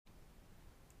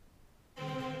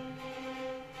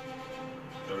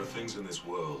things in this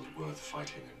world worth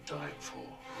fighting and dying for.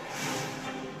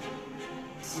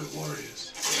 We're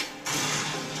warriors.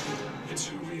 It's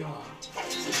who we are.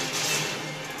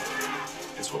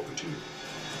 It's what we do.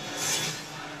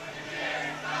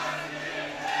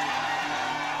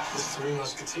 The Three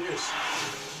Musketeers.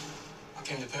 I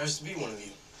came to Paris to be one of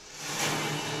you.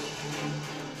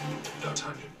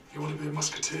 D'Artagnan, you want to be a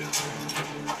musketeer?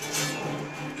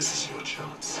 This is your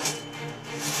chance.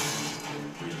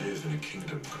 We live in a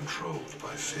kingdom controlled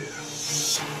by fear.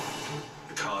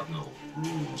 The cardinal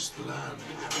rules the land.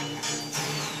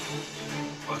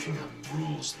 Buckingham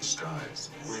rules the skies.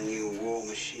 When new war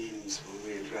machines will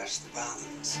readdress the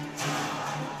balance.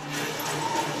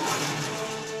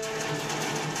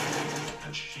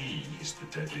 And she is the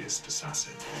deadliest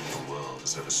assassin the world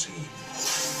has ever seen.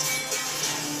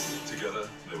 Together,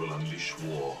 they will unleash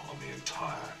war on the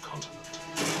entire continent.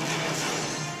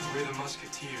 We're the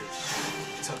Musketeers.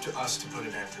 It's up to us to put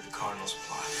an end to the Cardinal's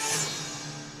plot.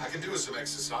 I can do with some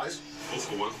exercise. All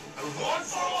for one. And one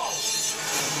for all!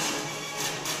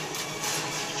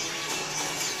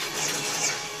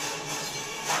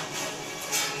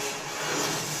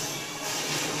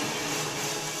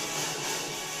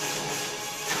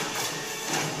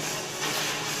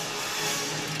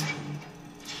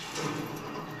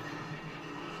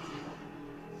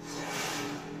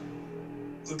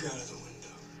 Look out of the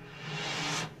window.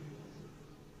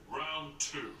 Round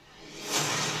 2.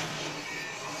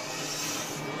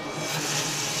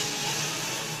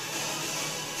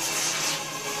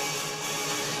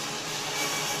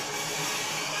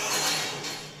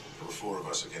 There were 4 of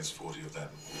us against 40 of them.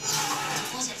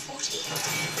 Was it 40?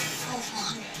 Or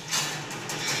 400?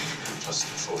 Plus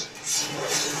 40.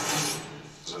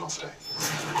 It was an off day.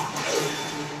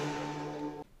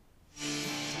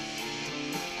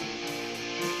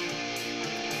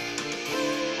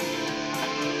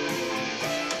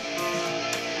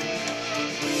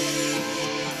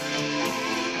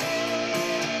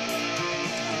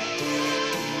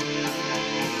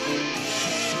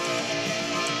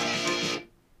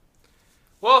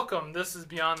 Welcome, this is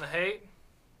Beyond the Hate.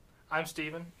 I'm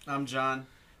Steven. I'm John.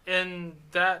 And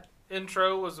that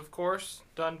intro was, of course,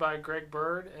 done by Greg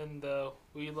Bird and the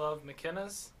We Love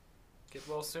McKennas. Get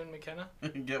well soon, McKenna.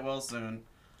 Get well soon.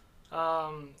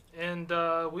 And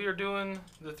we are doing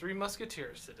the Three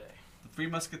Musketeers today. The Three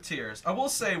Musketeers. I will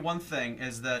say one thing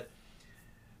is that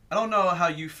I don't know how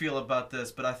you feel about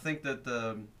this, but I think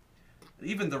that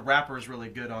even the rapper is really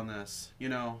good on this. You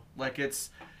know, like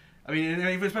it's. I mean,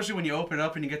 even especially when you open it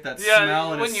up and you get that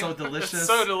smell and it's so delicious. It's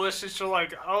so delicious. You're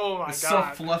like, oh my god. It's so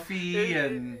fluffy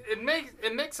and it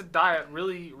makes a diet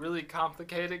really, really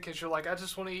complicated because you're like, I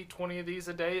just want to eat 20 of these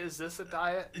a day. Is this a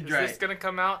diet? Is right. this gonna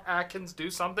come out? Atkins, do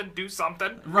something. Do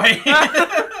something. Right.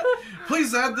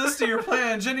 Please add this to your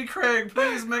plan, Jenny Craig.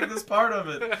 Please make this part of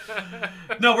it.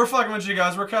 No, we're fucking with you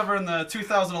guys. We're covering the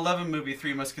 2011 movie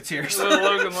Three Musketeers. With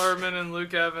Logan Lerman and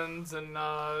Luke Evans and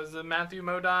is it Matthew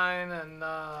Modine and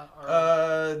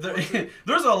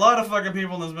there's a lot of fucking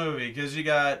people in this movie because you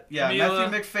got Mila.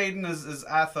 Matthew McFadden is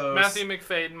Athos. Matthew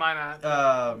McFadden, why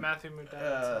not? Matthew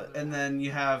Modine. And then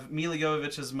you have Mila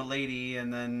Jovovich as Milady,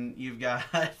 and then you've got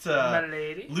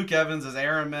Milady. Luke Evans as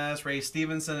Aramis, Ray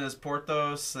Stevenson as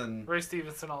Porthos, and Ray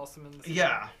Stevenson also in this.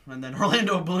 Yeah, and then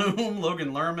Orlando Bloom,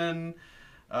 Logan Lerman,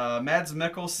 Mads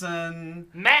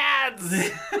Mikkelsen.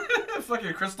 Mads!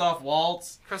 Fucking Christoph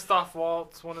Waltz. Christoph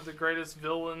Waltz, one of the greatest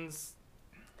villains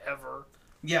ever.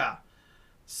 Yeah.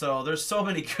 So there's so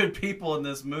many good people in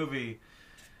this movie.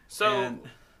 So,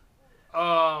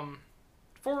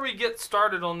 before we get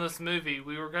started on this movie,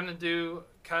 we were going to do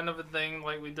kind of a thing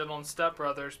like we did on Step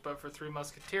Brothers, but for Three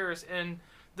Musketeers. And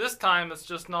this time, it's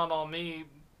just not all me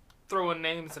throwing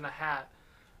names in a hat.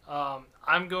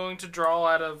 I'm going to draw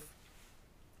out of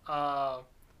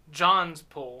John's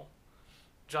pool.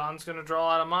 John's going to draw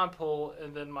out of my pool,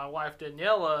 and then my wife,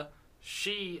 Daniela,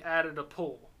 she added a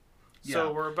pool. Yeah.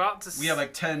 So we're about to... We have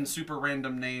like 10 super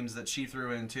random names that she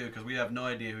threw in too because we have no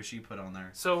idea who she put on there.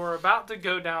 So we're about to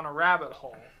go down a rabbit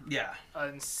hole. Yeah.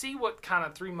 And see what kind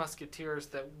of Three Musketeers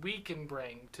that we can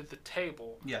bring to the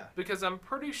table. Yeah. Because I'm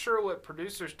pretty sure what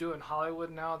producers do in Hollywood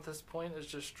now at this point is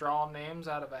just draw names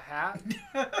out of a hat.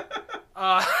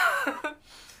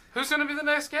 Who's going to be the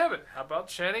next Gambit? How about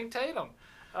Channing Tatum?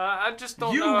 I just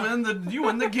don't know. You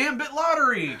win the Gambit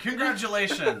lottery.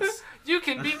 Congratulations. You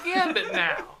can be Gambit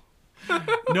now.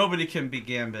 Nobody can be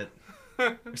Gambit.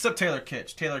 Except Taylor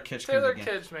Kitsch. Taylor Taylor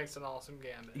Kitsch makes an awesome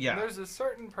Gambit. Yeah. And there's a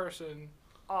certain person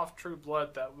off True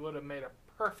Blood that would have made a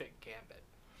perfect Gambit.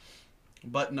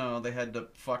 But no, they had to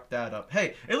fuck that up.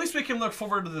 Hey, at least we can look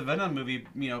forward to the Venom movie,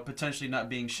 potentially not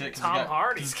being shit. Tom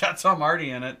Hardy. It's got Tom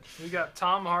Hardy in it. We got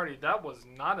Tom Hardy. That was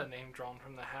not a name drawn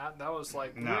from the hat. That was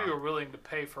like, No. we were willing to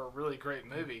pay for a really great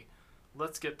movie.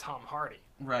 Let's get Tom Hardy.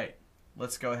 Right.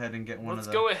 Let's go ahead and get one Let's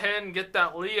of the... go ahead and get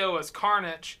that Leo as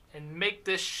Carnage and make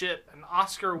this shit an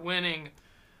Oscar-winning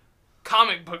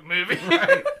comic book movie.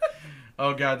 Right.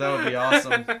 Oh, God, that would be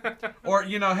awesome. Or,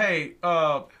 hey,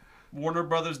 Warner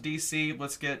Brothers DC,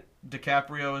 let's get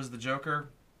DiCaprio as the Joker.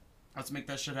 Let's make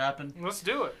that shit happen. Let's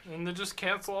do it. And then just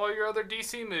cancel all your other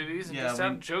DC movies and just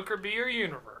have Joker be your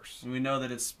universe. We know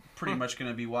that it's pretty much going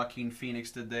to be Joaquin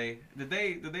Phoenix. Did they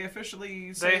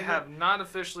officially say They that? have not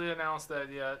officially announced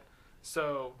that yet.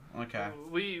 So Okay.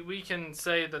 we can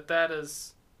say that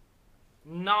is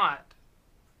not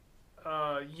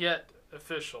yet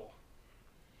official.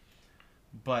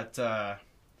 But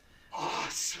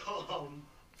Awesome.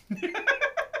 do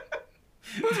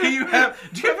you have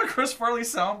a Chris Farley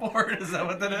soundboard? Is that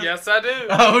what that is? Yes, I do.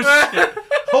 Oh shit!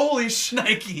 Holy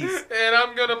shnikes! And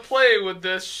I'm gonna play with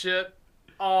this shit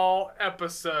all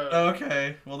episode.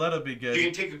 Okay, well that'll be You good.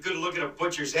 can take a good look at a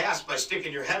butcher's ass by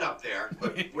sticking your head up there.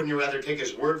 But wouldn't you rather take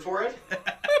his word for it?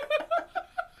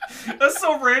 That's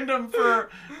so random for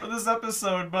this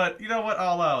episode, but you know what?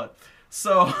 I'll allow it.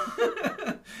 So.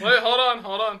 Wait, hold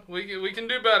on. We can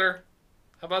do better.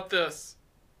 How about this?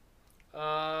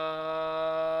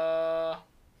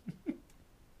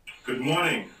 Good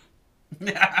morning.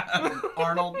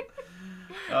 Arnold.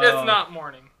 It's not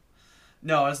morning.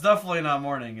 No, it's definitely not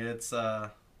morning. It's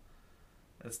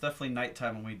definitely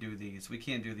nighttime when we do these. We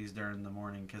can't do these during the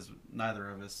morning because neither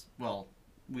of us. Well,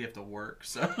 we have to work.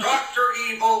 So. Dr.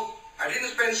 Evil, I didn't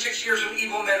spend 6 years in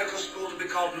evil medical school to be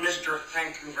called Mr.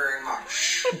 Thank you very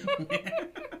much.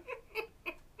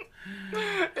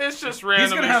 It's just random.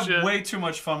 He's gonna have shit. way too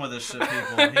much fun with this shit,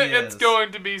 people. He It's is.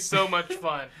 going to be so much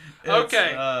fun.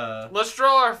 Okay, let's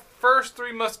draw our first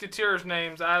three Musketeers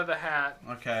names out of the hat.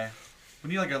 Okay. We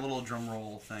need like a little drum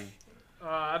roll thing.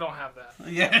 I don't have that.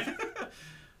 Yeah.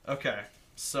 Okay.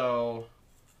 So.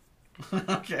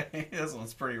 Okay. This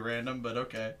one's pretty random, but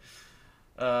okay.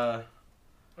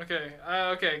 Okay.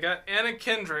 Got Anna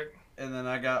Kendrick. And then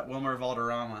I got Wilmer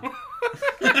Valderrama.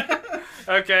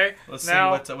 Okay. Let's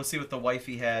see what the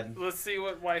wifey had. Let's see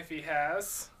what wifey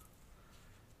has.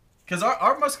 Because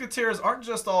our Musketeers aren't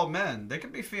just all men; they can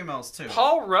be females too.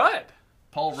 Paul Rudd.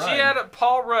 Paul Rudd. She had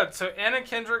Paul Rudd. So Anna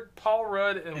Kendrick, Paul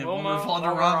Rudd, and Wilmer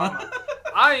Valderrama. Valderrama.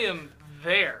 I am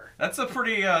there. That's a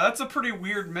pretty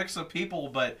weird mix of people,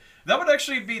 but that would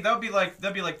be like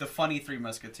the funny Three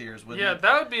Musketeers, wouldn't Yeah, it?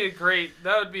 that would be a great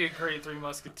Three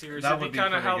Musketeers. That It'd would be be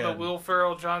kind of pretty how the good. Will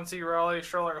Ferrell, John C. Reilly,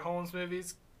 Sherlock Holmes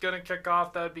movies gonna kick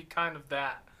off. That would be kind of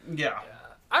that. Yeah.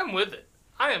 I'm with it.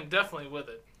 I am definitely with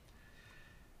it.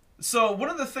 So one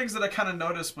of the things that I kind of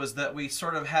noticed was that we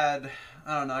sort of had,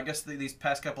 I don't know, I guess these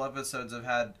past couple episodes have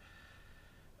had,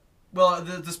 well,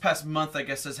 this past month, I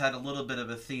guess, has had a little bit of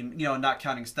a theme, not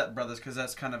counting Step Brothers because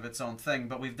that's kind of its own thing,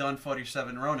 but we've done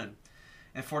 47 Ronin.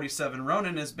 And 47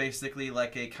 Ronin is basically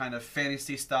like a kind of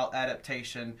fantasy-style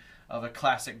adaptation of a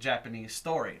classic Japanese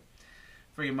story.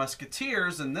 Three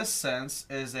Musketeers, in this sense,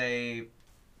 is a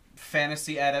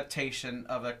fantasy adaptation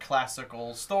of a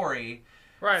classical story.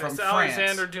 Right, from it's France.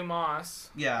 Alexander Dumas.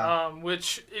 Yeah.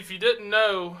 Which, if you didn't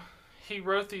know, he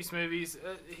wrote these movies.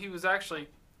 He was actually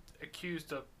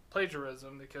accused of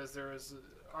plagiarism because there was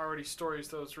already stories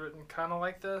that was written kind of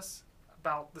like this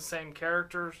about the same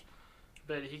characters,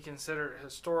 but he considered it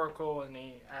historical and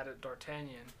he added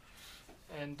D'Artagnan.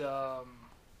 And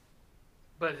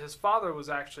but his father was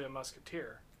actually a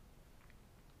musketeer,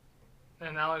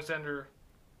 and Alexander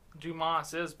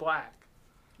Dumas is black.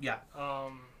 Yeah.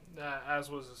 As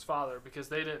was his father, because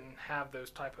they didn't have those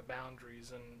type of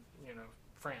boundaries in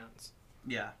France.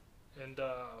 Yeah. And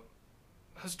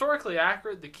historically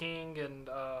accurate, the king and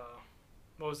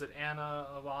what was it, Anna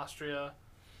of Austria?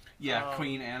 Yeah,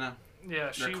 Queen Anna. Yeah,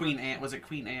 Or she Queen Anne. Was it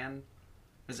Queen Anne?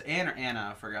 Was it Anne or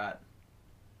Anna? I forgot.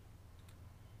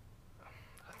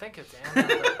 I think it's Anna.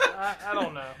 But I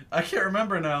don't know. I can't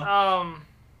remember now.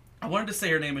 I wanted to say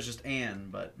her name was just Anne,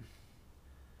 but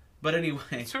anyway.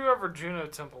 It's whoever Juno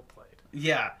Temple played.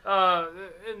 Yeah.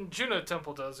 And Juno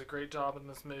Temple does a great job in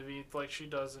this movie, like she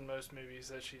does in most movies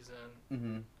that she's in.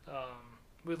 Mm-hmm.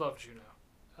 We love Juno.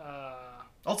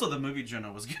 Also, the movie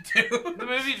Juno was good too. The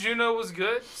movie Juno was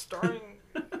good, starring.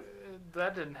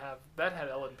 That had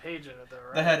Ellen Page in it though,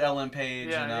 right? That had Ellen Page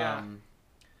Yeah,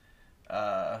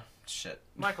 and shit.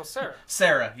 Michael Cera.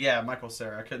 Sarah, yeah, Michael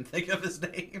Cera. I couldn't think of his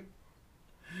name.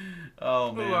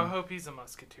 Oh man. Ooh, I hope he's a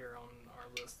musketeer on our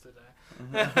list today.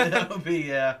 That would be,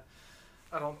 yeah.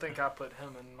 I don't think I put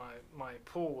him in my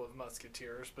pool of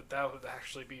Musketeers, but that would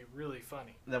actually be really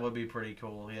funny. That would be pretty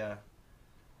cool, yeah.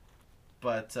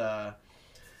 But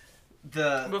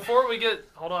before we get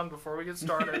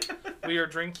started, we are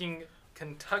drinking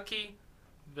Kentucky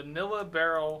Vanilla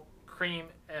Barrel Cream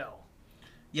Ale.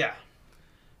 Yeah.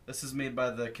 This is made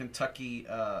by the Kentucky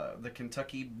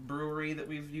brewery that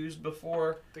we've used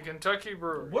before. The Kentucky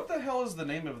Brewery. What the hell is the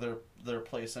name of their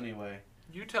place anyway?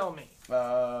 You tell me.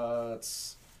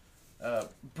 It's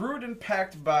brewed and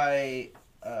packed by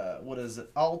what is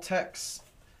it? Altex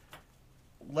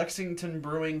Lexington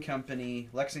Brewing Company,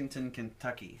 Lexington,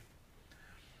 Kentucky.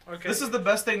 Okay. This is the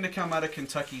best thing to come out of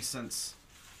Kentucky since.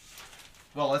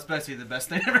 Well, that's basically the best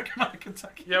thing to ever come out of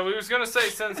Kentucky. Yeah, we was gonna say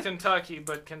since Kentucky,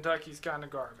 but Kentucky's kind of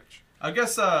garbage. I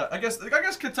guess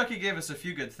Kentucky gave us a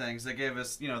few good things. They gave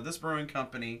us, this brewing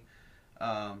company,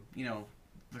 the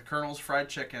Colonel's Fried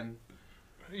Chicken.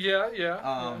 Yeah.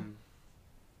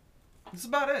 That's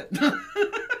about it.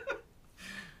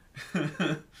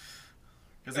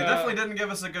 Because they definitely didn't give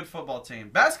us a good football team.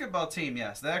 Basketball team,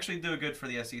 yes, they actually do good for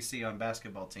the SEC on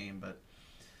basketball team, but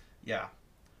yeah.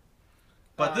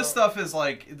 But this stuff is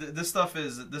like this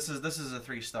is a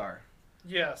 3-star.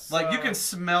 Yes. Like you can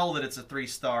smell that it's a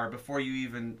 3-star before you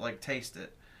even like taste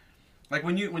it. Like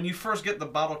when you first get the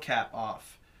bottle cap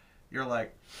off, you're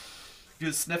like, do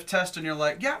the sniff test, and you're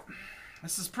like, yeah,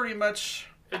 this is pretty much.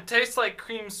 It tastes like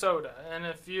cream soda, and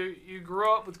if you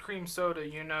grew up with cream soda,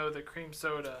 you know that cream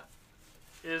soda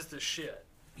is the shit.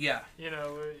 Yeah.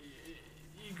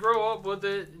 You grow up with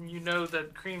it, and you know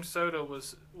that cream soda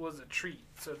was a treat.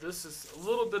 So this is a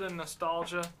little bit of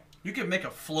nostalgia. You could make a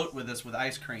float with this with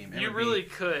ice cream. You really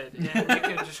could, and you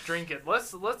can just drink it.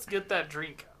 Let's get that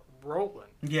drink rolling.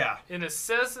 Yeah. And it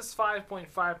says it's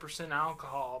 5.5%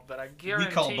 alcohol, but I guarantee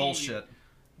we call bullshit.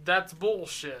 That's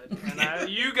bullshit. And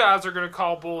you guys are going to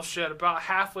call bullshit about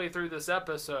halfway through this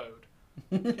episode.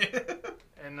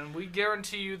 And then we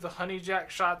guarantee you the Honey Jack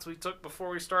shots we took before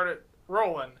we started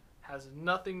rolling has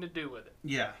nothing to do with it.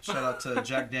 Yeah. Shout out to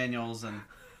Jack Daniels and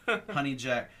Honey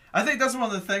Jack. I think that's one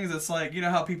of the things that's like,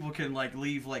 how people can like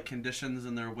leave like conditions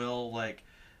in their will, like,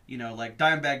 like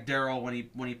Dimebag Darrell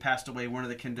when he passed away, one of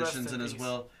the conditions in his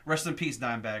will. Rest in peace,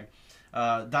 Dimebag.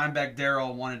 Dimebag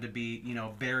Darrell wanted to be,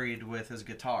 buried with his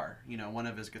guitar, one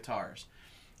of his guitars.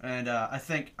 And I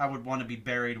think I would want to be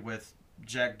buried with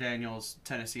Jack Daniels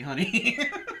Tennessee Honey.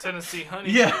 Tennessee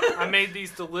Honey? Yeah. I made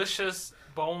these delicious,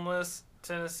 boneless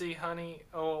Tennessee Honey.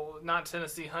 Oh, not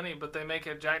Tennessee Honey, but they make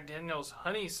a Jack Daniels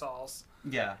honey sauce.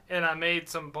 Yeah. And I made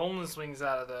some boneless wings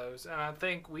out of those. And I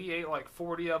think we ate like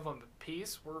 40 of them a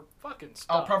piece. We're fucking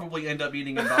stuffed. I'll probably end up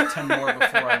eating about 10 more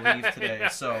before I leave today. Yeah.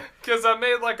 So. Because I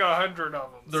made like 100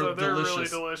 of them. They're delicious. Really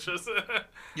delicious.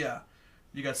 Yeah.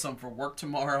 You got something for work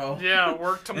tomorrow. Yeah,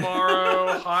 work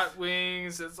tomorrow, hot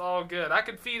wings, it's all good. I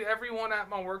could feed everyone at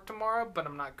my work tomorrow, but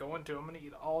I'm not going to. I'm going to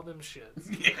eat all them shits.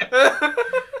 Yeah,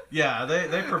 yeah,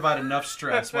 they provide enough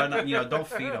stress. Why not, don't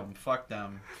feed them. Fuck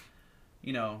them.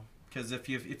 Because if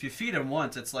you feed them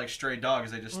once, it's like stray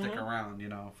dogs. They just stick around,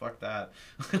 Fuck that.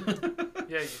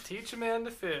 Yeah, you teach a man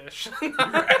to fish.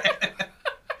 Right.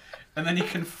 And then you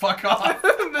can fuck off.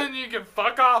 And then you can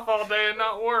fuck off all day and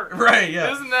not work. Right,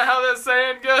 yeah. Isn't that how that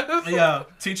saying goes? Yeah,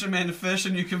 teach a man to fish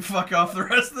and you can fuck off the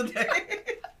rest of the day.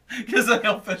 Because then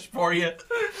he'll fish for you.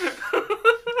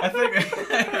 I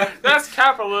think... That's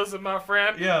capitalism, my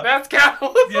friend. Yeah. That's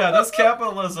capitalism. Yeah, that's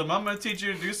capitalism. I'm going to teach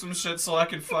you to do some shit so I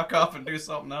can fuck off and do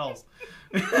something else.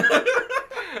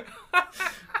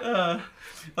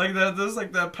 Like there's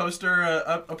like that poster.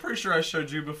 I'm pretty sure I showed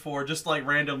you before, just like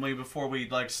randomly before we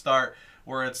like start,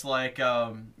 where it's like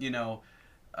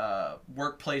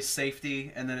workplace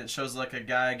safety, and then it shows like a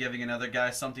guy giving another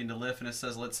guy something to lift, and it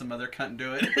says "Let some other cunt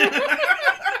do it."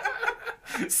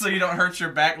 So you don't hurt your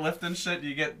back lifting shit.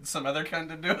 You get some other cunt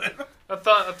to do it. I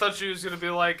thought you was gonna be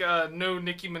like no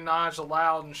Nicki Minaj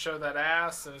allowed and show that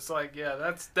ass, and it's like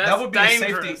that's that would be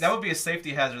dangerous. a safety. That would be a safety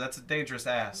hazard. That's a dangerous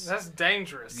ass. That's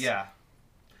dangerous. Yeah.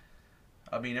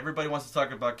 I mean, everybody wants to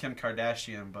talk about Kim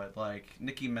Kardashian, but, like,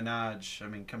 Nicki Minaj, I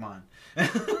mean, come on.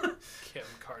 Kim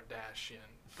Kardashian.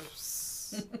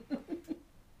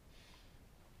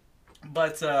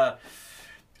 But, so...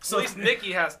 At least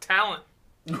Nicki has talent.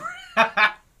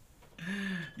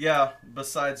 Yeah,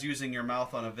 besides using your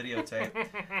mouth on a videotape. Anyway,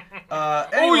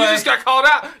 oh, you just got called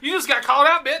out. You just got called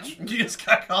out, bitch. You just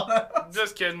got called out.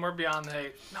 Just kidding. We're beyond the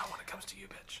hate. Not when it comes to you,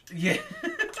 bitch. Yeah.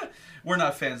 We're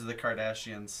not fans of the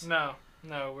Kardashians.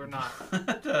 No, we're not.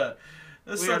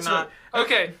 We are not.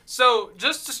 Okay, so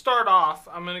just to start off,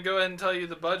 I'm going to go ahead and tell you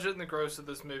the budget and the gross of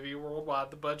this movie worldwide.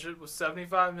 The budget was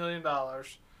 $75 million.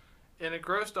 and it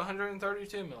grossed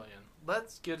 132 million.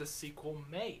 Let's get a sequel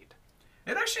made.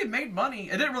 It actually made money.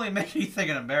 It didn't really make anything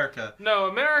in America. No,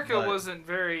 America But- wasn't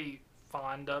very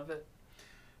fond of it.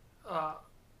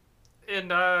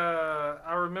 And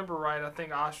I remember right, I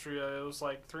think Austria, it was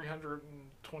like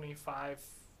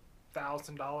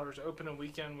 $325,000 opening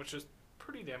weekend, which is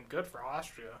pretty damn good for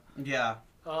Austria. Yeah.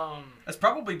 It's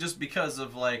probably just because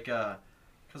of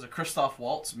Christoph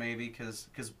Waltz, maybe, because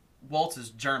Waltz is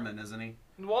German, isn't he?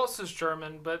 Waltz is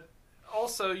German, but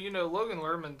also, Logan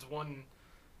Lerman's won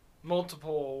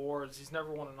multiple awards. He's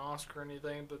never won an Oscar or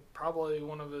anything, but probably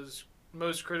one of his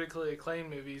most critically acclaimed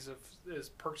movies is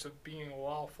Perks of Being a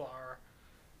Wallflower.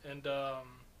 And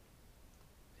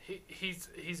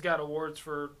he's got awards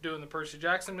for doing the Percy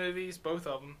Jackson movies, both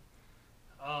of them.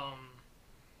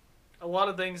 A lot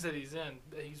of things that he's in.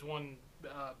 He's won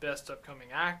Best Upcoming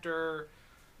Actor.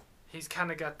 He's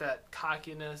kind of got that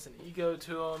cockiness and ego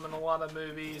to him in a lot of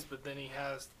movies, but then he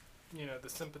has, the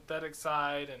sympathetic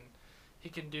side, and he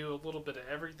can do a little bit of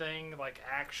everything, like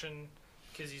action,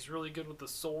 because he's really good with the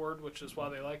sword, which is why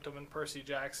they liked him in Percy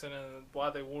Jackson and why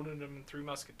they wanted him in Three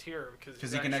Musketeers.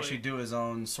 Because he can actually do his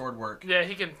own sword work. Yeah,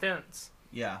 he can fence.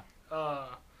 Yeah.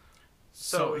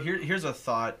 So here's a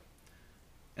thought.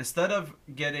 Instead of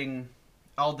getting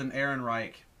Alden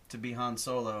Ehrenreich to be Han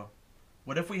Solo,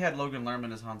 what if we had Logan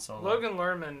Lerman as Han Solo? Logan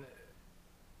Lerman,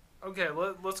 okay,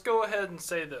 let's go ahead and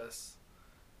say this.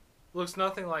 Looks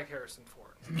nothing like Harrison Ford.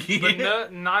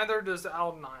 But neither does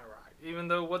Alden Ehrenreich. Even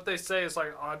though what they say is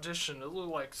like audition, it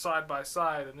looks like side by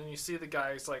side, and then you see the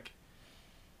guy, he's like,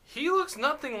 he looks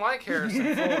nothing like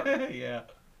Harrison Ford. Yeah.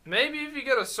 Maybe if you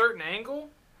get a certain angle,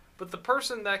 but the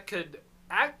person that could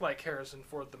act like Harrison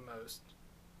Ford the most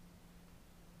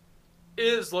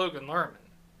is Logan Lerman.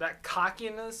 That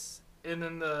cockiness, and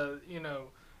then the,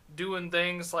 doing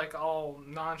things like all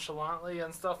nonchalantly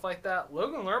and stuff like that.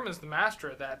 Logan Lerman's the master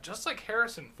of that, just like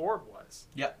Harrison Ford was.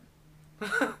 Yep.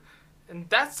 And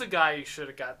that's the guy you should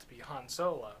have got to be Han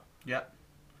Solo. Yep.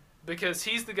 Because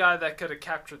he's the guy that could have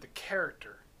captured the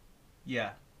character.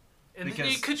 Yeah. And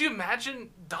could you imagine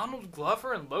Donald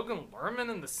Glover and Logan Lerman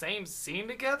in the same scene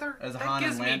together? As that Han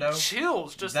gives and Lando? me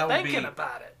chills just That would thinking be-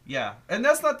 about it. Yeah. And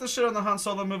that's not the shit on the Han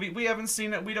Solo movie. We haven't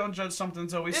seen it. We don't judge something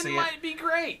until we It see might be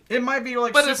great. it. It might be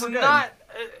like But super it's good. not.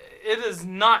 It is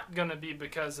not going to be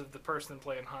because of the person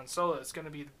playing Han Solo. It's going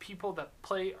to be the people that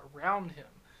play around him,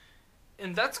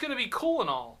 and that's going to be cool and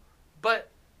all. But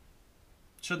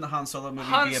Shouldn't the Han Solo movie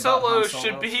Han be about Solo Han Solo?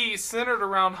 should be centered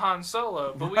around Han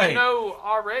Solo. But Right. we know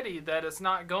already that it's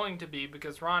not going to be,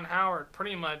 because Ron Howard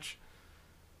pretty much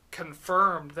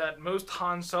confirmed that most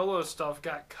Han Solo stuff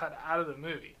got cut out of the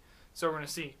movie. So we're going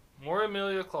to see more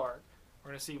Emilia Clarke.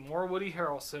 We're going to see more Woody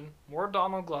Harrelson, more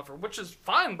Donald Glover, which is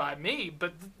fine by me,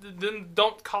 but then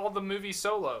don't call the movie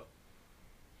Solo.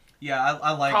 Yeah,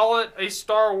 I like... Call it a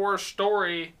Star Wars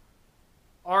story,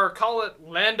 or call it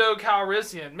Lando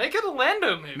Calrissian. Make it a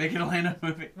Lando movie. Make it a Lando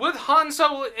movie. With Han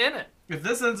Solo in it. If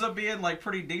this ends up being like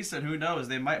pretty decent, who knows?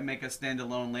 They might make a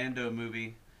standalone Lando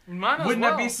movie. Might as Wouldn't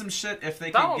well. that be some shit if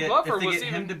they Donald could Glover get was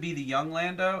him even- to be the young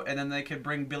Lando, and then they could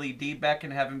bring Billy Dee back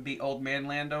and have him be old man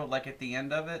Lando, like at the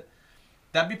end of it?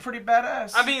 That'd be pretty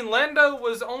badass. I mean, Lando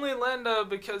was only Lando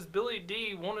because Billy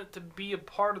Dee wanted to be a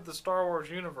part of the Star Wars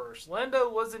universe. Lando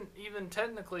wasn't even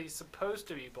technically supposed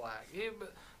to be black.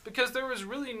 Because there was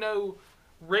really no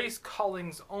race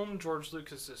callings on George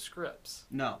Lucas's scripts.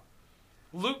 No.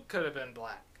 Luke could have been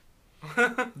black.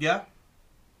 Yeah.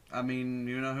 I mean,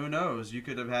 who knows? You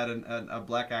could have had a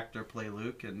black actor play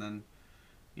Luke, and then,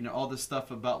 all this stuff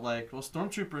about, like, well,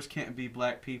 stormtroopers can't be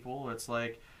black people. It's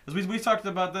like, as we talked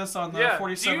about this on the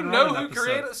 47 do you know Ronin who episode.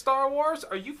 created Star Wars?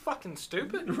 Are you fucking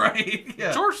stupid? Right,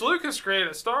 yeah. George Lucas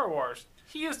created Star Wars.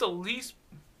 He is the least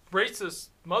racist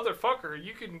motherfucker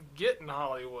you can get in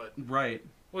Hollywood. Right.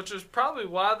 Which is probably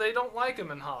why they don't like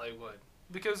him in Hollywood.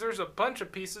 Because there's a bunch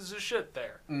of pieces of shit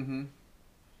there. Mm-hmm.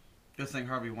 Good thing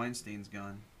Harvey Weinstein's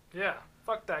gone. Yeah,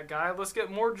 fuck that guy. Let's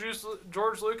get more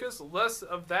George Lucas, less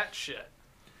of that shit.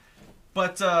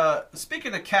 But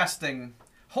speaking of casting,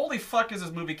 holy fuck is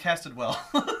this movie casted well.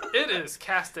 It is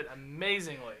casted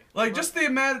amazingly. Like, just the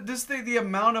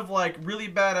amount of, like, really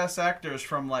badass actors,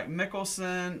 from, like, Mads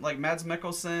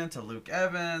Mikkelsen to Luke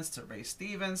Evans to Ray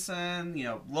Stevenson,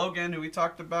 Logan, who we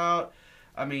talked about.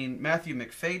 I mean, Matthew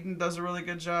McFadden does a really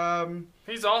good job.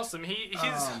 He's awesome. He's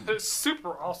a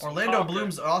super awesome. Orlando talker.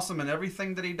 Bloom's awesome in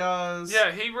everything that he does.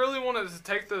 Yeah, he really wanted to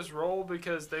take this role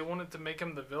because they wanted to make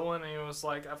him the villain, and he was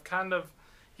like,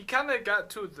 he kind of got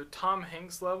to the Tom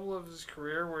Hanks level of his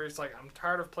career where he's like, I'm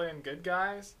tired of playing good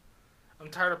guys. I'm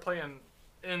tired of playing,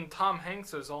 in Tom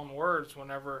Hanks' own words,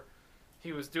 whenever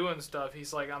he was doing stuff,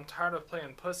 he's like, I'm tired of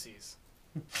playing pussies.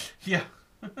 Yeah.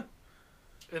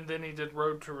 And then he did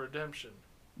Road to Redemption.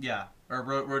 Yeah. Or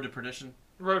Road to Perdition.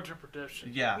 Road to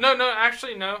Perdition. Yeah. No,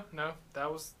 actually, no.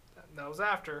 That was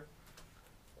after.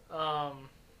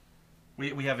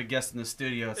 We have a guest in the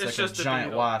studio. It's like just a giant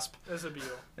beetle. wasp. It's a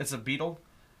beetle. It's a beetle?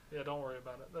 Yeah, don't worry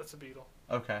about it. That's a beetle.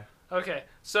 Okay. Okay,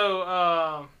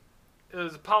 so it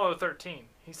was Apollo 13.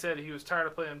 He said he was tired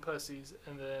of playing pussies,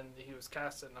 and then he was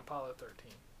casted in Apollo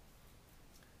 13.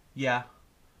 Yeah.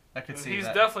 I could see He's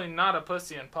that. definitely not a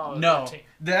pussy in Apollo No. 13.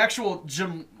 The actual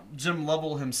Jim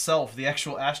Lovell himself, the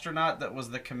actual astronaut that was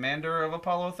the commander of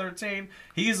Apollo 13,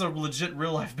 he's a legit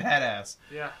real-life badass.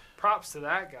 Yeah, props to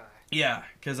that guy. Yeah,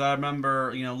 because I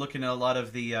remember, looking at a lot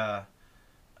of the,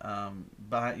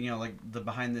 like the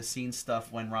behind-the-scenes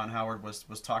stuff when Ron Howard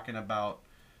was talking about,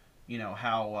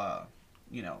 how,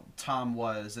 Tom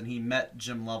was, and he met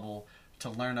Jim Lovell to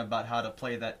learn about how to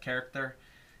play that character,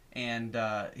 and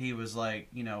he was like,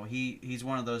 he's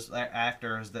one of those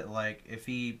actors that, like, if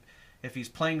he's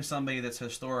playing somebody that's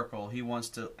historical, he wants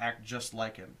to act just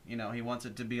like him. He wants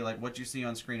it to be like what you see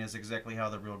on screen is exactly how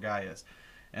the real guy is.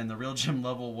 And the real Jim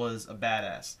Lovell was a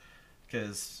badass.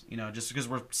 Because, just because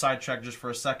we're sidetracked just for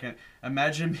a second,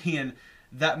 imagine being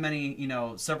that many,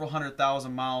 several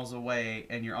 100,000 miles away,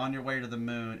 and you're on your way to the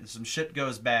moon, and some shit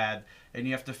goes bad, and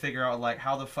you have to figure out, like,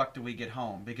 how the fuck do we get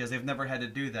home? Because they've never had to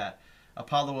do that.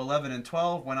 Apollo 11 and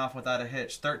 12 went off without a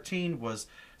hitch. 13 was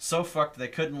so fucked they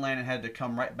couldn't land and had to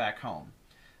come right back home.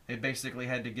 They basically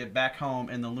had to get back home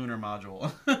in the lunar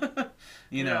module.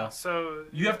 Yeah, so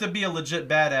you have to be a legit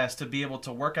badass to be able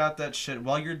to work out that shit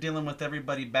while you're dealing with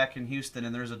everybody back in Houston,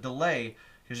 and there's a delay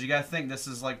because you got to think this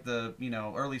is like the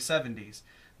early 70s.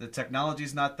 The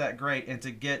technology's not that great, and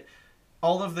to get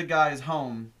all of the guys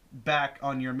home back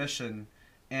on your mission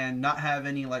and not have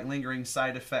any like lingering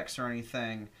side effects or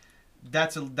anything.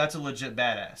 That's a legit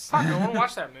badass. Fuck, I want to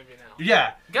watch that movie now.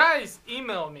 Yeah. Guys,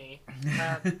 email me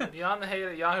at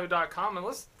beyondthehate@yahoo.com and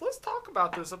let's talk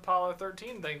about this Apollo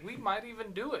 13 thing. We might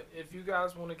even do it if you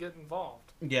guys want to get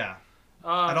involved. Yeah.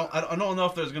 I don't know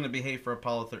if there's going to be hate for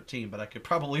Apollo 13, but I could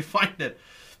probably find it.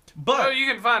 But you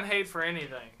can find hate for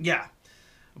anything. Yeah.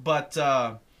 But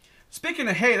speaking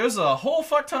of hate, there's a whole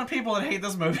fuck ton of people that hate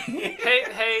this movie.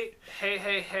 hate.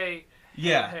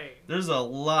 Yeah. Hate. There's a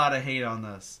lot of hate on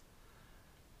this.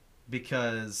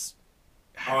 Because...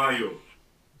 How are you?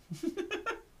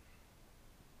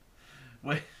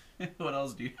 Wait, what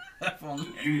else do you have on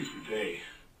there? Beautiful day.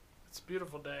 It's a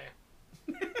beautiful day.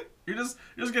 You're just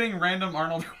getting random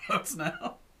Arnold quotes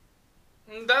now.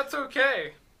 That's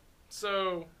okay.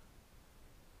 So...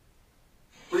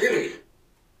 Really?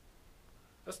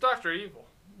 That's Dr. Evil.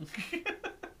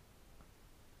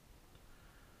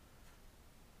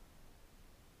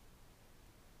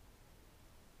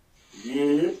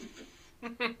 Yeah.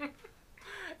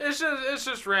 It's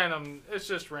just random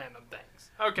things.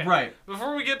 Okay. Right.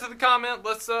 Before we get to the comment,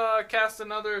 let's cast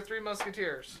another Three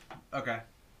Musketeers. Okay.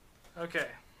 Okay.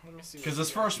 Let me see. Because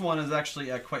this first one is actually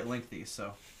quite lengthy,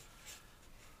 so...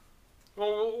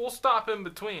 Well, we'll stop in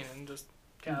between and just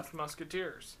cast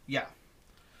Musketeers. Yeah.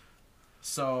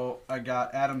 So, I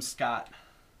got Adam Scott.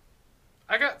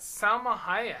 I got Salma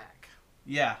Hayek.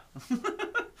 Yeah.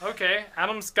 Okay,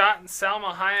 Adam Scott and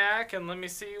Salma Hayek, and let me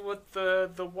see what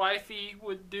the wifey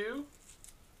would do.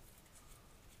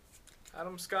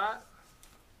 Adam Scott.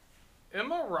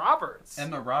 Emma Roberts.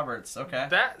 Emma Roberts, okay.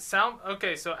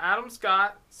 Okay, so Adam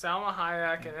Scott, Salma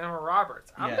Hayek, and Emma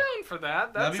Roberts. I'm Yeah. down for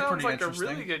that. That That'd be sounds pretty like a interesting.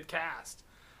 really good cast.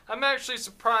 I'm actually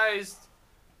surprised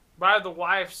by the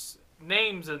wife's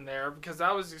names in there because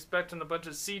I was expecting a bunch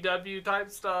of CW type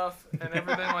stuff and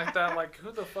everything like that. Like,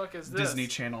 who the fuck is this? Disney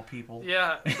Channel people.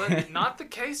 Yeah, but not the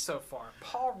case so far.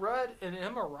 Paul Rudd and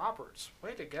Emma Roberts.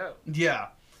 Way to go. Yeah.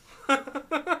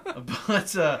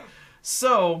 But,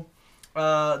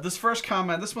 this first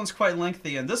comment, this one's quite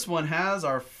lengthy, and this one has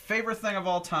our favorite thing of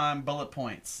all time, bullet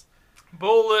points.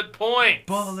 Bullet points.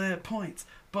 Bullet points.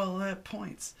 Bullet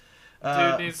points.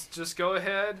 Dude needs to just go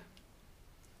ahead,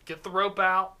 get the rope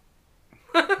out,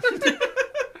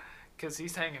 because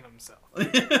he's hanging himself.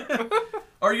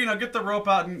 Or, get the rope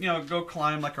out and, go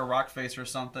climb like a rock face or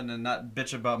something and not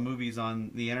bitch about movies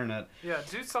on the internet. Yeah,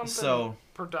 do something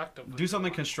productive. Do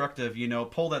something constructive,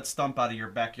 pull that stump out of your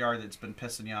backyard that's been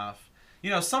pissing you off.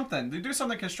 Something. Do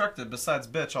something constructive besides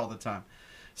bitch all the time.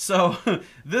 So,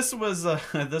 this was,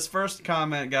 this first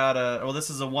comment got this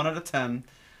is a 1 out of 10.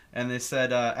 And they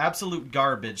said, absolute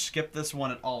garbage. Skip this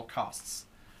one at all costs.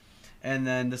 And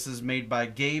then this is made by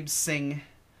Gabe Singh.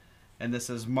 And this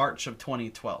is March of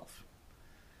 2012.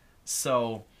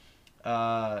 So,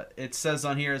 It says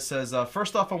on here,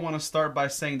 first off, I want to start by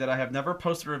saying that I have never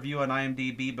posted a review on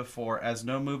IMDb before, as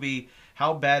no movie,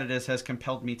 how bad it is, has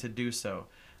compelled me to do so.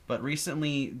 But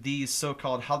recently, these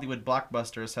so-called Hollywood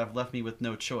blockbusters have left me with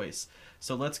no choice.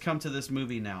 So let's come to this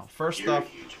movie now. First You're off... a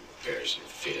huge embarrassing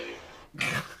failure.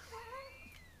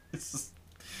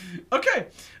 Okay.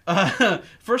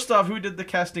 First off, who did the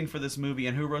casting for this movie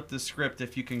and who wrote the script,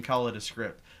 if you can call it a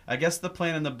script? I guess the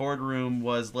plan in the boardroom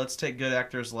was, let's take good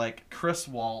actors like Chris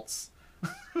Waltz.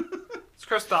 It's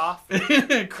Christoph.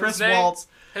 Waltz.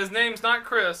 His name's not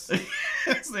Chris.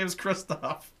 His name's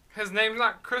Christoph. His name's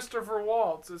not Christopher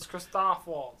Waltz. It's Christoph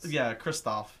Waltz. Yeah,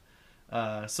 Christoph.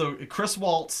 So Chris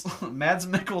Waltz, Mads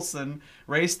Mikkelsen,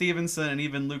 Ray Stevenson, and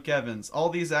even Luke Evans. All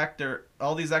these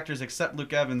actors except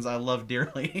Luke Evans, I love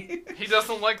dearly. He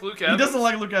doesn't like Luke Evans? He doesn't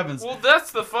like Luke Evans. Well,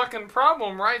 that's the fucking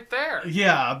problem right there.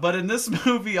 Yeah, but in this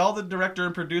movie, all the director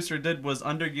and producer did was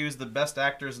underuse the best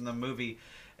actors in the movie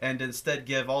and instead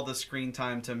give all the screen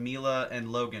time to Mila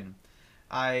and Logan.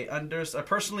 I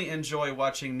personally enjoy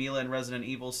watching Mila in Resident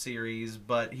Evil series,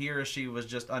 but he or she was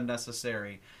just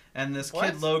unnecessary. And this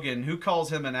kid Logan, who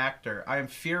calls him an actor, I am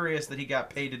furious that he got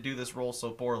paid to do this role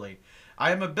so poorly.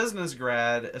 I am a business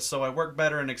grad, so I work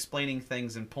better in explaining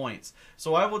things in points.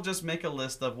 So I will just make a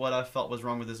list of what I felt was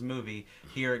wrong with this movie.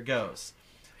 Here it goes.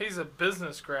 He's a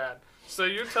business grad. So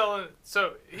you're telling...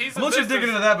 So he's a I'll let you dig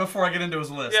into that before I get into his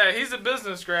list. Yeah, he's a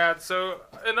business grad. So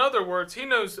in other words, he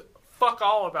knows fuck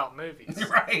all about movies.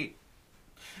 Right.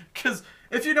 Because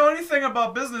if you know anything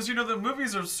about business, you know that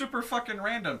movies are super fucking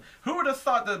random. Who would have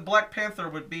thought that Black Panther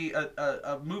would be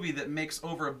a movie that makes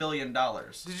over $1 billion?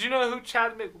 Did you know who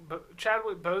Chadwick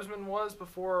Boseman was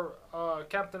before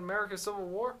Captain America Civil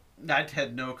War? I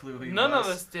had no clue who he was. None of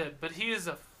us did, but he is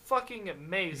a fucking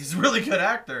amazing. He's a really good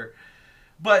actor.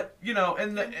 But, you know,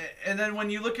 and then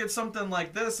when you look at something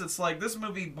like this, it's like this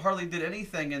movie hardly did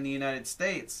anything in the United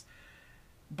States.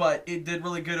 But it did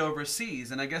really good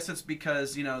overseas, and I guess it's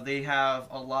because, you know, they have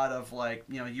a lot of, like,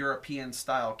 you know,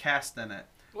 European-style cast in it.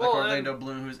 Like Orlando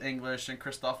Bloom, who's English, and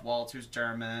Christoph Waltz, who's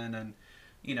German, and,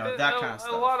 you know, that kind of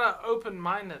stuff. A lot of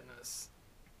open-mindedness.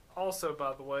 Also,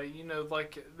 by the way, you know,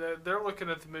 like, they're looking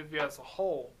at the movie as a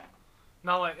whole.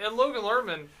 Not like... And Logan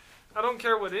Lerman, I don't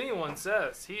care what anyone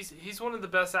says. He's one of the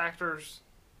best actors,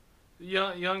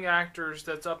 young actors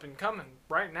that's up and coming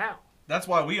right now. That's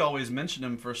why we always mention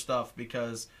him for stuff,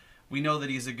 because we know that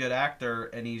he's a good actor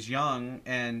and he's young,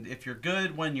 and if you're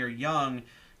good when you're young,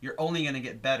 you're only going to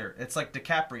get better. It's like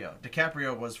DiCaprio.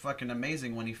 DiCaprio was fucking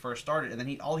amazing when he first started, and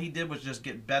then all he did was just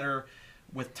get better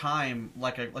with time,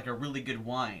 like a really good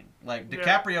wine. Like,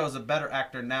 DiCaprio is a better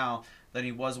actor now than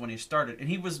he was when he started, and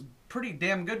he was pretty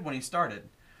damn good when he started.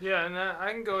 Yeah, and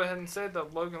I can go ahead and say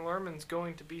that Logan Lerman's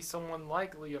going to be someone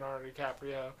like Leonardo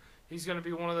DiCaprio. He's going to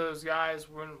be one of those guys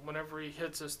whenever he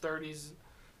hits his 30s,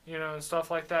 you know, and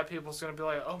stuff like that, people's going to be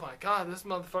like, oh my God, this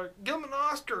motherfucker, give him an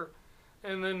Oscar.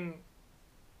 And then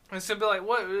it's going to be like,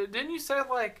 what, didn't you say,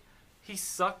 like, he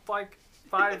sucked, like,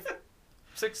 5,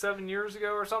 6, 7 years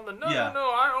ago or something? No,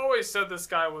 I always said this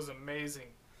guy was amazing.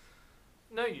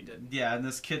 No, you didn't. Yeah, and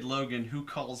this kid Logan, who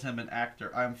calls him an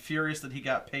actor, I'm furious that he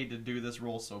got paid to do this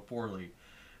role so poorly.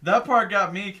 That part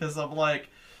got me, because I'm like...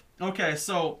 Okay,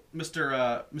 so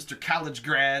Mr. College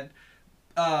grad,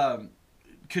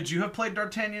 could you have played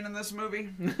D'Artagnan in this movie?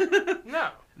 No.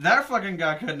 That fucking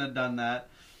guy couldn't have done that.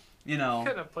 You know. He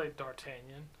couldn't have played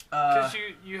D'Artagnan. Because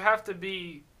you have to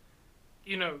be,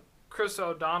 you know, Chris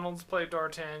O'Donnell's played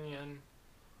D'Artagnan,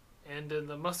 and in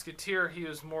The Musketeer he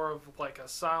was more of like a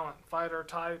silent fighter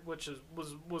type, which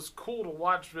was cool to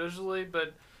watch visually,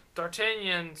 but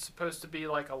D'Artagnan's supposed to be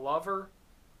like a lover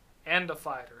and a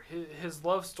fighter. His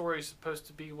love story is supposed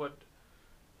to be what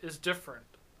is different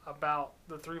about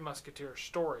the Three Musketeers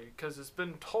story, because it's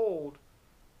been told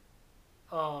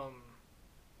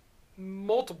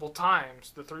multiple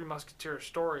times, the Three Musketeers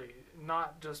story,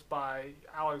 not just by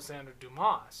Alexander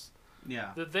Dumas.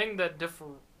 Yeah. The thing that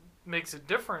makes it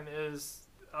different is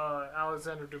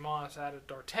Alexander Dumas added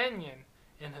D'Artagnan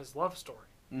in his love story.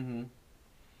 Mm-hmm.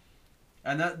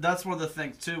 And that's one of the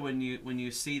things too when you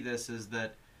see this is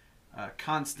that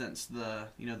Constance, the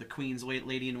Queen's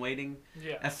lady in waiting.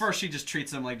 Yeah. At first, she just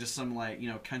treats him like just some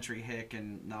country hick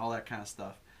and all that kind of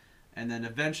stuff, and then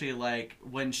eventually, like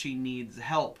when she needs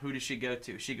help, who does she go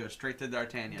to? She goes straight to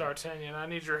D'Artagnan. D'Artagnan, I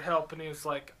need your help, and he was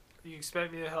like, "You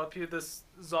expect me to help you? This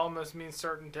almost means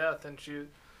certain death." And he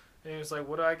was like,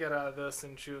 "What do I get out of this?"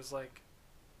 And she was like,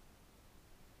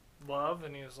 "Love,"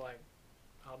 and he was like,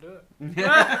 "I'll do it."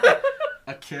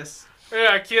 A kiss.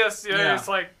 Yeah, a kiss. Yeah. It's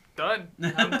like. Done.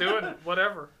 I'm doing it.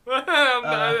 Whatever.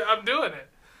 I'm doing it.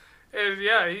 And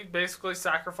yeah, he basically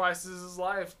sacrifices his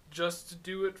life just to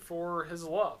do it for his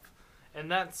love. And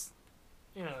that's,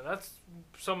 that's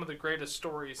some of the greatest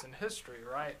stories in history,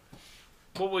 right?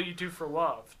 What will you do for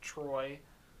love, Troy?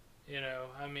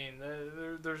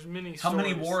 There's many stories. How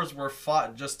many wars were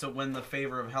fought just to win the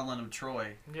favor of Helen of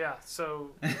Troy? Yeah,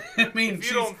 so I mean, if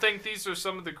you don't think these are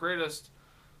some of the greatest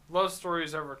love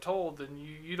stories ever told, then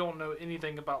you don't know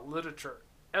anything about literature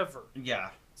ever. Yeah.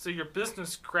 So your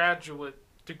business graduate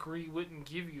degree wouldn't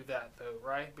give you that, though,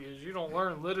 right? Because you don't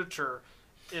learn literature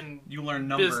in you learn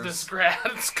numbers. Business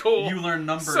grad school. You learn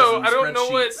numbers. So and I don't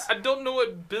spreadsheets. know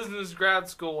what business grad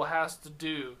school has to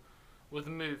do with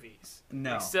movies.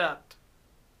 No. Except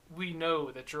we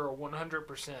know that you're a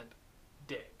 100%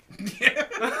 dick.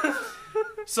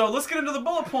 So let's get into the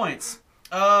bullet points.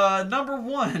 Number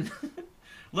 1.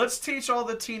 Let's teach all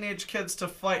the teenage kids to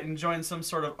fight and join some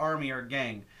sort of army or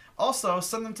gang. Also,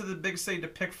 send them to the big city to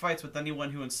pick fights with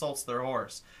anyone who insults their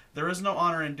horse. There is no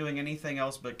honor in doing anything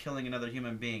else but killing another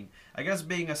human being. I guess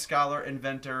being a scholar,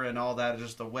 inventor, and all that is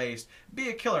just a waste. Be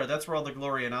a killer. That's where all the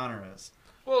glory and honor is.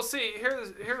 Well, see,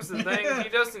 here's the thing. He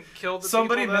doesn't kill the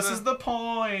Somebody people that misses the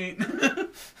point.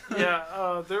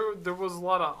 Yeah, there was a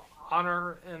lot of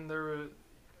honor, and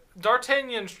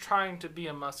D'Artagnan's trying to be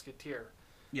a musketeer.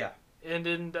 Yeah. And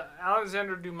in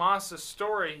Alexander Dumas'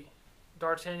 story,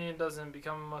 D'Artagnan doesn't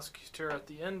become a musketeer at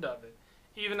the end of it.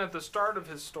 Even at the start of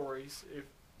his stories,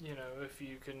 if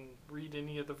you can read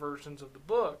any of the versions of the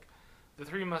book, the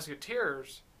Three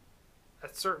Musketeers,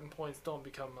 at certain points, don't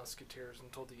become musketeers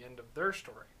until the end of their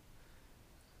story.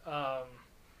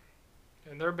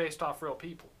 And they're based off real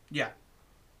people. Yeah.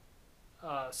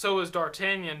 So is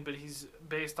D'Artagnan, but he's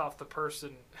based off the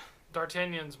person.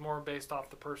 D'Artagnan's more based off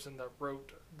the person that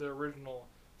wrote the original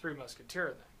Three Musketeer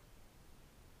thing.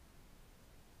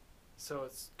 So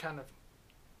it's kind of,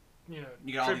 you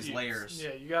got all these layers.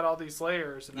 Yeah, you got all these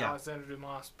layers, and Yeah. Alexander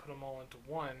Dumas put them all into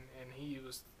one, and he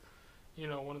was,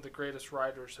 one of the greatest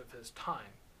writers of his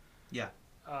time. Yeah.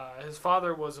 His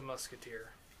father was a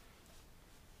musketeer,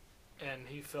 and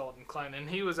he felt inclined, and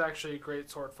he was actually a great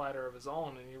sword fighter of his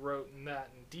own, and he wrote in that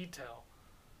in detail.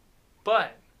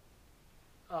 But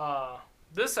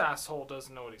this asshole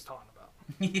doesn't know what he's talking about.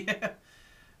 Yeah.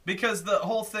 Because the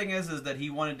whole thing is that he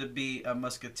wanted to be a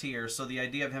musketeer, so the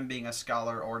idea of him being a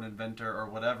scholar or an inventor or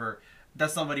whatever,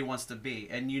 that's not what he wants to be.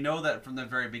 And you know that from the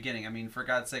very beginning. I mean, for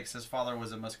God's sakes, his father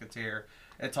was a musketeer.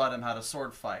 It taught him how to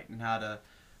sword fight and how to,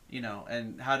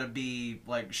 and how to be,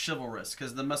 like, chivalrous.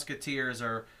 Because the musketeers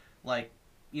are, like,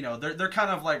 they're kind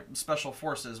of like special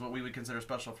forces, what we would consider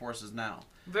special forces now.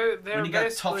 They're when you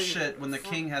got tough shit, when the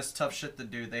king has tough shit to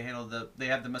do, they have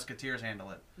the musketeers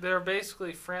handle it. They're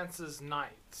basically France's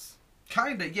knights.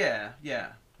 Kinda, yeah.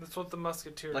 That's what the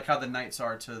musketeers. Like how the knights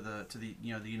are to the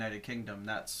the United Kingdom.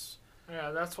 That's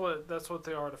what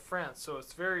they are to France. So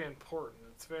it's very important.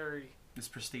 It's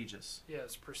prestigious. Yeah,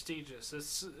 it's prestigious.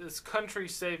 It's country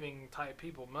saving type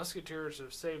people. Musketeers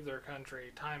have saved their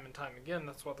country time and time again.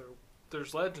 That's why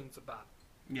there's legends about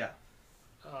it. Yeah.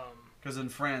 Because in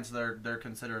France, they're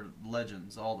considered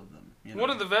legends, all of them. One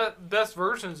of the best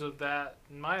versions of that,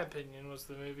 in my opinion, was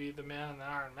the movie The Man in the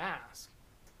Iron Mask.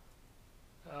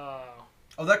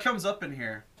 Oh, that comes up in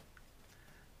here.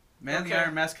 Man in the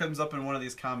Iron Mask comes up in one of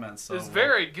these comments. So it's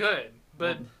very good,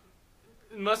 but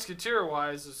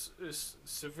Musketeer-wise, is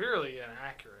severely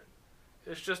inaccurate.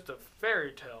 It's just a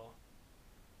fairy tale,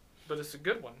 but it's a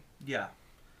good one. Yeah.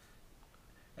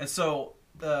 And so,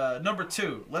 number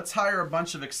 2, let's hire a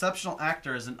bunch of exceptional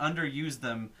actors and underuse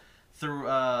them through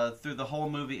the whole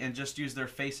movie and just use their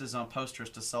faces on posters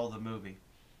to sell the movie.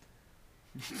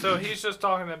 So he's just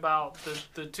talking about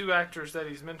the 2 actors that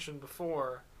he's mentioned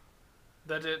before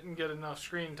that didn't get enough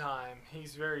screen time.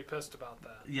 He's very pissed about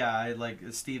that. Yeah, I like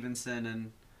Stevenson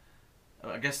and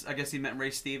I guess he meant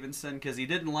Ray Stevenson because he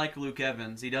didn't like Luke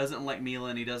Evans. He doesn't like Mila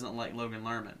and he doesn't like Logan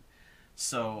Lerman.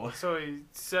 So he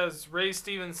says Ray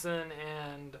Stevenson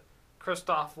and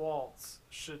Christoph Waltz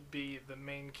should be the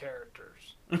main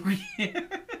characters.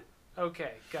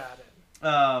 Okay, got it.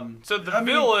 So the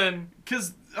villain...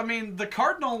 Because, the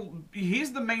Cardinal,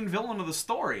 he's the main villain of the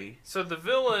story. So the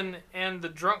villain and the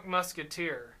drunk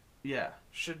musketeer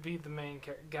should be the main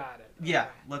character. Got it. Yeah,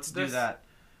 let's do that.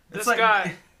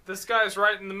 This guy's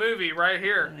writing the movie right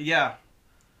here. Yeah.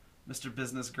 Mr.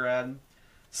 Business Grad.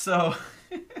 So...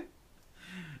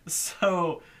 let's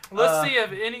see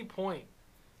if any point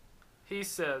he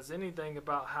says anything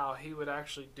about how he would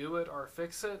actually do it or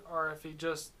fix it, or if he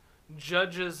just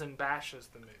judges and bashes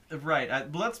the movie. Right. I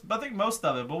think most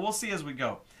of it, but we'll see as we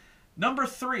go. Number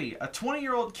 3, a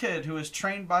 20-year-old kid who is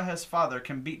trained by his father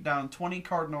can beat down 20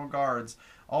 Cardinal guards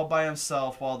all by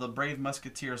himself while the brave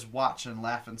musketeers watch and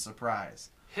laugh in surprise.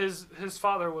 His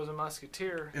father was a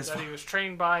musketeer that he was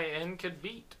trained by and could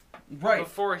beat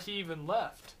before he even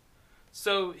left.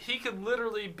 So he could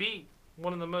literally beat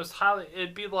one of the most highly...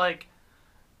 It'd be like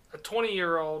a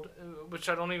 20-year-old, which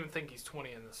I don't even think he's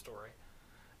 20 in this story.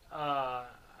 I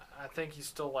think he's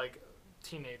still like a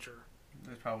teenager.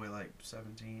 He's probably like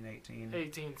 17, 18.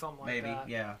 18, something like that.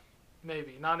 Maybe, yeah.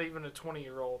 Maybe. Not even a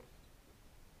 20-year-old.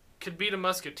 Could beat a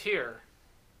musketeer.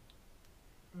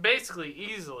 Basically,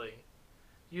 easily.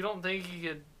 You don't think he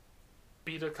could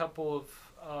beat a couple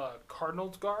of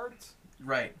Cardinals guards?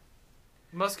 Right.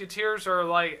 Musketeers are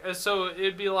like... So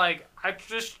it'd be like, I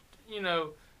just,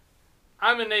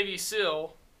 I'm a Navy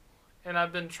SEAL, and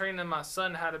I've been training my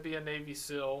son how to be a Navy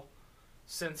SEAL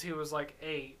since he was like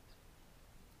 8.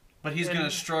 But he's going to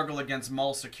struggle against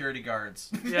mall security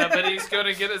guards. Yeah, but he's going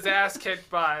to get his ass kicked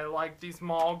by like these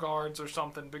mall guards or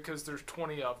something because there's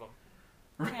 20 of them.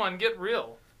 Come on, get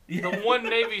real. Yeah. The one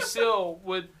Navy SEAL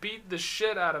would beat the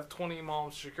shit out of 20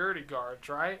 mall security guards,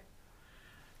 right?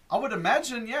 I would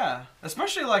imagine, yeah.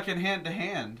 Especially like in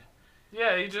hand-to-hand.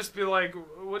 Yeah, he'd just be like,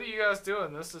 what are you guys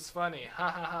doing? This is funny. Ha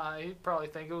ha ha. He'd probably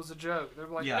think it was a joke. They're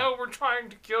like, no, we're trying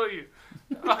to kill you.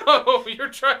 Oh, you're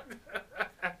trying to...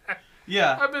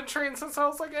 Yeah. I've been trained since I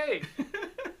was like 8.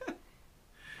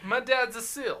 My dad's a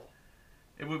SEAL.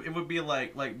 It would be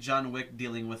like John Wick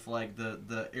dealing with like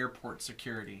the airport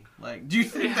security. Like, do you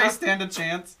think they stand a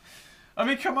chance? I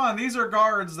mean, come on, these are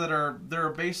guards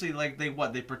they're basically like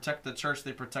they protect the church,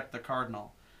 they protect the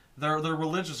cardinal. They're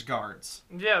religious guards.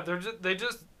 Yeah,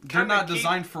 they're not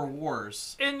designed for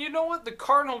wars. And you know what? The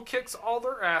cardinal kicks all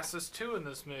their asses too in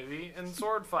this movie in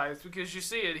sword fights because you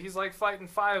see it. He's like fighting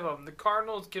 5 of them. The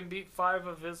cardinals can beat 5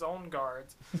 of his own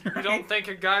guards. Right? You don't think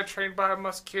a guy trained by a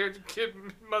musketeer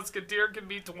can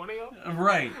beat 20 of them?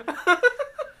 Right.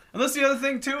 And that's the other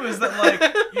thing too is that like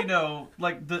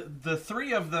like the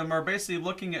 3 of them are basically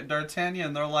looking at D'Artagnan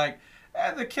and they're like,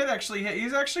 the kid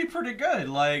he's actually pretty good.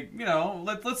 Like,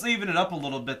 let's even it up a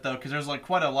little bit though, because there's like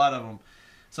quite a lot of them.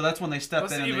 So that's when they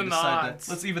step in and they decide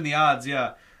let's even the odds,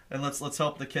 yeah, and let's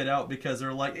help the kid out because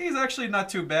they're like, he's actually not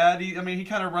too bad. He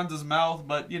kind of runs his mouth,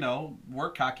 but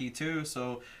we're cocky too.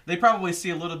 So they probably see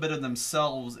a little bit of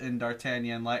themselves in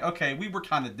D'Artagnan. Like, okay, we were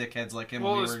kind of dickheads like him.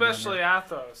 Well, when we especially were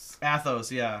Athos.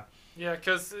 Athos, yeah. Yeah,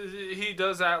 because he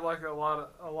does act like a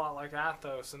lot like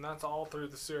Athos, and that's all through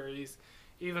the series.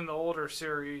 Even the older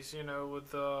series,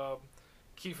 with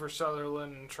Kiefer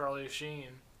Sutherland and Charlie Sheen.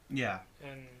 Yeah.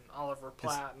 And Oliver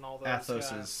Platt and all those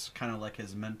Athos guys. is kind of like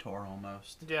his mentor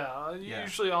almost. Yeah,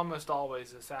 usually almost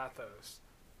always it's Athos.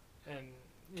 And,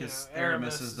 because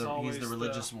Aramis is he's the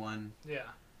religious one. Yeah.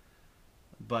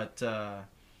 But,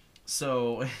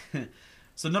 so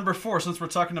number 4, since we're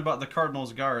talking about the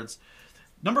Cardinal's guards...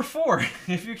 Number 4,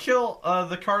 if you kill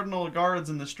the Cardinal guards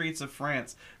in the streets of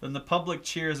France, then the public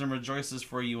cheers and rejoices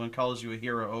for you and calls you a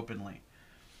hero openly.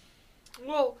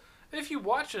 Well, if you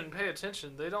watch it and pay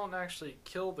attention, they don't actually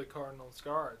kill the Cardinal's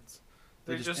guards.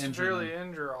 They just severely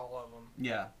injure all of them.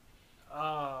 Yeah.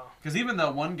 Because even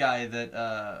the one guy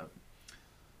that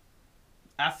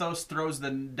Athos throws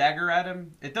the dagger at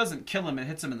him, it doesn't kill him, it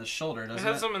hits him in the shoulder, doesn't it?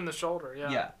 It hits him in the shoulder,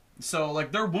 yeah. Yeah. So,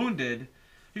 like, they're wounded...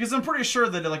 Because I'm pretty sure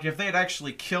that like if they had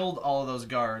actually killed all of those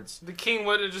guards, the king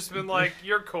would have just been like,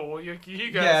 "You're cool, you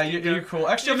guys." Yeah, you're cool.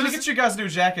 Actually, I'm gonna get you guys new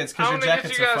jackets because your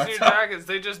jackets are fucked up. I'm gonna get you guys new jackets.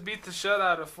 They just beat the shit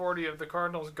out of 40 of the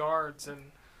Cardinals guards,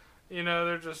 and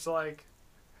they're just like,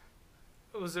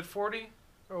 was it 40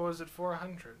 or was it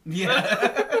 400?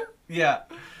 Yeah, yeah.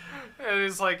 And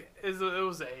it's like it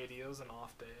was 80. It was an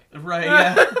off day. Right.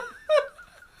 Yeah.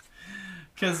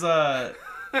 Because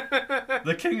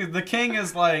the king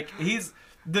is like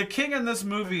The king in this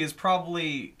movie is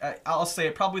probably, I'll say,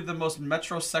 probably the most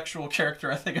metrosexual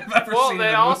character I think I've ever seen. Well,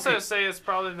 they also say it's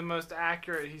probably the most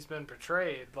accurate he's been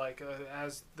portrayed, like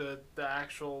as the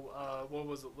actual what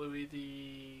was it, Louis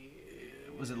the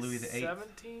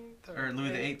 17th or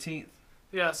Louis the 18th?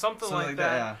 Yeah, something like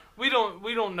that. Yeah. We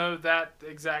don't know that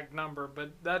exact number,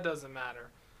 but that doesn't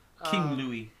matter. King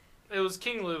Louis. It was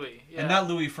King Louis, yeah. And not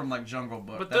Louis from, like, Jungle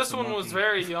Book. But this one was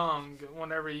very young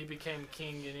whenever he became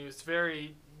king, and he was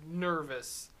very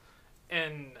nervous.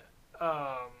 And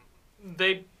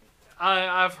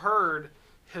I've heard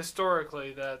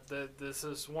historically that this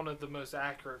is one of the most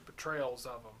accurate portrayals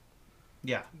of him.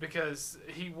 Yeah. Because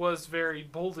he was very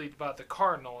bullied by the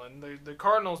cardinal, and the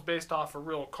cardinal's based off a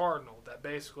real cardinal that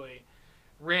basically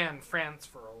ran France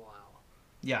for a while.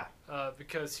 Yeah.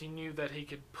 Because he knew that he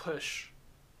could push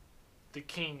the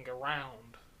king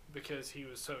around because he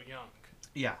was so young.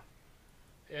 Yeah.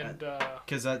 And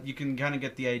because you can kind of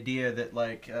get the idea that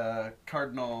like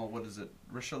Cardinal, what is it,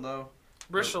 Richelieu?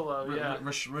 Richelieu, yeah.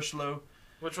 Richelieu.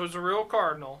 Which was a real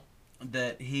cardinal.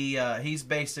 That he's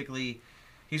basically,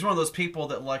 he's one of those people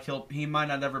that like he might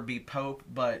not ever be Pope,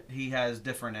 but he has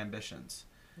different ambitions.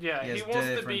 Yeah, he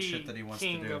wants to be shit that he wants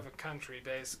king to do. of a country,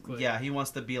 basically. Yeah, he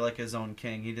wants to be like his own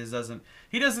king. He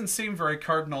doesn't seem very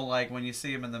cardinal like when you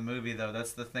see him in the movie though.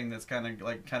 That's the thing that's kind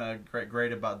of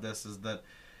great about this is that,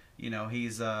 you know,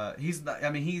 he's not, I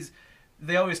mean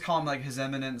they always call him like His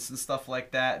Eminence and stuff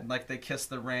like that, and like they kiss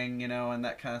the ring, you know, and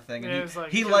that kind of thing. And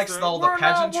he likes all the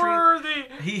pageantry.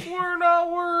 We're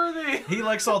not worthy. He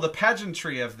likes all the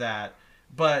pageantry of that,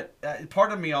 but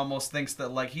part of me almost thinks that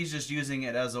like he's just using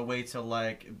it as a way to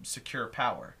like secure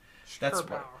power. That's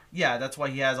why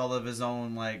he has all of his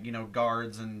own like, you know,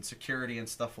 guards and security and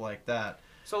stuff like that.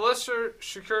 So let's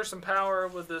secure some power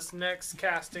with this next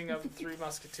casting of the Three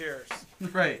Musketeers.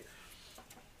 Right.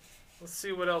 Let's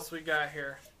see what else we got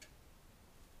here.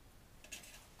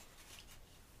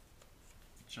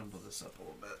 Jumble this up a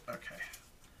little bit. Okay.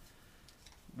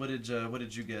 What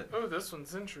did you get? Oh, this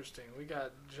one's interesting. We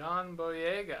got John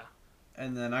Boyega.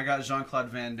 And then I got Jean-Claude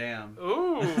Van Damme.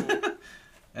 Ooh.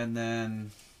 And then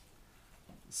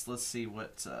let's see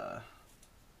what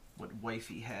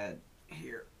wifey had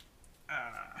here.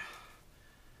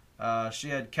 She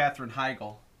had Katherine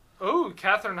Heigl. Oh,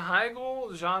 Katherine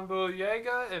Heigl, Jean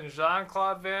Boyega, and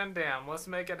Jean-Claude Van Damme. Let's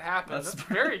make it happen. That's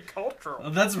very cultural.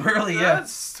 That's really, yeah.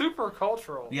 That's super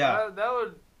cultural. Yeah.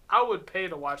 I would pay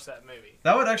to watch that movie.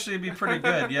 That would actually be pretty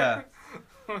good, yeah.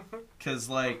 Because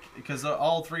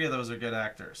all three of those are good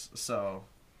actors. So.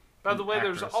 By the way,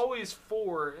 there's always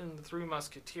 4 in the Three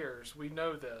Musketeers. We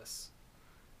know this,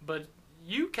 but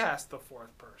you cast the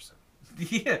 4th person.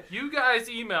 Yeah. You guys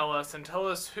email us and tell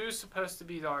us who's supposed to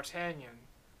be D'Artagnan.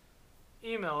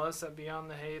 Email us at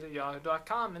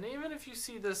beyondthehate@yahoo.com. And even if you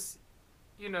see this,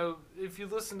 you know, if you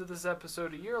listen to this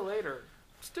episode a year later,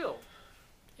 still,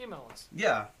 email us.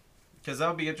 Yeah, because that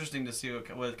would be interesting to see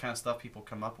what kind of stuff people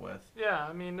come up with. Yeah,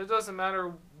 I mean, it doesn't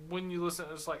matter when you listen.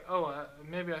 It's like, oh,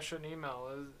 maybe I shouldn't email.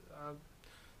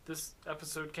 This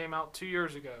episode came out 2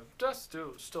 years ago. Just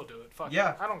still do it. Fuck it.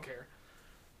 I don't care.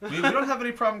 We don't have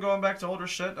any problem going back to older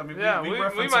shit. I mean, yeah, we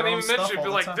might even mention it. Be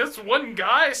like, this one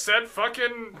guy said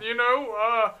fucking, you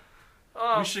know,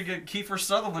 we should get Kiefer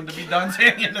Sutherland to be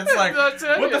D'Artagnan. It's like,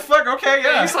 D'Artagnan. What the fuck? Okay,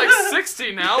 yeah. He's like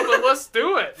 60 now, but let's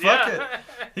do it. Fuck it.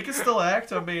 He can still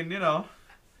act. I mean, you know,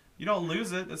 you don't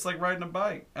lose it. It's like riding a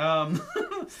bike.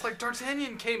 It's like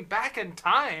D'Artagnan came back in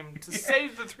time to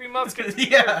save the Three Musketeers.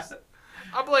 Yeah.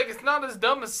 I'm like, it's not as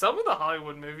dumb as some of the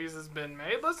Hollywood movies has been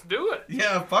made. Let's do it.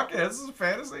 Yeah, fuck it. This is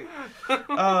fantasy.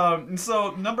 And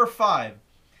so, number 5.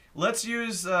 Let's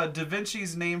use Da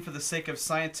Vinci's name for the sake of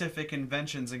scientific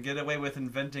inventions and get away with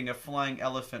inventing a flying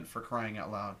elephant, for crying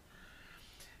out loud.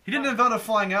 He didn't invent a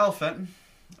flying elephant.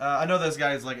 I know this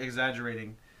guy's like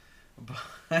exaggerating. But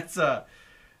that's the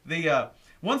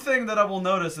one thing that I will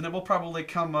notice, and it will probably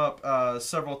come up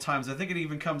several times. I think it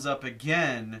even comes up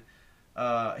again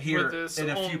here in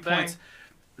a few points.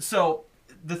 So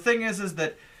the thing is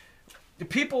that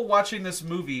people watching this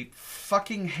movie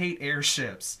fucking hate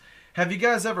airships. Have you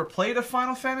guys ever played a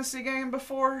Final Fantasy game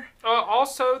before?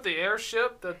 Also, the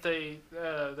airship that they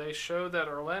show that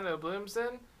Orlando Bloom's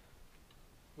in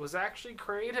was actually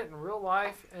created in real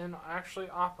life and actually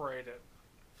operated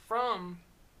from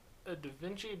a Da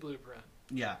Vinci blueprint.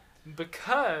 Yeah.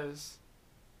 Because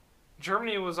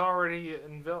Germany was already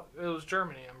it was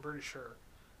Germany, I'm pretty sure,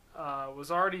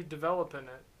 was already developing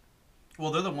it.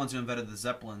 Well, they're the ones who invented the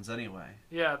Zeppelins anyway.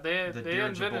 Yeah, they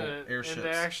invented it, airships. And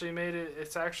they actually made it.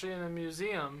 It's actually in a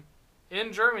museum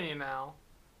in Germany now,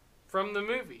 from the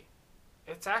movie.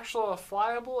 It's actually a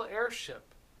flyable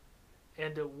airship,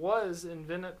 and it was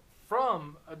invented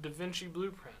from a Da Vinci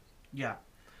blueprint. Yeah.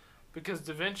 Because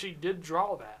Da Vinci did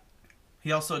draw that.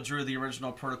 He also drew the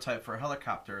original prototype for a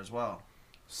helicopter as well.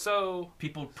 So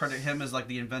people credit him as like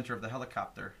the inventor of the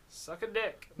helicopter. Suck a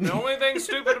dick. The only thing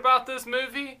stupid about this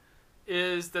movie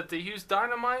is that they used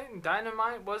dynamite, and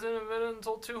dynamite wasn't invented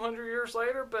until 200 years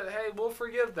later, but hey, we'll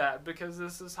forgive that because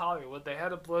this is Hollywood. They had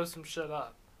to blow some shit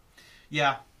up.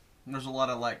 Yeah. There's a lot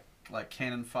of like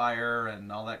cannon fire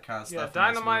and all that kind of stuff.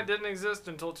 Yeah, dynamite didn't exist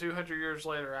until 200 years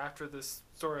later after this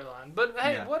storyline. But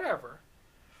hey, whatever.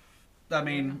 I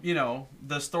mean, you know,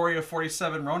 the story of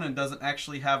 47 Ronin doesn't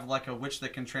actually have like a witch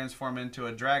that can transform into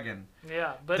a dragon.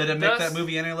 Yeah, but did it make that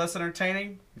movie any less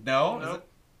entertaining? No. Nope.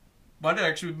 Might have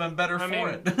actually been better for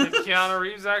it. Did Keanu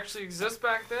Reeves actually exist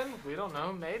back then? We don't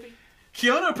know. Maybe.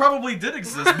 Keanu probably did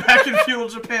exist back in feudal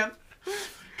Japan.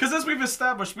 Because as we've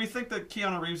established, we think that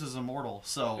Keanu Reeves is immortal.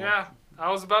 So yeah,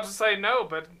 I was about to say no,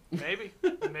 but maybe.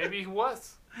 Maybe he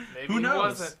was. Maybe Who knows? he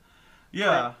wasn't.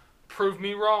 Yeah. Prove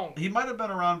me wrong. He might have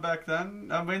been around back then.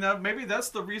 I mean, maybe that's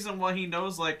the reason why he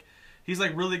knows, like, he's,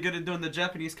 like, really good at doing the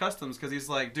Japanese customs, because he's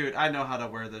like, dude, I know how to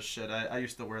wear this shit. I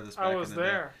used to wear this back I was in the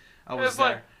there. day. I was It's there.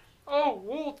 like, oh,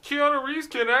 well, Keanu Reeves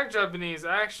can act Japanese.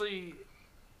 I actually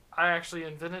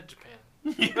invented Japan.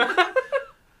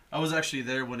 I was actually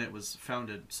there when it was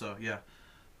founded, so, yeah.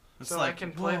 It's So like, I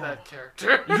can play whoa. that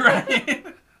character. Right?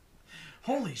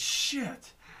 Holy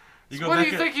shit. So what do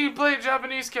you think you play a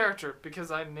Japanese character?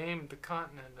 Because I named the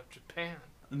continent of Japan.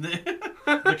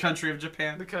 The country of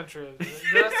Japan. The country of Japan.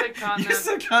 Did I say continent? You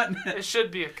said continent. It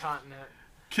should be a continent.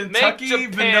 Kentucky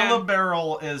Japan- Vanilla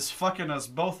Barrel is fucking us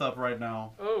both up right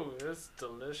now. Oh, it's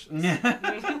delicious. cream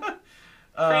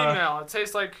ale. It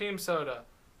tastes like cream soda,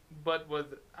 but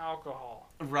with alcohol.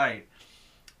 Right.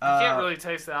 You can't really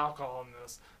taste the alcohol in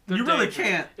this. They're You really dangerous.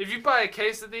 can't. If you buy a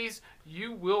case of these,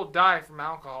 you will die from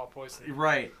alcohol poisoning.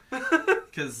 Right.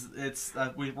 Because it's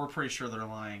we're pretty sure they're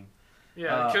lying.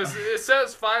 Yeah, because it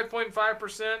says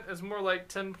 5.5%. It's more like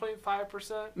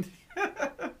 10.5%.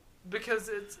 Because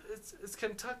it's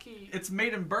Kentucky. It's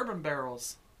made in bourbon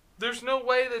barrels. There's no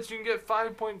way that you can get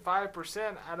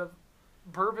 5.5% out of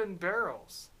bourbon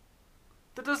barrels.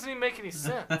 That doesn't even make any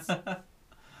sense.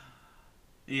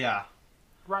 Yeah.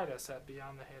 Write us at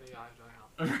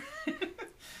beyondthehateeye.com.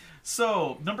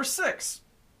 So, number 6.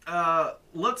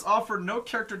 Let's offer no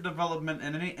character development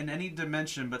in any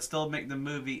dimension, but still make the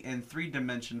movie in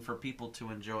 3-dimension for people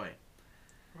to enjoy.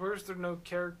 Where's there no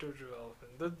character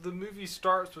development? The movie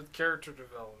starts with character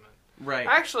development. Right.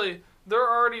 Actually, they're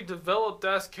already developed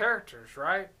as characters,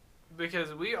 right?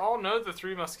 Because we all know the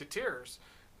Three Musketeers.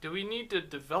 Do we need to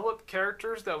develop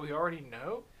characters that we already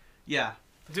know? Yeah.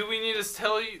 Do we need to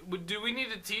tell you? Do we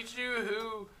need to teach you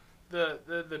who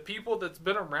the people that's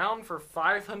been around for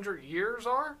 500 years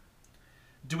are?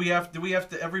 Do we have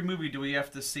to every movie? Do we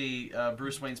have to see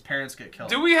Bruce Wayne's parents get killed?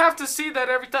 Do we have to see that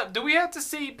every time? Do we have to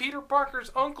see Peter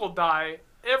Parker's uncle die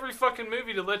every fucking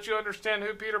movie to let you understand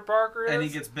who Peter Parker is? And he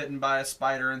gets bitten by a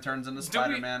spider and turns into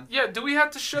Spider-Man. Yeah, do we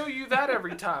have to show you that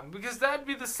every time? Because that'd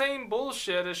be the same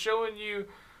bullshit as showing you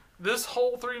this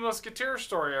whole Three Musketeers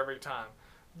story every time.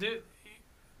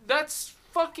 That's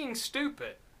fucking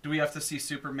stupid. Do we have to see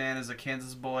Superman as a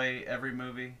Kansas boy every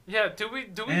movie? Yeah, do we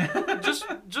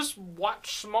just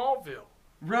watch Smallville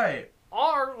Right.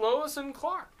 or Lois and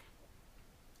Clark?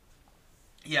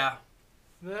 Yeah.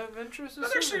 The Adventures of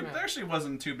That Superman. actually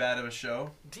wasn't too bad of a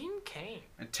show. Dean Cain.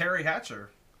 And Terry Hatcher.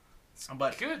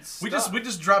 But Good stuff. we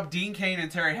just dropped Dean Cain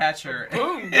and Terry Hatcher.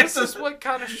 Boom! This is what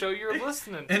kind of show you're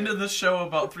listening to. into the show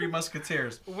about Three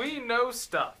Musketeers. We know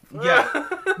stuff. Yeah,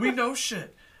 we know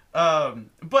shit.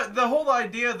 But the whole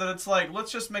idea that it's like,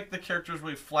 let's just make the characters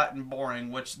really flat and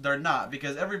boring, which they're not,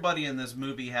 because everybody in this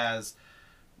movie has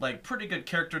like pretty good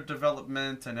character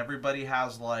development, and everybody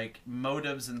has like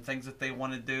motives and things that they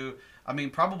want to do. I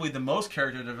mean, probably the most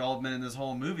character development in this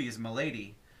whole movie is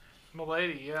Milady.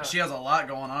 Milady, yeah. She has a lot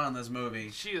going on in this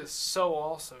movie. She is so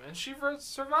awesome, and she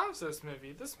survives this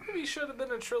movie. This movie should have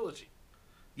been a trilogy.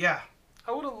 Yeah.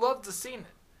 I would have loved to seen it.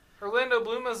 Orlando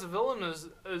Bloom as a villain is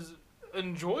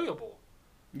enjoyable.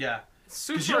 Yeah. It's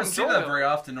super Because you don't see that enjoyable. very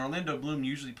often. Orlando Bloom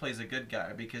usually plays a good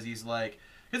guy because he's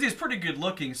pretty good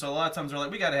looking, so a lot of times they're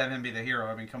like, we gotta have him be the hero.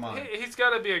 I mean, come on. He's got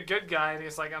to be a good guy, and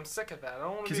he's like, I'm sick of that. I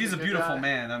don't want to Because be he's the a good beautiful guy.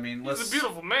 man. I mean, He's a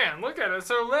beautiful man. Look at it. It's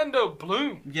Orlando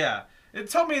Bloom. Yeah. And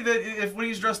tell me that if when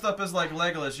he's dressed up as like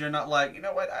Legolas, you're not like, you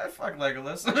know what, I fuck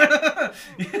Legolas.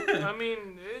 I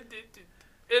mean,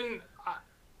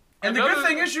 and the good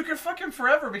thing is you can fuck him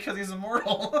forever because he's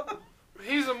immortal.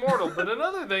 He's immortal, but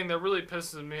another thing that really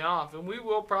pisses me off, and we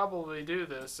will probably do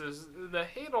this, is the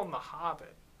hate on The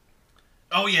Hobbit.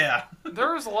 Oh, yeah.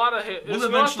 There is a lot of hate. We'll It's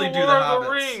eventually not do the the Lord of the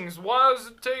Hobbits. Rings. Why does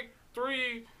it take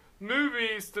 3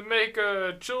 movies to make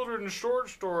a children's short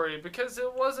story? Because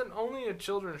it wasn't only a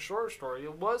children's short story.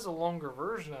 It was a longer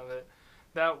version of it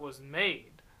that was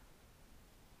made.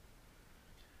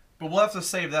 But we'll have to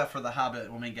save that for the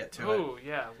Hobbit when we get to it. Oh,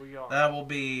 yeah, we are. That will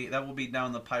be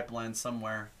down the pipeline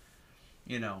somewhere,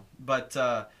 you know. But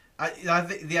I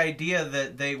think the idea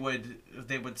that they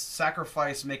would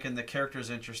sacrifice making the characters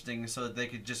interesting so that they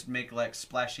could just make like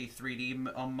splashy 3D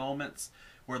moments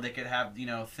where they could have, you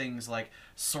know, things like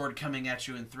sword coming at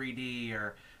you in 3D,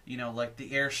 or, you know, like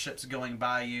the airships going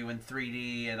by you in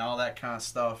 3D and all that kind of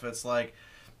stuff. It's like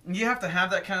you have to have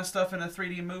that kind of stuff in a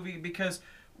 3D movie, because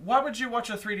why would you watch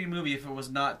a 3D movie if it was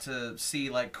not to see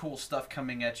like cool stuff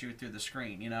coming at you through the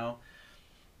screen, you know?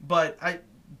 But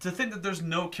to think that there's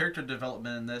no character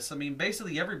development in this, I mean,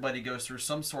 basically everybody goes through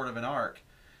some sort of an arc.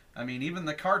 I mean, even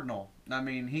the Cardinal. I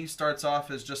mean, he starts off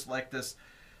as just like this,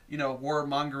 you know,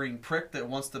 warmongering prick that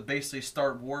wants to basically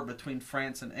start war between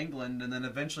France and England, and then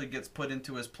eventually gets put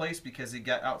into his place because he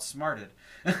got outsmarted.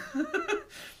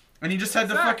 And he just had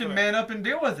to fucking man up and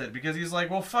deal with it, because he's like,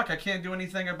 well, fuck, I can't do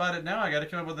anything about it now. I got to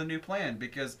come up with a new plan,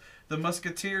 because the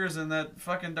Musketeers and that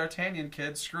fucking D'Artagnan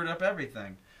kid screwed up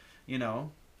everything, you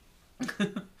know?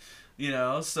 You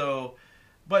know, so...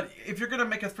 But if you're going to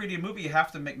make a 3D movie, you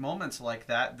have to make moments like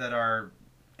that that are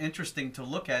interesting to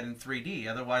look at in 3D.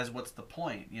 Otherwise, what's the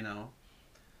point, you know?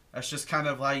 That's just kind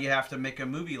of how you have to make a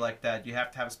movie like that. You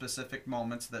have to have specific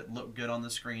moments that look good on the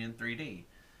screen in 3D.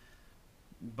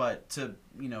 But to,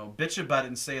 you know, bitch about it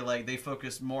and say, like, they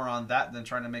focus more on that than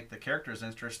trying to make the characters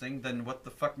interesting, then what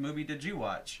the fuck movie did you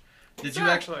watch? Did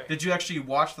you actually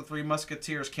watch the Three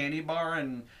Musketeers candy bar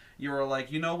and you were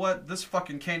like, you know what? This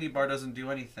fucking candy bar doesn't do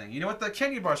anything. You know what? That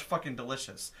candy bar is fucking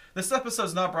delicious. This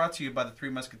episode's not brought to you by the Three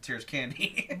Musketeers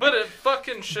candy. But it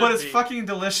fucking should But it's fucking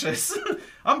delicious.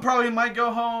 I'm probably might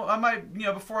go home. I might, you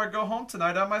know, before I go home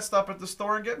tonight, I might stop at the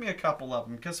store and get me a couple of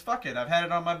them. Because fuck it. I've had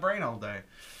it on my brain all day.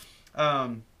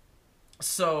 Then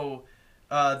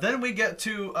we get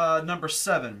to number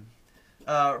 7.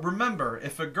 Remember,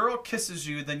 if a girl kisses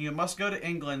you, then you must go to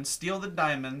England, steal the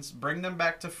diamonds, bring them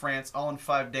back to France, all in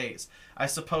 5 days. I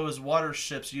suppose water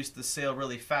ships used to sail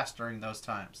really fast during those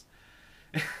times.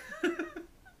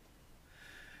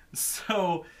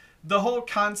 So, the whole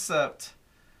concept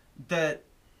that,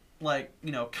 like,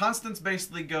 you know, Constance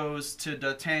basically goes to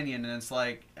D'Artagnan and it's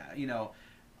like, you know,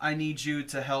 I need you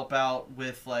to help out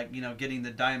with, like, you know, getting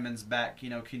the diamonds back. You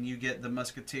know, can you get the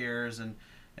Musketeers and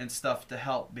stuff to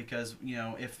help, because, you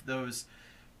know, if those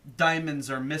diamonds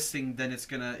are missing, then it's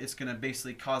gonna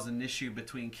basically cause an issue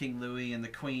between King Louis and the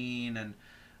Queen and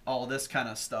all this kind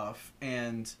of stuff.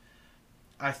 And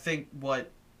I think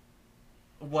what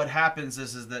happens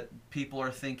is that people are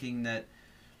thinking that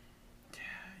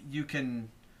you can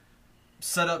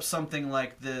set up something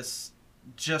like this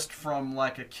just from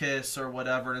like a kiss or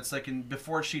whatever, and it's like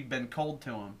before she'd been cold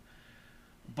to him,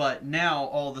 but now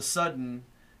all of a sudden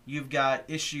you've got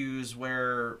issues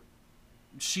where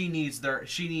she needs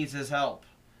his help,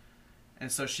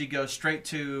 and so she goes straight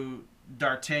to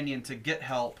D'Artagnan to get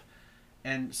help,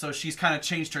 and so she's kind of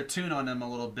changed her tune on him a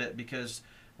little bit, because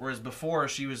whereas before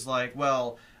she was like,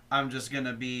 well, I'm just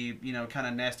gonna be, you know, kind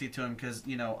of nasty to him because,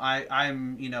 you know,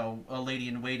 I'm, you know, a lady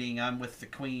in waiting, I'm with the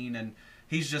Queen, and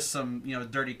he's just some, you know,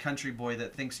 dirty country boy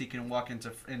that thinks he can walk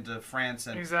into France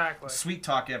and sweet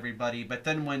talk everybody. But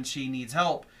then when she needs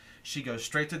help, she goes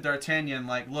straight to D'Artagnan,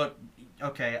 like, look,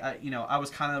 okay, I was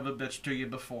kind of a bitch to you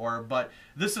before, but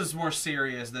this is more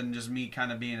serious than just me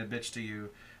kind of being a bitch to you.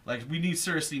 Like, we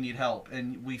seriously need help,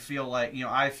 and we feel like, you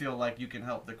know, I feel like you can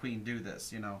help the Queen do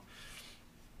this, you know.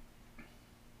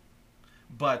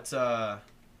 But the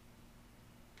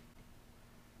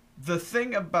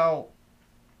thing about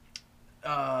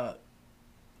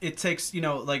it takes, you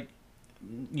know, like,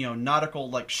 you know, nautical,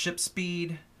 like, ship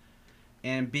speed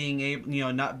and being able, you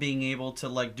know, not being able to,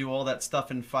 like, do all that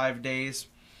stuff in 5 days.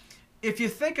 If you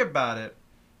think about it,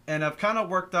 and I've kind of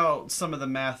worked out some of the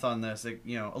math on this,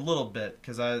 you know, a little bit,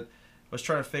 because I was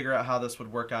trying to figure out how this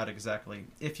would work out exactly.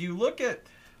 If you look at,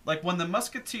 like, when the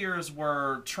Musketeers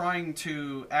were trying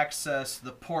to access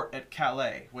the port at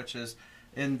Calais, which is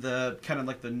in the kind of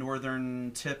like the northern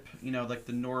tip, you know, like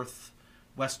the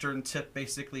northwestern tip,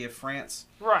 basically, of France.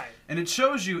 Right. And it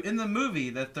shows you in the movie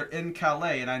that they're in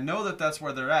Calais, and I know that that's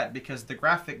where they're at because the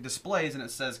graphic displays and it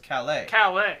says Calais.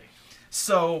 Calais.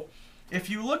 So, if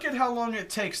you look at how long it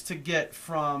takes to get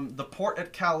from the port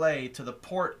at Calais to the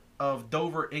port of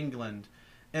Dover, England,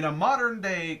 in a modern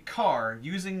day car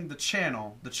using the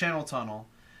channel tunnel,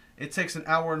 it takes 1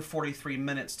 hour and 43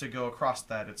 minutes to go across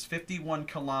that. It's 51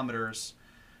 kilometers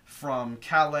from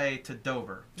Calais to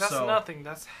Dover. That's nothing.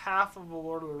 That's half of a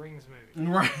Lord of the Rings movie.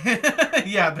 Right.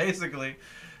 Yeah, basically.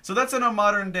 So that's in a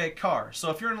modern day car. So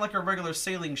if you're in like a regular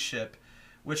sailing ship,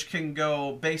 which can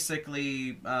go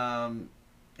basically, and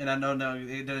I know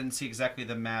it didn't see exactly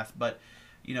the math, but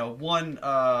you know, one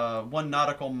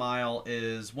nautical mile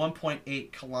is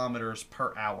 1.8 kilometers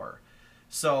per hour.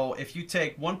 So if you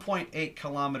take 1.8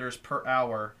 kilometers per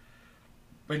hour,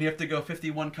 and you have to go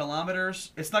 51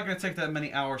 kilometers, it's not going to take that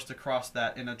many hours to cross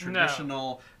that in a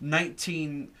traditional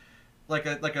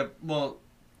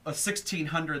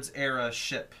 1600s era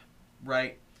ship,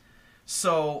 right?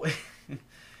 So,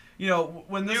 you know,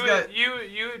 when this guy...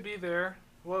 You would be there.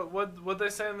 What they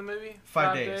say in the movie?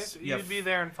 5 days. You'd be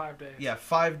there in 5 days. Yeah,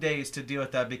 5 days to deal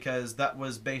with that, because that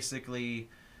was basically,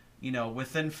 you know,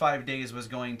 within 5 days was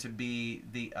going to be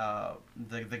the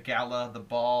gala, the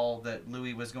ball that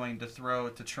Louis was going to throw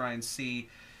to try and see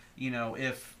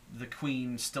if the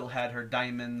queen still had her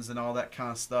diamonds and all that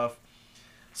kind of stuff.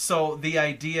 So the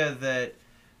idea that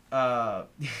I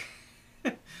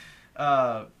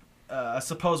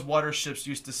suppose water ships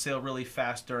used to sail really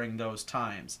fast during those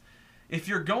times. If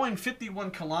you're going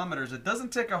 51 kilometers, it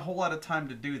doesn't take a whole lot of time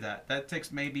to do that. That takes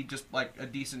maybe just like a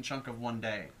decent chunk of one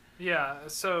day. Yeah,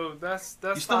 so that's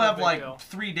You still not a have big like deal.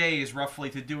 3 days roughly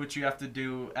to do what you have to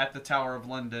do at the Tower of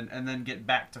London and then get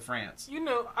back to France.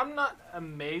 I'm not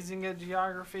amazing at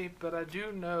geography, but I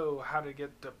do know how to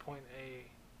get to point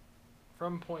A,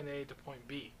 from point A to point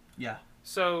B. Yeah.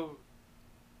 So,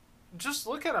 just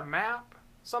look at a map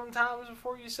sometimes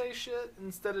before you say shit,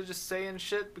 instead of just saying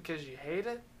shit because you hate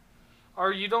it.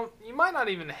 Or you might not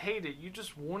even hate it, you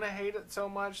just want to hate it so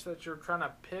much that you're trying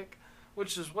to pick,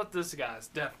 which is what this guy's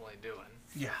definitely doing.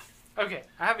 Yeah. Okay,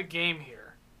 I have a game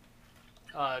here.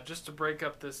 Just to break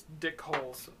up this dick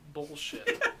holes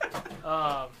bullshit.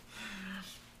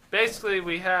 Basically,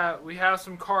 we have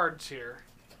some cards here,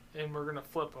 and we're gonna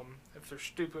flip them. If they're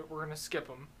stupid, we're gonna skip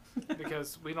them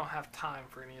because we don't have time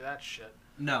for any of that shit.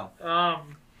 No.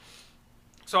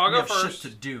 So I'll We go have first.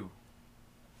 shit to do.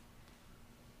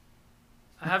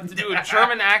 I have to do a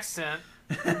German accent.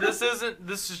 This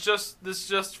is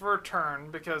just for a turn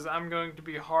because I'm going to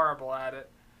be horrible at it.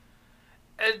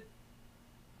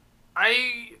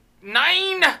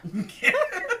 Nine.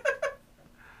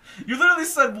 You literally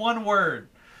said one word.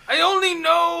 I only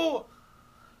know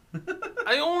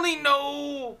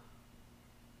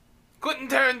Quentin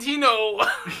Tarantino.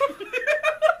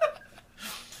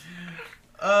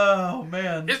 Oh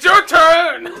man. It's your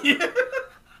turn.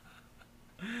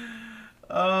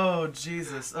 Oh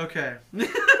Jesus. Okay.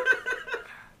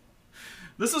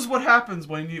 This is what happens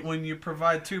when you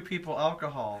provide two people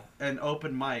alcohol and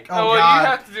open mic. Oh, well, God. you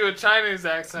have to do a Chinese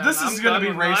accent. This is gonna be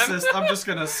done with mine. racist. I'm just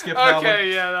gonna skip that one.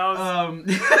 Okay, yeah, that was.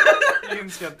 You can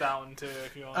skip that one too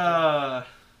if you want.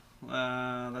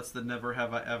 That's the never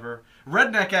have I ever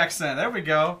redneck accent. There we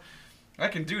go. I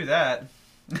can do that.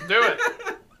 Do it.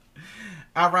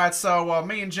 All right, so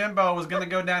me and Jimbo was gonna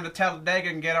go down to Talladega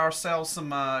and get ourselves some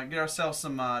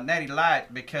Natty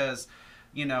Light because,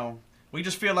 we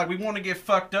just feel like we want to get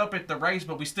fucked up at the race,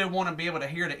 but we still want to be able to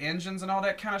hear the engines and all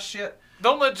that kind of shit.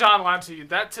 Don't let John lie to you.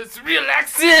 That's his real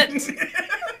accent.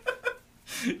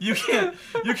 You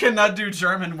cannot do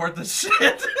German worth of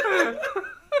shit.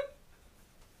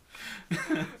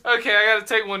 Okay, I gotta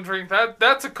take one drink.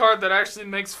 That's a card that actually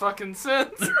makes fucking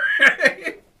sense.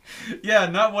 Yeah,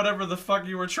 not whatever the fuck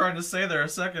you were trying to say there a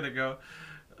second ago.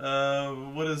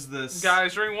 What is this?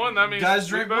 Guys drink one. That means Guys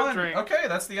we drink both one. drink. Okay,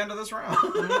 that's the end of this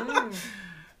round.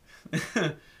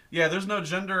 Yeah, there's no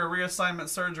gender reassignment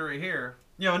surgery here.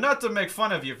 Not to make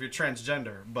fun of you if you're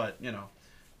transgender, but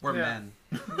we're men.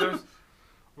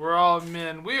 We're all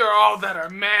men. We are all that are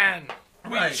men.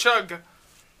 We Right. chug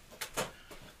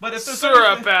But if there's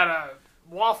syrup anything- at a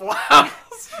Waffle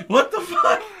House. What the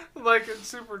fuck? Like in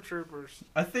Super Troopers.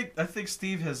 I think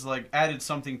Steve has added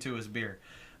something to his beer.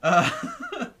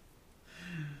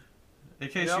 In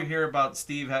case you hear about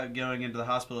Steve going into the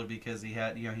hospital because he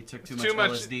had he took too much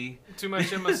LSD. Too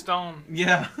much Emma Stone.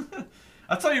 Yeah.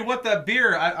 I'll tell you what, that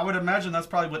beer, I would imagine that's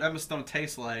probably what Emma Stone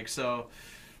tastes like. So,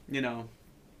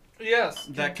 Yes.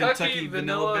 That Kentucky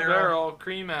Vanilla Barrel.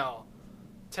 cream ale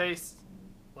tastes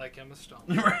like Emma Stone.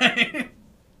 Right.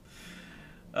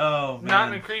 Oh man. Not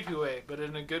in a creepy way, but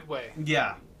in a good way.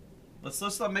 Yeah. Let's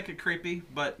not make it creepy,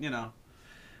 but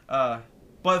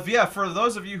but yeah, for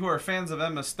those of you who are fans of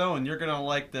Emma Stone, you're gonna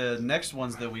like the next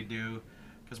ones that we do,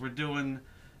 because we're doing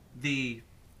the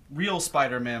real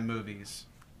Spider-Man movies.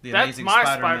 The That's Amazing my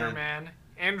Spider-Man. Spider-Man.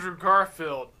 Andrew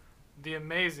Garfield, the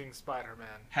Amazing Spider-Man.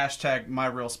 Hashtag My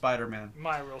Real Spider-Man.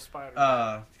 My real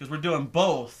Spider-Man. Because we're doing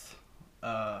both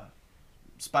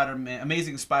Spider-Man,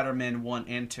 Amazing Spider-Man 1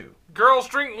 and 2. Girls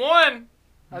drink one.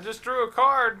 I just drew a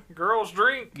card. Girls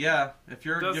drink. Yeah, if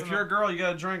you're Doesn't a girl, you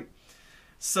gotta drink.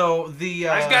 So the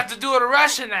I just got to do a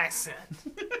Russian accent.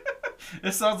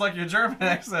 it sounds like your German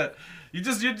accent. You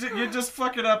just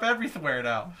fucking up everywhere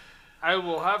now. I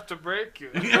will have to break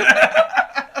you.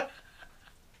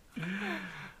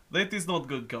 That is not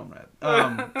good, comrade.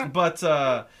 But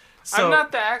so I'm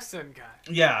not the accent guy.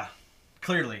 Yeah,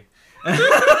 clearly.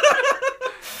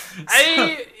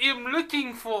 I am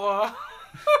looking for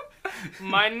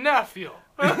my nephew.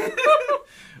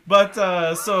 But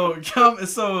so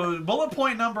bullet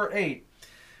point number 8.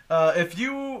 If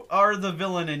you are the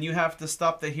villain and you have to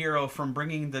stop the hero from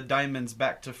bringing the diamonds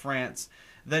back to France,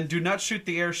 then do not shoot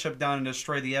the airship down and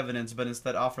destroy the evidence, but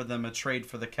instead offer them a trade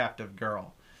for the captive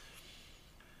girl.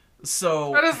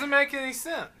 So That doesn't make any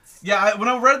sense. yeah, when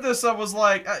I read this, I was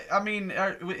like, I mean,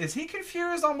 is he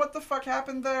confused on what the fuck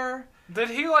happened there? Did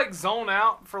he like zone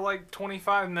out for like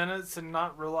 25 minutes and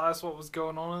not realize what was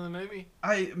going on in the movie?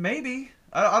 Maybe.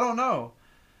 I don't know.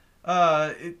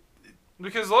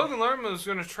 Because Logan Lerman was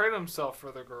going to trade himself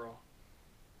for the girl.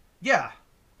 Yeah.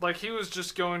 Like he was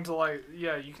just going to like,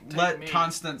 yeah, you can take Let me.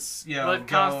 Constance, you know, Let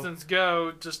Constance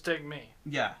go. Just take me.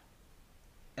 Yeah.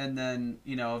 And then,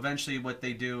 you know, eventually what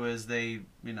they do is they,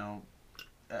 you know,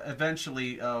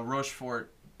 eventually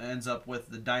Rochefort ends up with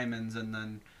the diamonds, and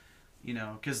then, you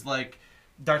know, because like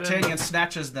D'Artagnan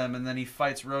snatches them, and then he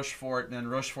fights Rochefort, and then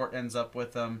Rochefort ends up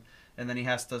with them, and then he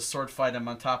has to sword fight him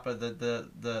on top of the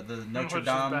Notre Which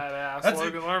Dame. is badass. That's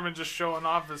Logan Lerman just showing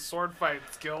off his sword fight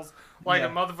skills like Yeah. a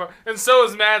motherfucker. And so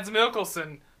is Mads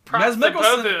Mikkelsen. Props to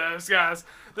both of those guys.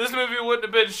 This movie wouldn't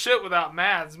have been shit without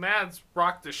Mads. Mads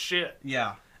rocked the shit.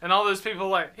 Yeah. And all those people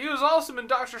like, he was awesome in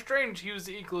Doctor Strange. He was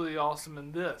equally awesome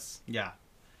in this. Yeah.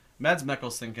 Mads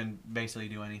Mikkelsen can basically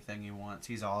do anything he wants.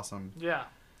 He's awesome. Yeah.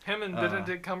 Him and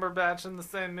Benedict Cumberbatch in the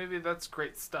same movie, that's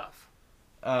great stuff.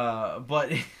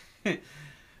 But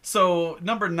so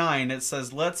number 9, it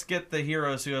says, let's get the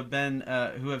heroes who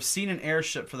have seen an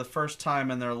airship for the first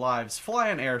time in their lives fly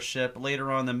an airship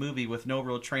later on in the movie with no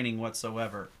real training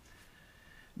whatsoever.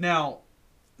 Now,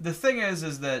 the thing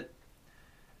is that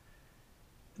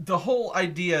the whole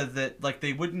idea that like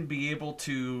they wouldn't be able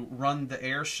to run the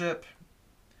airship,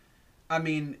 I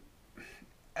mean,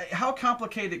 how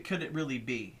complicated could it really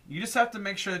be? You just have to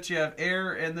make sure that you have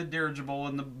air in the dirigible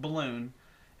and the balloon,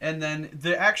 and then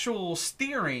the actual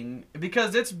steering,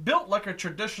 because it's built like a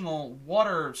traditional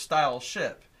water style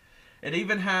ship. It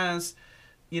even has,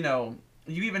 you know,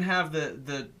 you even have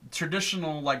the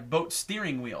traditional like boat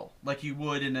steering wheel like you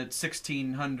would in a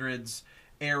 1600s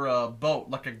era boat,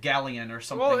 like a galleon or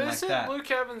something like that. Well, isn't Luke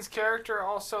Evans' character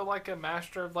also like a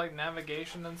master of like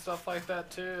navigation and stuff like that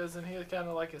too? Isn't he kind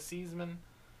of like a seaman?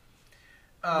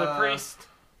 The priest.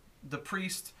 The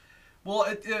priest. Well,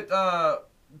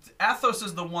 Athos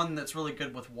is the one that's really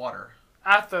good with water.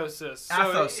 Athos is. So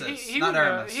Athos is, he not would know,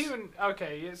 Aramis. he would,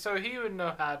 okay, so he would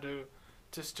know how to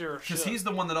steer a ship. Because he's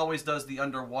the one that always does the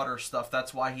underwater stuff.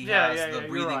 That's why he Yeah, has yeah, the yeah,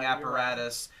 breathing you're right.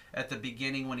 apparatus at the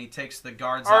beginning when he takes the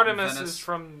guards out in Artemis Venice.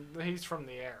 he's from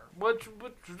the air, which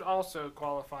would also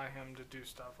qualify him to do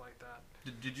stuff like that.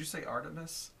 Did you say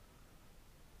Artemis?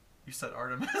 You said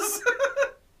Artemis.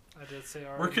 I did say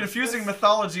Artemis. We're confusing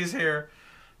mythologies here.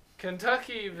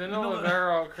 Kentucky Vanilla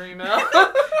Barrel Cream Ale.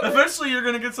 Eventually, you're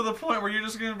gonna get to the point where you're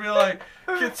just gonna be like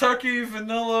Kentucky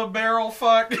Vanilla Barrel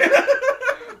Fuck.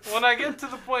 When I get to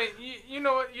the point, you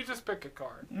know what? You just pick a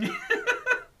card. Let's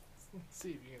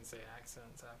see if you can say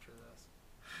accents after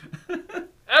this.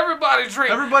 Everybody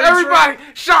drink. Everybody.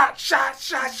 Shot.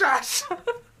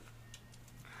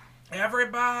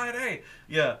 Everybody.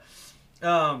 Yeah.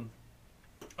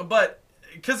 But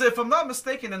because if I'm not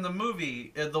mistaken, in the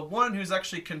movie, the one who's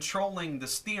actually controlling the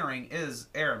steering is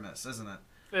Aramis, isn't it?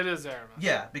 It is Aramis.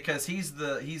 Yeah, because he's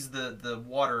the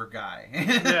water guy.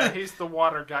 Yeah, he's the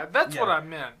water guy. That's what I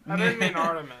meant. I didn't mean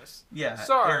Artemis. Yeah,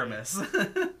 sorry. Aramis.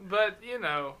 But you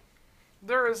know,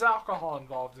 there is alcohol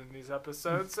involved in these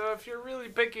episodes, so if you're really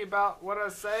picky about what I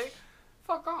say,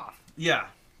 fuck off. Yeah,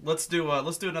 let's do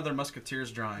another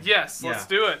Musketeers drawing. Yes, let's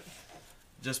do it.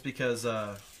 Just because,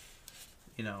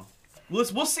 you know,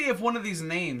 we'll see if one of these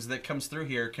names that comes through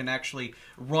here can actually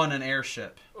run an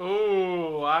airship.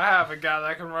 Ooh, I have a guy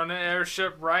that can run an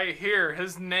airship right here.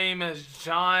 His name is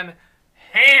John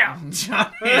Hamm.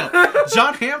 John Hamm.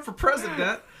 John Hamm for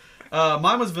president.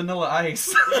 Mine was Vanilla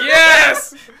Ice.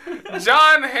 Yes!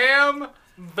 John Hamm,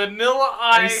 Vanilla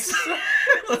Ice.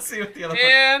 Let's see what the other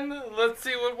And let's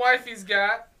see what wifey's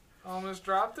got. Almost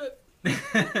dropped it.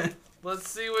 Let's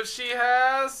see what she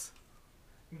has.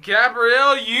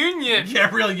 Gabrielle Union.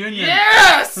 Gabrielle Union.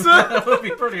 Yes! That would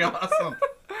be pretty awesome.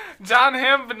 John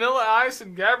Hamm, Vanilla Ice,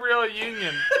 and Gabrielle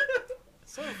Union.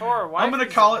 So far, I'm going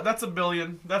to call it, that's $1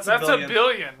 billion. That's $1 billion. $1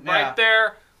 billion. Yeah. Right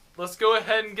there. Let's go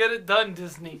ahead and get it done,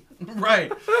 Disney.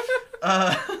 Right.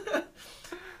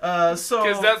 So...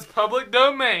 Because that's public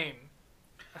domain.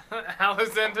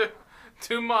 Alexander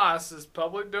Dumas is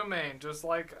public domain, just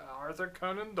like Arthur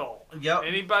Conan Doyle. Yep.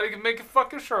 Anybody can make a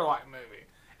fucking Sherlock movie.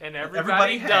 And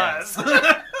everybody does.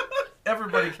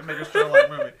 Everybody can make a Sherlock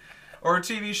movie. Or a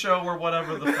TV show or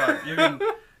whatever the fuck.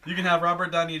 You can have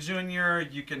Robert Downey Jr.,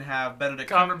 you can have Benedict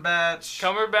Cumberbatch.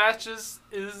 Cumberbatch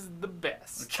is the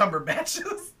best.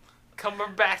 Cumberbatches?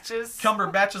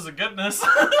 Cumberbatch is a goodness.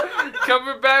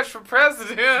 Cumberbatch for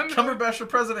president. Cumberbatch for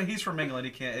president. He's from England.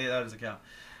 He can't. That doesn't count.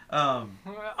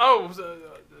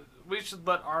 We should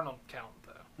let Arnold count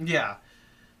though. Yeah.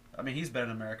 I mean, he's been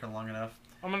in America long enough.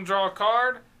 I'm gonna draw a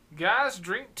card. Guys,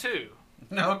 drink 2.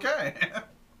 Okay.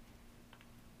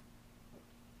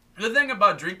 The thing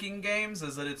about drinking games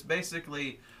is that it's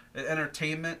basically an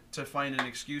entertainment to find an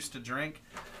excuse to drink.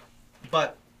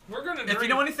 But We're gonna if drink. you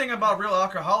know anything about real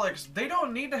alcoholics, they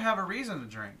don't need to have a reason to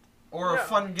drink or a Yeah.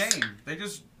 fun game. They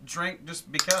just drink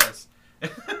just because.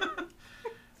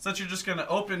 Since you're just gonna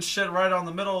open shit right on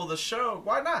the middle of the show,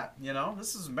 why not? You know,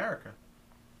 this is America.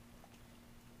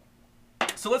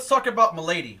 So let's talk about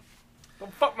Milady.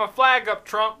 Don't fuck my flag up,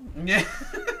 Trump. Yeah.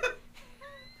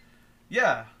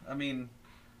 Yeah, I mean.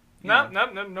 No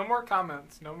more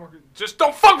comments. No more. Just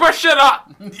don't fuck my shit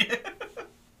up. Yeah.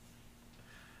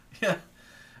 Yeah.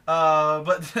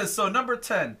 But so number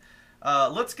 10.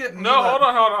 Let's get No, hold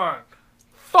on.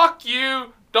 Fuck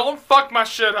you. Don't fuck my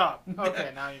shit up.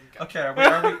 Okay, now you can go. Okay,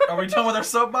 are we done with our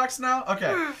soapbox now?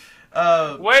 Okay.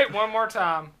 Wait, one more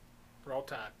time. Roll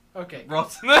Tide. Okay.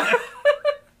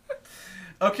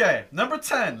 Okay, number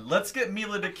 10. Let's get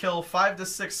Mila to kill 5 to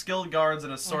 6 skilled guards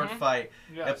in a sword fight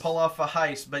Yes. and pull off a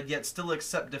heist, but yet still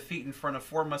accept defeat in front of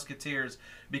 4 musketeers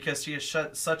because she is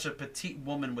such a petite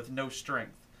woman with no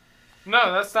strength.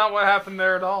 No, that's not what happened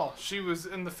there at all. She was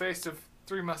in the face of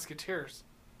 3 musketeers.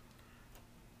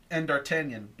 And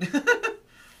D'Artagnan.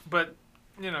 But,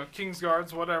 you know, King's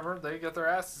Guards, whatever, they get their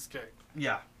asses kicked.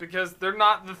 Yeah. Because they're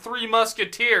not the 3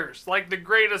 musketeers, like the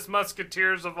greatest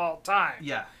musketeers of all time.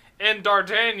 Yeah. And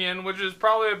D'Artagnan, which is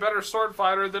probably a better sword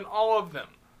fighter than all of them.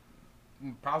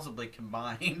 Possibly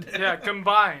combined. Yeah,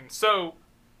 combined. So,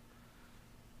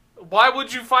 why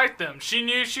would you fight them? She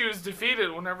knew she was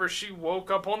defeated whenever she woke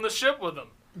up on the ship with them.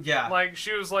 Yeah. Like,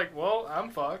 she was like, well,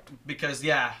 I'm fucked. Because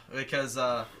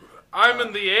I'm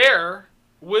in the air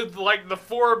with, like, the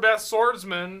 4 best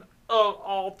swordsmen of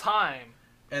all time.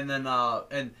 And then,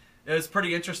 and it was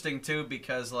pretty interesting, too,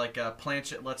 because, like,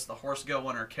 Planchet lets the horse go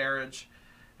on her carriage,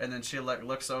 and then she, like,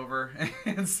 looks over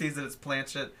and sees that it's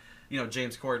Planchet, you know,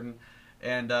 James Corden,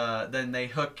 and then they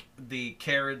hook the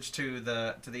carriage to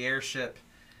the airship.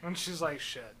 And she's like,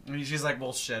 shit. And she's like,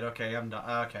 well, shit, okay, I'm done.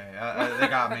 Okay, they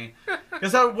got me.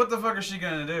 Because what the fuck is she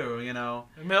gonna do, you know?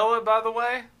 Mila, by the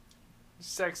way,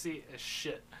 sexy as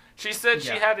shit. She said she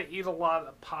Yeah. had to eat a lot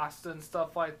of pasta and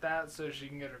stuff like that so she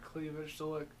can get her cleavage to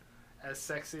look as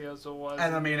sexy as it was.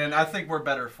 And I mean, and I think we're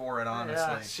better for it,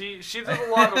 honestly. Yeah, she did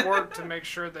a lot of work to make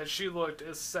sure that she looked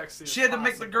as sexy as She had to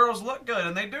make the possible. girls look good,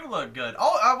 and they do look good.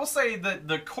 Oh, I will say that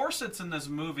the corsets in this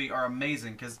movie are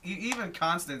amazing, because even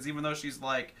Constance, even though she's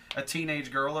like a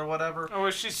teenage girl or whatever. Oh,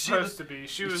 well, she's supposed to be.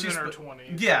 She was in her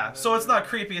 20s. Yeah, so it's not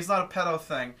creepy. It's not a pedo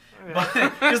thing.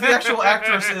 Because the actual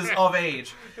actress is of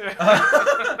age.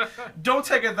 Don't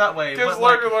take it that way. Because but,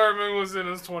 Logan Lerman was in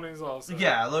his 20s also.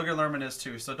 Yeah, Logan Lerman is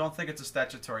too, so don't think it's a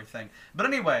statutory thing. But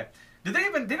anyway, they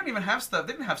didn't even have stuff.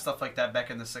 They didn't have stuff like that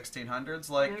back in the 1600s.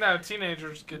 Like, no,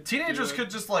 teenagers could. could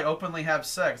just like openly have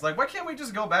sex. Like, why can't we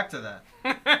just go back to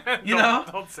that? You know?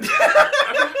 Don't say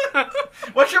that.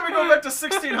 Why can't we go back to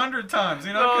 1600 times?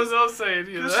 You know? No, don't say it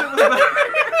either.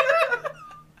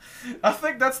 I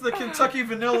think that's the Kentucky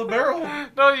Vanilla Barrel.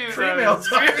 Don't use cream that. ale as-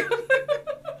 time.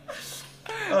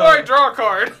 Alright, draw a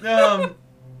card.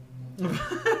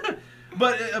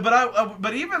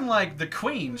 But even like the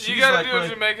Queen, she's You gotta like do a really-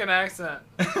 Jamaican accent.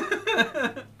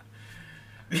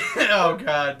 Oh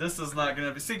God, this is not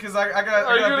gonna be. See, because I Are you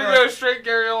gotta gonna be go like, straight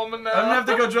Gary Oldman now? I'm gonna have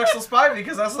to go Drexel Spivey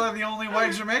because that's like the only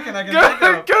white Jamaican I can think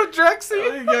of. Go Drexy.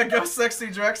 Yeah, go sexy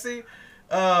Drexy.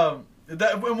 And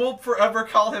we'll forever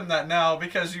call him that now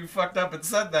because you fucked up and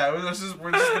said that.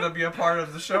 We're just gonna be a part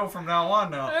of the show from now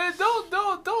on. Now, Hey,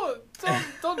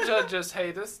 don't judge us,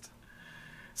 hatist.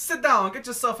 sit down, get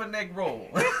yourself an egg roll.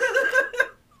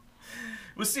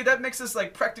 Well, see, that makes us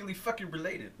like practically fucking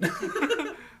related.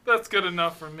 That's good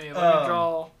enough for me. Let me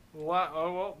draw.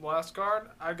 Last card.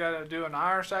 I gotta do an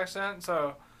Irish accent,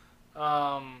 so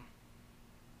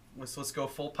Let's go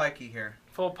full pikey here.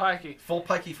 full pikey. Full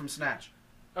pikey from Snatch.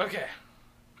 Okay.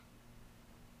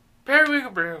 Perry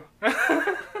Wigglebrew.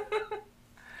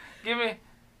 Give me.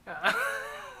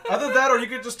 Either that, or you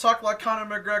could just talk like Conor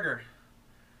McGregor.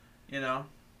 You know.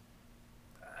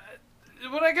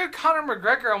 When I go Conor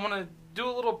McGregor, I want to do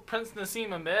a little Prince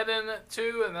Nassim Ahmed in it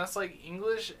too, and that's like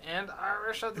English and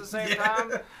Irish at the same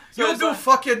time. So You'll it's do like,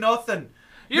 fucking nothing.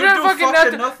 you You'll do do fucking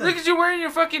nothing. nothing. Look at you wearing your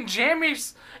fucking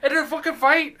jammies at a fucking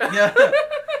fight. Yeah.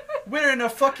 We're in a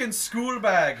fucking school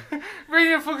bag. Wearing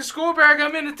your fucking school bag.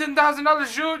 I'm in a $10,000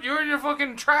 shoot. You're in your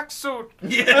fucking tracksuit.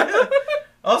 Yeah.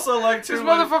 Also, like This too,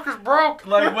 motherfucker's broke.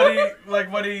 like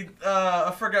when he,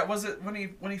 I forgot, was it when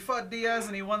he fought Diaz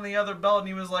and he won the other belt and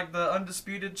he was like the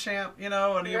undisputed champ, you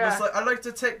know, and he was like, I'd like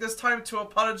to take this time to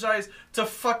apologize to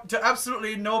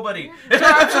absolutely nobody. To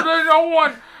absolutely no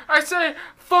one. I say,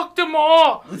 fuck them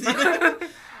all.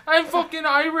 I'm fucking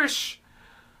Irish.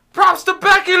 Props to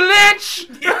Becky Lynch.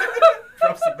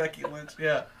 Props to Becky Lynch,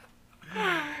 yeah.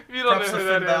 You don't Props know to who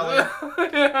Finn that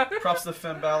is. Yeah. Props to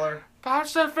Finn Balor.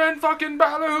 Props to Finn fucking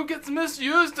Balor who gets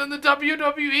misused in the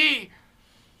WWE.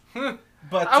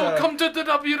 But I will come to the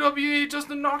WWE just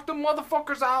to knock the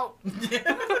motherfuckers out.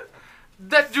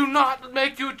 That do not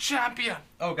make you champion.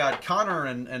 Oh God, Conor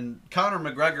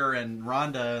McGregor and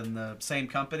Ronda in the same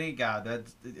company. God, that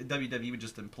WWE would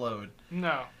just implode.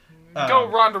 No, go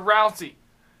Ronda Rousey,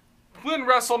 win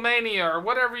WrestleMania or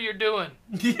whatever you're doing.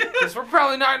 Because we're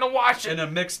probably not gonna watch it. In a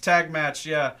mixed tag match,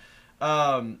 yeah.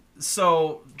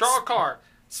 So Draw a card.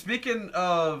 Speaking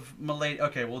of Milady,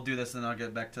 okay, we'll do this and I'll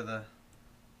get back to the.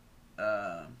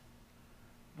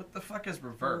 What the fuck is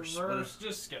reverse? What is,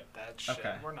 just skip that shit.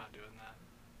 Okay. We're not doing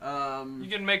that. you You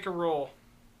can make a rule.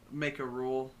 make a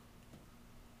rule.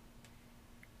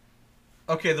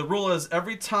 Okay, the rule is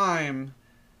every time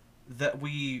that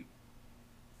we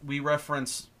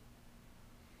reference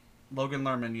Logan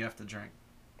Lerman, you have to drink.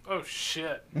 Oh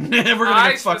shit. We're gonna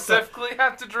I get fucked up. specifically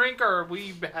have to drink, or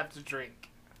we have to drink.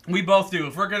 We both do.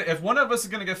 If one of us is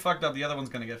gonna get fucked up, the other one's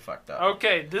gonna get fucked up.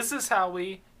 Okay, this is how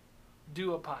we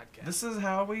do a podcast. This is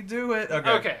how we do it.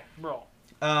 Okay. Okay, roll.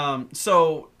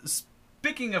 So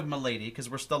speaking of Milady, because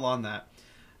we're still on that,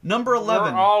 number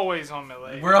 11. We're always on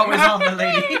Milady. We're always on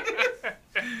Milady.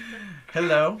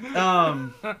 Hello.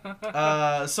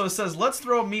 So it says, let's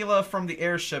throw Mila from the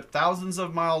airship thousands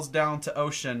of miles down to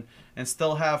ocean and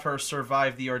still have her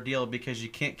survive the ordeal because you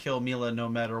can't kill Mila no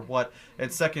matter what.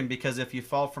 And second, because if you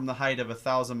fall from the height of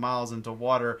 1,000 miles into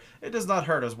water, it does not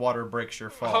hurt as water breaks your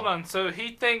fall. Hold on. So he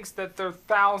thinks that they're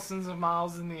thousands of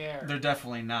miles in the air. They're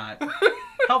definitely not.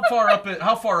 How far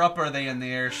up are they in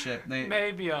the airship?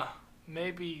 Maybe a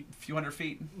few hundred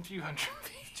feet. few hundred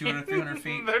feet. 200, 300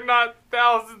 feet. They're not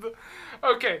thousands.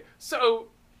 Okay, so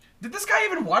Did this guy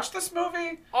even watch this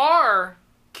movie?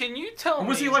 can you tell Or me?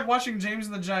 was he like watching James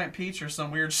and the Giant Peach or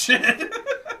some weird shit?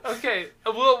 Okay,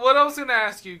 well, what I was gonna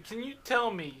ask you, can you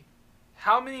tell me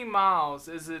how many miles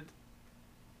is it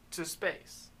to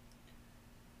space?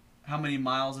 How many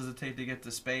miles does it take to get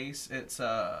to space? It's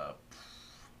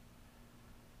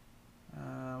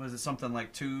was it something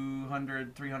like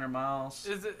 200, 300 miles?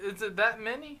 Is it that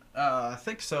many? I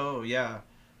think so, yeah.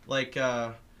 Like,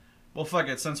 well, fuck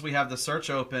it. Since we have the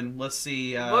search open, let's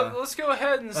see. Let's go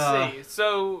ahead and see.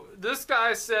 So this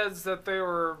guy says that they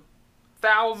were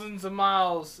thousands of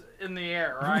miles in the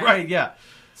air, right? Right, yeah.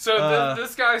 So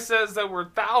this guy says that we're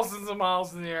thousands of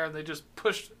miles in the air, and they just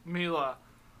pushed Mila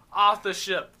off the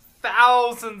ship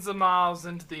thousands of miles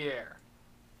into the air.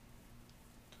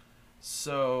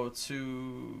 So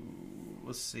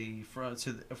let's see,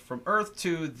 from Earth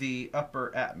to the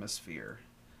upper atmosphere,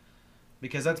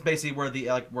 because that's basically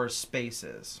where space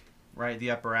is, right?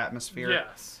 The upper atmosphere.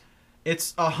 Yes.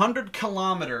 It's 100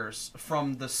 kilometers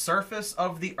from the surface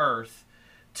of the Earth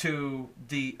to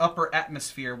the upper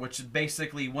atmosphere, which is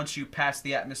basically once you pass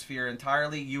the atmosphere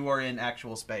entirely, you are in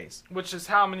actual space. Which is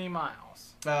how many miles?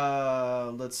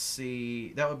 Let's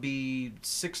see. That would be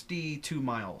 62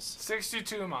 miles.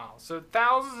 62 miles. So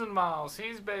thousands of miles.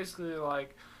 He's basically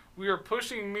like, we are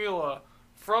pushing Mila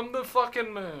from the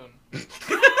fucking moon.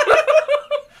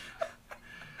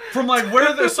 From like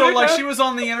where the so like she was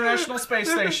on the International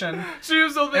Space Station. She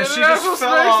was on the And she International just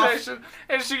fell off. Space Station,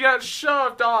 and she got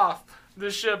shoved off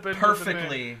the ship into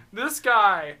Perfectly. the moon. This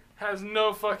guy has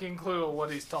no fucking clue of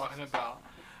what he's talking about.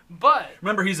 But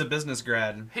Remember, he's a business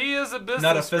grad, he is a business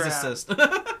not a grad. physicist.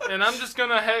 And I'm just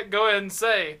gonna go ahead and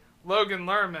say, Logan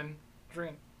Lerman,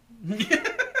 drink.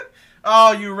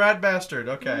 Oh, you rat bastard.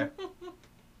 Okay.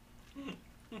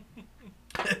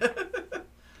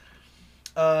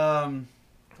 I'm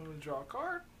gonna draw a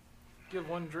card, give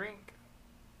one drink.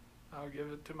 I'll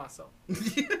give it to myself.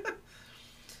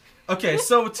 Okay,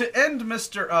 so to end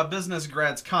Mr. Business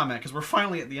Grad's comment, because we're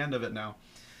finally at the end of it now,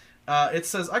 it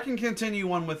says, I can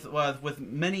continue on with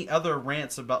many other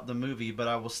rants about the movie, but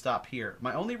I will stop here.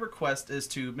 My only request is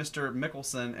to Mr.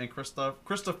 Mickelson and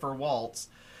Christopher Waltz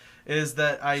is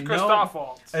that I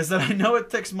know it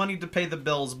takes money to pay the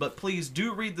bills, but please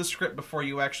do read the script before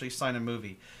you actually sign a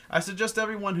movie. I suggest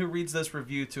everyone who reads this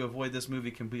review to avoid this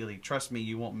movie completely. Trust me,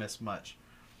 you won't miss much.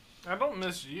 I don't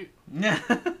miss you. Yeah.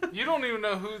 You don't even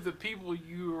know who the people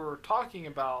you are talking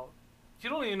about You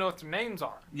don't even know what their names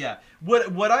are. Yeah.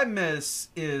 What I miss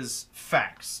is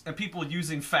facts and people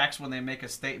using facts when they make a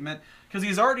statement, because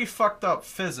he's already fucked up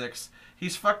physics.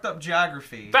 He's fucked up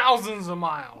geography. Thousands of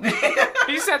miles.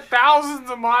 He said thousands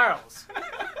of miles.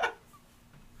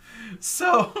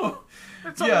 So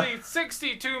It's only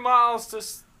 62 miles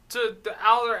to the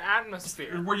outer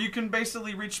atmosphere. where you can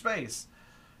basically reach space.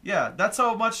 Yeah, that's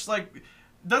how much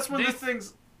that's when the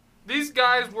things. These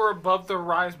guys were above the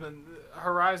horizon.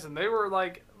 They were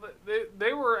like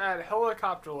they were at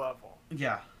helicopter level.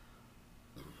 Yeah.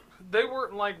 They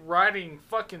weren't like riding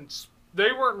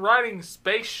They weren't riding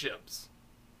spaceships.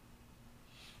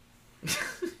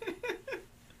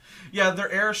 Yeah,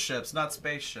 they're airships, not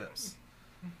spaceships.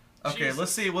 Okay, Jesus.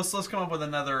 let's see. Let's come up with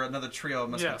another trio of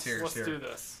musketeers Yes, let's here. do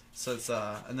this. So it's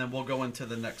and then we'll go into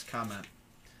the next comment.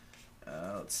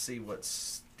 Let's see what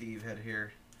Steve had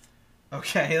here.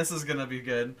 Okay, this is gonna be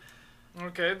good.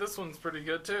 Okay, this one's pretty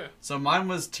good too. So mine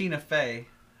was Tina Fey.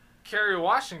 Kerry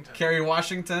Washington. Kerry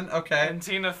Washington. Okay. And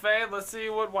Tina Fey. Let's see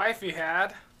what wifey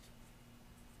had.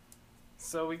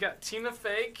 So we got Tina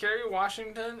Fey, Kerry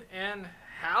Washington, and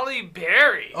Halle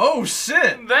Berry. Oh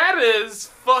shit! That is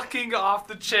fucking off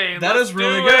the chain. That Let's is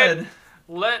really do it. good.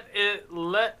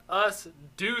 Let us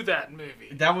do that movie.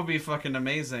 That would be fucking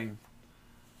amazing.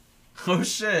 Oh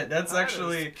shit, that's That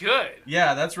actually is good.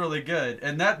 Yeah, that's really good.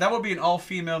 And that would be an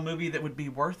all-female movie that would be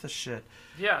worth a shit.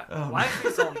 Yeah, life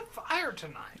is on fire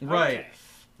tonight. Right.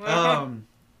 Okay.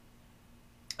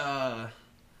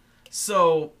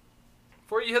 So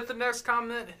Before you hit the next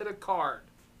comment, hit a card.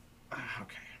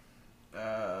 okay.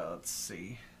 Let's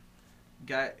see.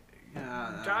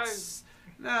 Guys.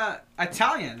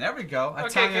 Italian. There we go. Okay,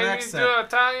 Italian can accent. you do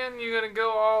Italian? You're gonna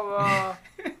go all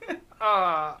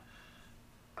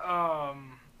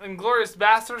Inglourious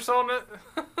Basterds on it.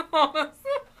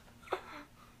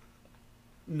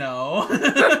 No.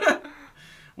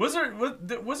 Was there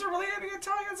really any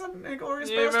Italians in Inglourious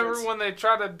You Basterds? remember when they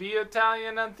tried to be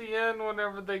Italian at the end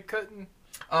whenever they couldn't?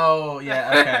 Oh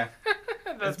yeah. Okay.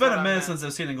 That's It's been what a I minute meant. since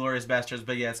I've seen Inglourious Basterds,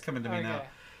 but yeah, it's coming to me now. Okay.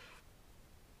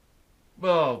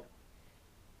 Well,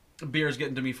 beer's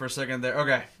getting to me for a second there.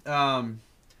 Okay.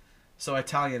 So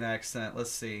Italian accent. Let's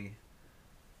see.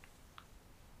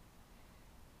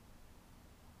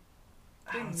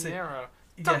 Let's see. Narrow.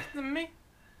 Yeah. Talk to me.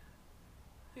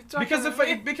 You talking Because to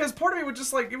me? because part of me would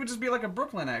just be like a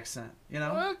Brooklyn accent, you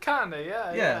know? Well, kinda,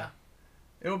 yeah. Yeah.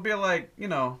 It would be like, be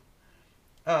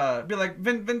like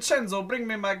Vincenzo, bring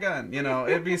me my gun, you know?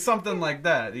 It'd be something like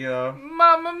that, you know?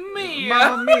 Mamma mia.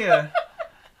 Mamma mia.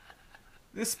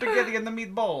 The spaghetti and the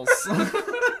meatballs.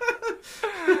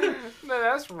 No,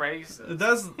 that's racist.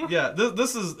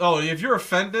 This is. Oh, if you're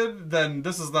offended, then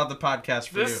this is not the podcast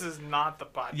for you. This is not the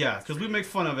podcast. Yeah, because we make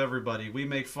fun of everybody. We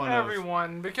make fun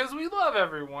everyone because we love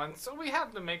everyone, so we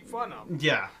have to make fun of them.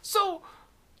 Yeah. So,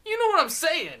 you know what I'm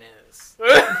saying is,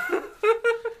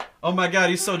 Oh my God,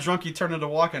 he's so drunk he turned into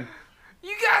walking.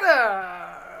 you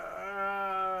gotta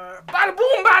bada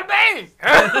boom, bada bang.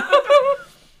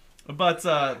 But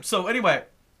so anyway,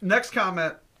 next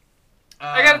comment.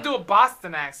 I gotta do a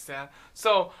Boston accent,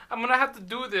 so I'm gonna have to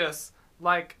do this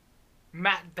like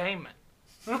Matt Damon.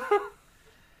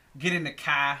 Get in the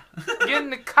car. Get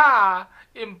in the car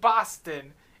in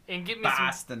Boston and get me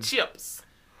Boston. some chips.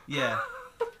 Yeah.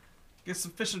 Get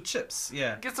some fish and chips.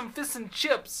 Yeah. Get some fish and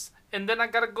chips, and then I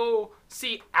gotta go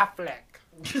see Affleck.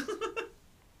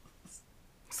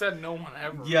 Said no one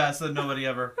ever. Yeah, so nobody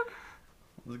ever.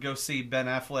 Let's go see Ben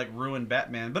Affleck ruin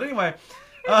Batman. But anyway,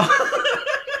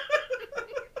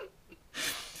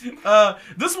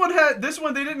 this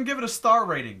one they didn't give it a star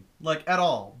rating like at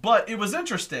all, but it was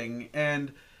interesting.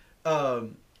 And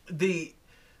the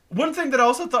one thing that I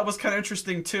also thought was kind of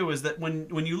interesting too is that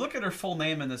when you look at her full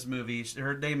name in this movie,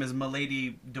 her name is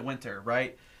Milady de Winter,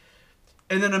 right?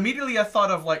 And then immediately I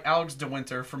thought of like Alex de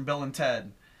Winter from Bill and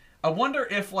Ted. I wonder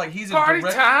if like he's a Party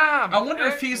direct. time. I wonder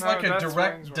if he's No, like a that's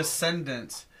direct Wayne's World.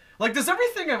 descendant. Like, does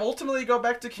everything ultimately go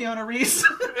back to Keanu Reeves?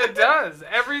 It does.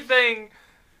 Everything,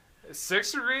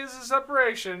 6 degrees of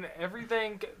separation,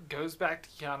 everything goes back to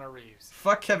Keanu Reeves.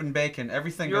 Fuck Kevin Bacon.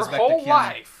 Everything Your goes back whole to Keanu.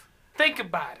 life, think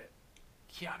about it.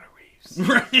 Keanu Reeves.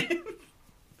 Right.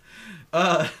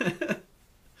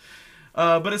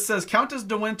 But it says Countess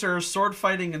de Winter sword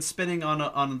fighting and spinning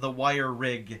on the wire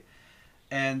rig,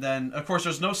 and then of course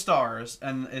there's no stars,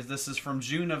 and this is from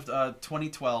June of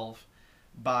 2012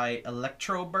 by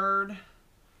Electrobird.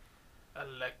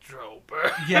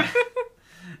 Electrobird. Yeah.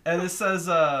 And it says,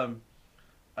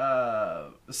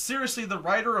 seriously, the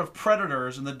writer of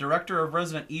Predators and the director of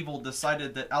Resident Evil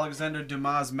decided that Alexander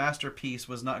Dumas' masterpiece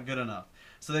was not good enough.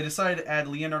 So they decided to add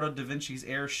Leonardo da Vinci's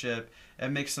airship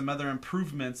and make some other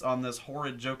improvements on this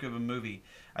horrid joke of a movie.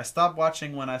 I stopped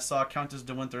watching when I saw Countess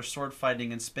de Winter sword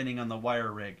fighting and spinning on the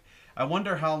wire rig. I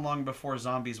wonder how long before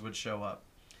zombies would show up.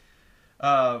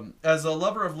 As a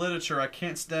lover of literature, I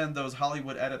can't stand those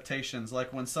Hollywood adaptations,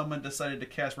 like when someone decided to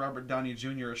cast Robert Downey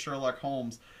Jr. as Sherlock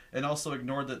Holmes and also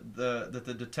ignored that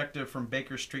the detective from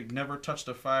Baker Street never touched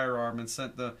a firearm and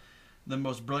sent the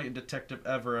most brilliant detective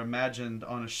ever imagined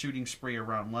on a shooting spree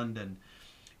around London.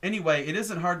 Anyway, it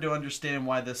isn't hard to understand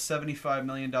why this $75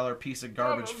 million piece of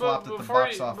garbage flopped at the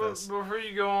box office. Before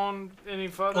you go on any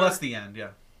further... Well, that's the end, yeah.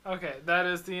 Okay, that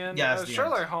is the end? Yeah, that's the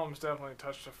Sherlock end. Holmes definitely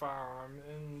touched a firearm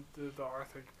in the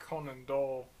Arthur Conan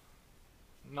Doyle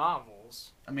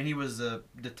novels. I mean, he was a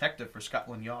detective for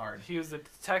Scotland Yard. He was a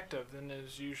detective, and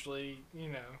is usually, you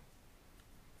know...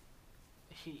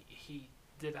 He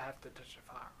did have to touch a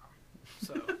firearm.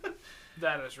 So,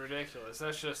 that is ridiculous.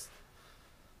 That's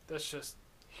just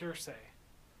hearsay.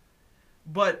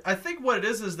 But I think what it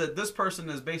is that this person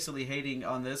is basically hating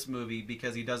on this movie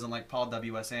because he doesn't like Paul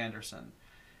W.S. Anderson.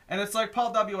 And it's like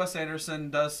Paul W.S. Anderson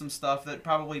does some stuff that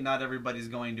probably not everybody's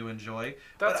going to enjoy.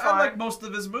 That's but fine. I like most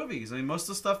of his movies. I mean, most of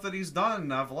the stuff that he's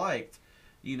done, I've liked.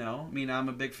 You know, I mean, I'm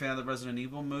a big fan of the Resident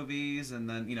Evil movies, and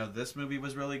then, you know, this movie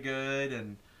was really good,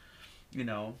 and, you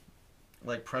know,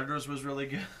 like Predators was really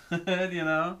good, you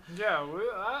know? Yeah,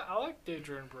 I like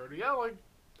Adrian Brody. I like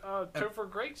Topher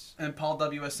Grace. And Paul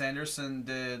W.S. Anderson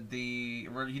did the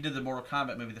Mortal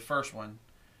Kombat movie, the first one.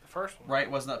 The first one. Right?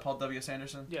 Wasn't that Paul W.S.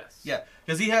 Anderson? Yes. Yeah,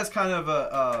 because he has kind of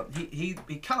a he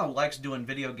kind of likes doing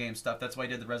video game stuff. That's why he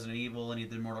did the Resident Evil and he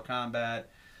did Mortal Kombat,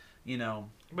 you know.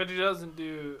 But he doesn't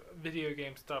do video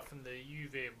game stuff in the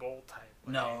UV Bowl type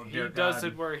way. No, he dear does God.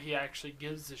 it where he actually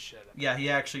gives a shit about Yeah, he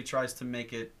actually tries to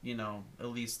make it, you know, at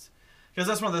least because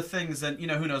that's one of the things that, you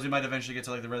know, who knows, we might eventually get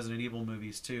to like the Resident Evil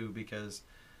movies too, because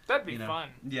that'd be you know, fun.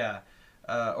 Yeah.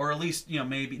 Or at least, you know,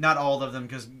 maybe not all of them,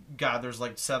 because God, there's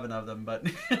like 7 of them, but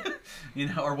you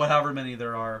know, or whatever many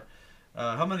there are.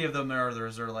 How many of them are there?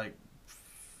 Is there like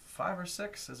 5 or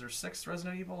 6? Is there 6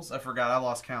 Resident Evils? I forgot. I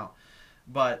lost count.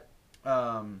 But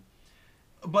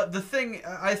the thing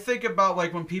I think about,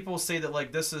 like, when people say that,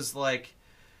 like, this is like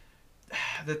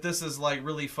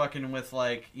really fucking with,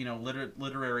 like, you know,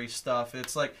 literary stuff.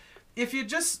 It's like, if you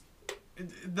just,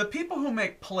 the people who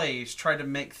make plays try to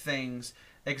make things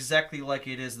exactly like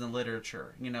it is in the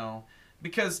literature, you know,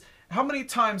 because how many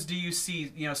times do you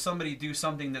see, you know, somebody do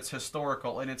something that's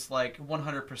historical and it's like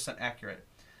 100% accurate,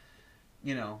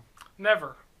 you know?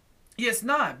 Never. Yeah, it's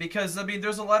not, because I mean,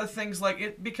 there's a lot of things like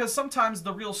it, because sometimes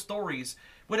the real stories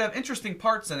would have interesting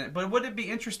parts in it, but would it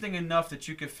be interesting enough that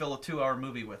you could fill a 2-hour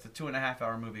movie with, a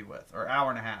 2.5-hour movie with, or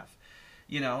hour and a half?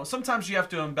 You know, sometimes you have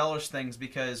to embellish things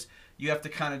because you have to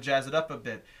kind of jazz it up a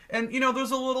bit. And, you know,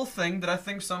 there's a little thing that I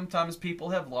think sometimes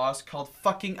people have lost called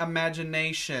fucking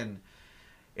imagination.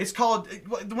 It's called,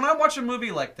 when I watch a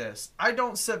movie like this, I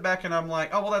don't sit back and I'm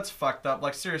like, oh, well, that's fucked up.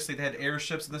 Like, seriously, they had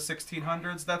airships in the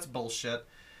 1600s? That's bullshit.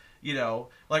 You know,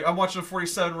 like, I'm watching a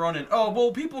 47 Ronin. Oh,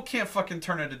 well, people can't fucking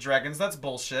turn into dragons. That's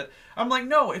bullshit. I'm like,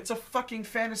 no, it's a fucking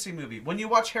fantasy movie. When you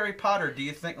watch Harry Potter, do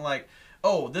you think, like,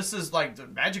 oh, this is like, the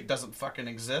magic doesn't fucking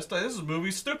exist. This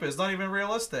movie's stupid. It's not even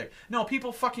realistic. No,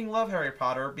 people fucking love Harry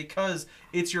Potter because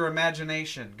it's your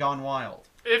imagination gone wild.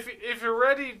 If you're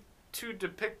ready to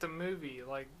depict a movie,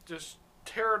 like, just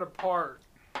tear it apart,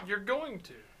 you're going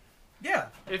to. Yeah.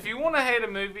 If you want to hate a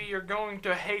movie, you're going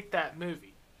to hate that movie.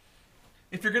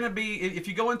 If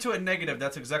you go into it negative,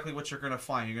 that's exactly what you're going to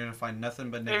find. You're going to find nothing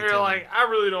but negativity. If you're like, I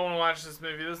really don't want to watch this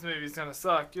movie's going to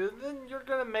suck, then you're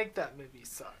going to make that movie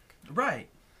suck. Right.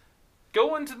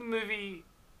 Go into the movie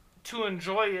to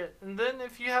enjoy it, and then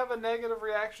if you have a negative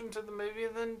reaction to the movie,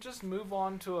 then just move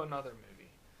on to another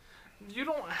movie. You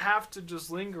don't have to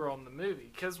just linger on the movie,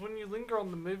 because when you linger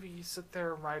on the movie, you sit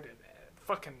there and write a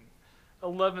fucking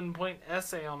 11-point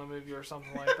essay on a movie or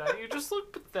something like that. You just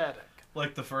look pathetic.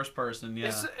 Like the first person,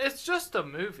 yeah. It's just a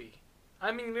movie.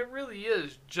 I mean, it really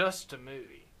is just a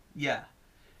movie. Yeah.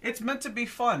 It's meant to be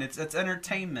fun. It's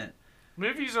entertainment.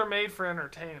 Movies are made for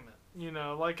entertainment. You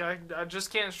know, like, I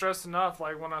just can't stress enough,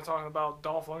 like, when I'm talking about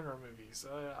Dolph Lundgren movies.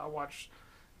 I watch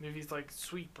movies like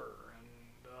Sweeper and,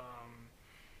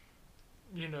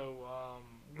 you know,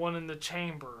 One in the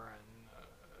Chamber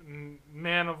and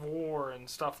Man of War and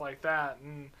stuff like that.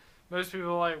 And most people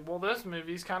are like, well, this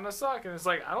movie's kind of suck. And it's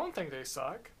like, I don't think they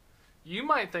suck. You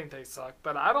might think they suck,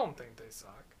 but I don't think they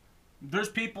suck. There's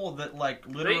people that, like,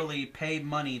 literally pay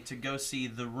money to go see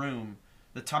The Room,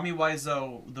 the Tommy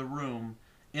Wiseau The Room,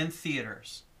 in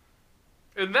theaters.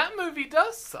 And that movie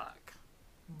does suck.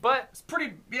 But It's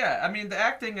pretty. Yeah, I mean the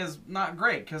acting is not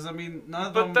great because I mean none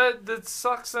of but them. that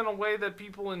sucks in a way that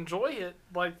people enjoy it.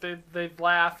 Like they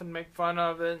laugh and make fun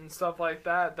of it and stuff like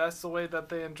that. That's the way that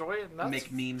they enjoy it. And that's,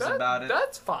 Make memes about it.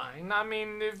 That's fine. I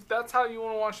mean, if that's how you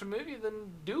want to watch a movie,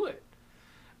 then do it.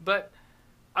 But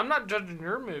I'm not judging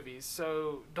your movies,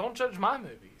 so don't judge my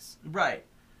movies. Right.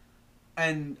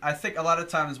 And I think a lot of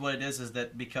times what it is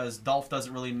that because Dolph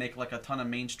doesn't really make like a ton of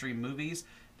mainstream movies,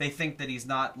 they think that he's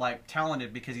not like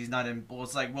talented because he's not in. Well,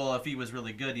 it's like, well, if he was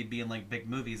really good, he'd be in like big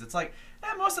movies. It's like,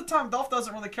 most of the time, Dolph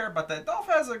doesn't really care about that. Dolph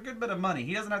has a good bit of money.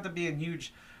 He doesn't have to be in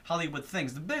huge Hollywood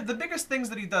things. The biggest things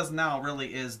that he does now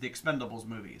really is the Expendables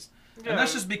movies, and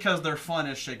that's just because they're fun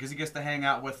as shit. Because he gets to hang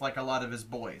out with like a lot of his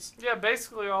boys. Yeah,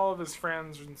 basically all of his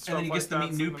friends and stuff. And then he gets to like meet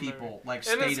that's new in the people, movie. like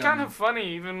And it's Statham. kind of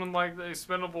funny, even when like the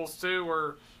Expendables 2,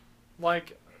 where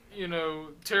like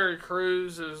Terry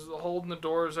Crews is holding the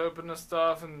doors open and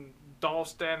stuff, and Dolph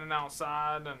standing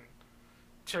outside, and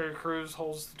Terry Crews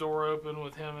holds the door open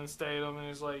with him and Statham, and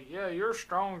he's like, "Yeah, you're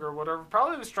strong," or whatever.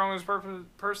 Probably the strongest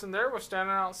person there was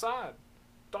standing outside,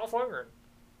 Dolph Lundgren.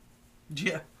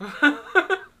 Yeah.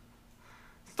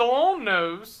 Stallone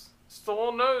knows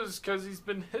because he's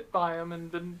been hit by him and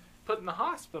been put in the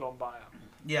hospital by him.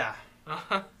 Yeah.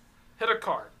 Hit a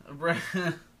card.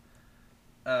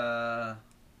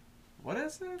 What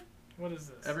is it? What is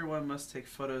this? Everyone must take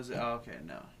photos. Oh, okay,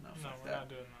 no, No, fuck we're that. not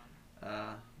doing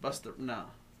that. Buster, no.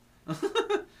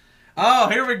 Oh,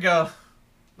 here we go.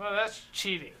 No, that's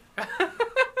cheating.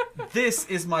 This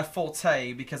is my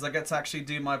forte because I get to actually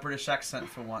do my British accent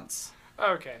for once.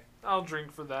 Okay, I'll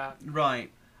drink for that.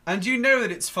 Right. And you know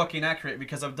that it's fucking accurate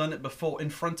because I've done it before in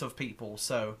front of people,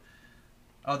 so...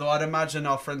 Although I'd imagine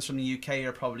our friends from the UK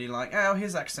are probably like, oh,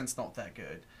 his accent's not that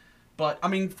good. But, I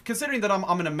mean, considering that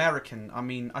I'm an American, I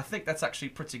mean, I think that's actually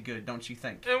pretty good, don't you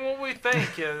think? And what we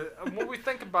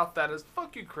think about that is,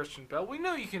 fuck you, Christian Bale. We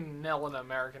know you can nail an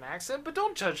American accent, but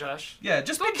don't judge us. Yeah,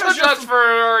 just Don't because judge us for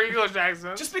our English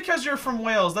accent. Just because you're from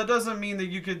Wales, that doesn't mean that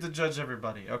you get to judge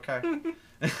everybody, okay?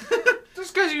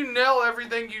 Just because you nail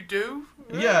everything you do.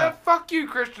 Yeah. Fuck you,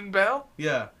 Christian Bale.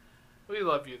 Yeah. We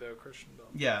love you, though, Christian Bale.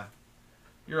 Yeah.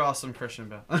 You're awesome, Christian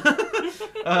Bale.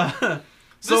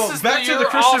 So, This is back to the You're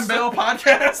Christian Awesome- Bale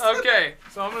podcast. Okay,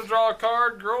 so I'm going to draw a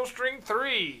card. Girls drink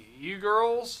 3. You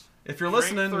girls. If you're Drink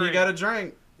listening, 3. you got to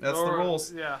drink. That's the Or-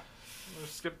 rules. Yeah. I'm going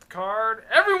to skip the card.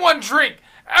 Everyone drink!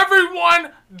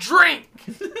 Everyone drink!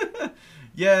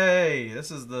 Yay!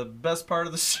 This is the best part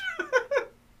of the show.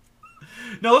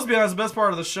 No, let's be honest. The best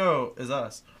part of the show is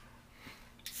us.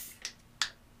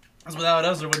 Because without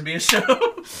us, there wouldn't be a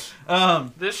show.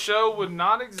 This show would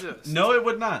not exist. No, it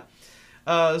would not.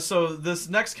 So this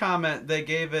next comment, they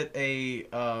gave it a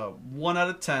 1 out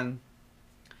of 10,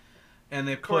 and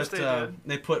they course put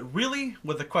they did. really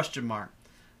with a question mark,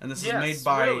 and this Yes,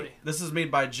 is made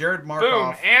by Jared Boom.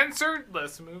 Markoff. Answered.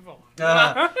 Let's move on.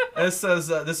 It says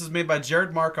this is made by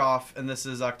Jared Markoff, and this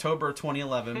is October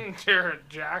 2011. Jared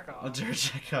Jackoff. Jared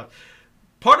Markoff.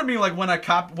 Part of me, like when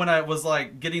I was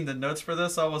like getting the notes for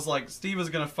this, I was like, Steve is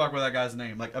gonna fuck with that guy's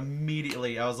name. Like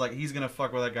immediately, I was like, he's gonna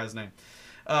fuck with that guy's name.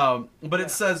 But it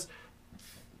says,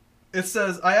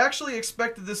 I actually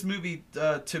expected this movie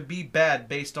to be bad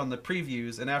based on the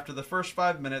previews, and after the first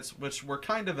 5 minutes, which were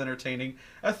kind of entertaining,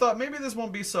 I thought maybe this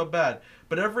won't be so bad.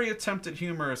 But every attempt at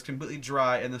humor is completely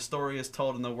dry, and the story is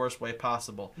told in the worst way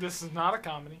possible. This is not a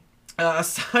comedy.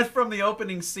 Aside from the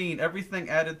opening scene, everything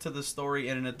added to the story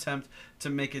in an attempt to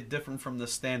make it different from the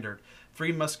standard.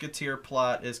 Three Musketeer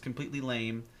plot is completely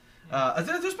lame. There's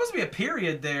supposed to be a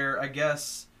period there, I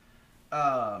guess.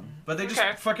 But they just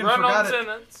fucking forgot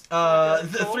it.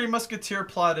 The Three Musketeer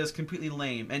plot is completely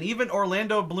lame. And even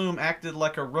Orlando Bloom acted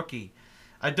like a rookie.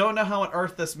 I don't know how on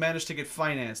earth this managed to get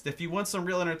financed. If you want some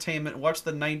real entertainment, watch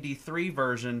the 93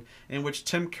 version in which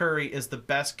Tim Curry is the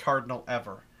best Cardinal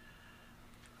ever.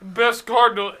 Best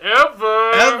Cardinal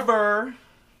ever! Ever!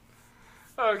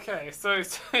 Okay, so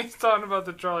he's talking about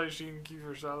the Charlie Sheen,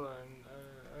 Kiefer Sutherland.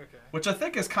 Okay. Which I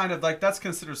think is kind of like, that's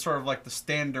considered sort of like the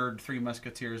standard Three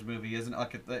Musketeers movie, isn't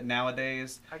it? Like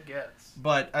nowadays. I guess.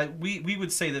 But we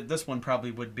would say that this one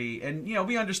probably would be. And, you know,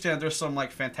 we understand there's some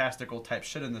like fantastical type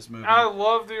shit in this movie. I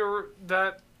love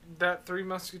that Three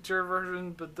Musketeer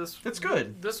version, but it's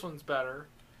good. This one's better.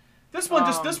 This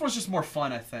one's just more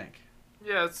fun, I think.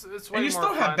 Yeah, it's way more fun. And you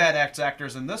still have bad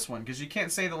actors in this one, because you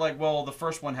can't say that, like, well, the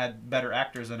first one had better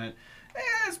actors in it.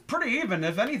 It's pretty even.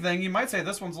 If anything, you might say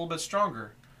this one's a little bit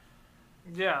stronger.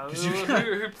 Yeah,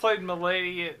 who played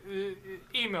Milady?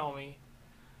 Email me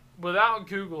without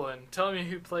Googling. Tell me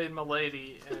who played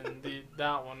Milady in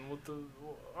that one with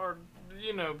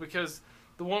because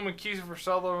the one with Kiefer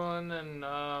Sutherland and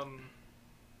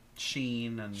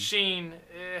Sheen and Sheen.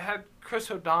 It had Chris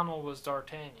O'Donnell was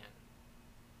D'Artagnan.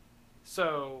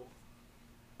 So,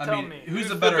 tell me, who's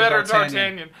the better better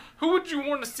D'Artagnan? Who would you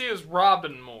want to see as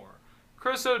Robin more?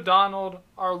 Chris O'Donnell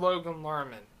or Logan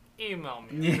Lerman? Email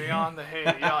me,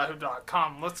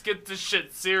 beyondthehate@yahoo.com. Let's get this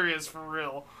shit serious for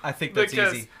real. I think that's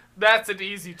because easy. that's an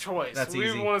easy choice. That's we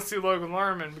easy. want to see Logan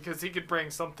Lerman because he could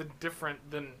bring something different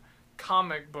than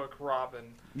comic book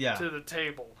Robin to the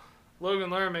table. Logan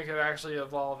Lerman could actually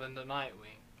evolve into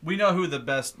Nightwing. We know who the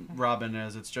best Robin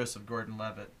is. It's Joseph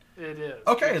Gordon-Levitt. It is.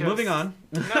 Okay, moving on.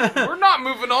 No, we're not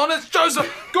moving on. It's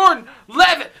Joseph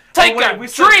Gordon-Levitt. Take a we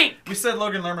drink. We said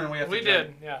Logan Lerman. We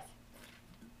did, yeah.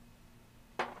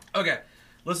 Okay,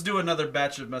 let's do another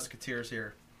batch of Musketeers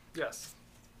here. Yes.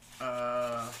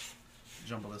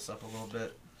 Jumble this up a little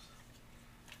bit.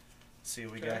 Let's see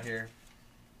what we got here.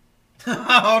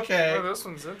 Okay. Oh, this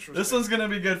one's interesting. This one's gonna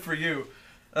be good for you,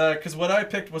 because what I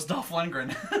picked was Dolph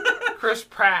Lundgren. Chris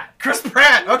Pratt. Chris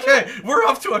Pratt. Okay, we're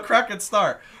off to a cracking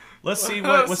start. Let's see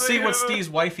what Steve's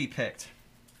wifey picked.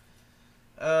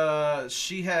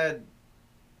 She had.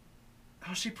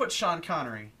 Oh, she put Sean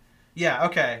Connery. Yeah.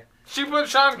 Okay. She put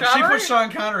Sean Connery. She put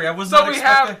Sean Connery. I was so not we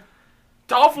expecting. have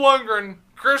Dolph Lundgren,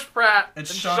 Chris Pratt, and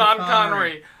Sean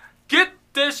Connery. Get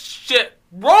this shit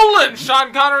rolling,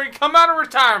 Sean Connery. Come out of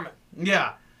retirement.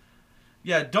 Yeah.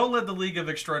 Yeah. Don't let the League of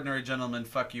Extraordinary Gentlemen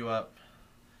fuck you up.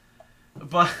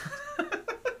 But.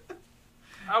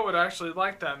 I would actually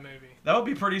like that movie. That would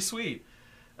be pretty sweet.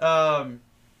 Oh,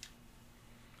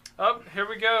 here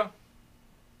we go.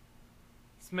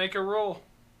 Let's make a rule.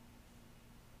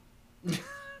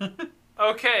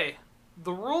 Okay.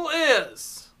 The rule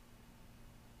is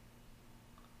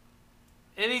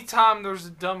anytime there's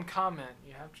a dumb comment,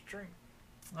 you have to drink.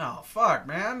 Oh, fuck,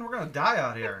 man. We're going to die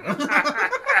out here.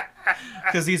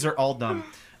 Because these are all dumb.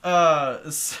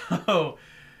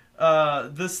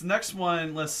 This next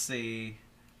one, let's see.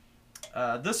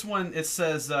 This one, it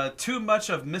says, too much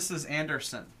of Mrs.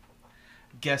 Anderson.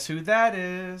 Guess who that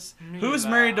is? Who's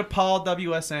married to Paul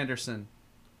W.S. Anderson?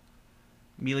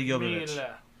 Mila Jovovich.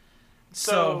 Mila.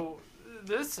 So,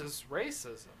 this is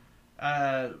racism.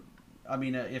 I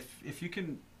mean, if you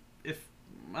can...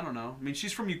 I don't know. I mean,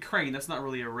 she's from Ukraine. That's not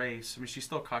really a race. I mean, she's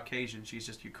still Caucasian. She's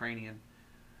just Ukrainian.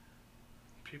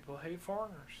 People hate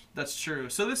foreigners. That's true.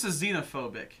 So this is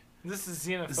xenophobic. This is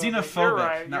xenophobic. Xenophobic, you're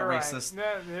right, not you're racist.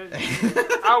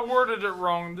 Right. I worded it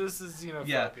wrong. This is xenophobia.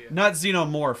 Yeah, not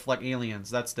xenomorph like aliens.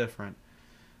 That's different.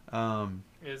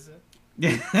 Is it?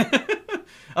 Yeah.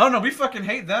 I don't know. We fucking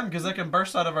hate them because they can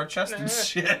burst out of our chest and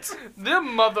shit. Them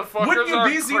motherfuckers Wouldn't you are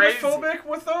be crazy. xenophobic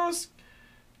with those?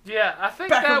 Yeah, I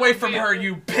think Back that away would from be her,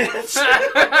 you bitch.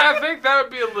 I think that would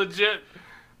be a legit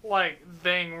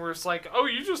thing where it's like, oh,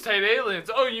 you just hate aliens.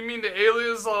 Oh, you mean the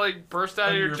aliens burst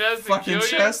out of your chest and kill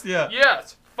chest? you? Yeah.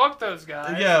 Yes. Fuck those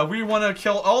guys. Yeah, we want to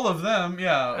kill all of them.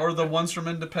 Yeah, or the ones from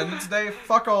Independence Day.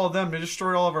 Fuck all of them. They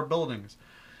destroyed all of our buildings.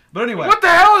 But anyway. What the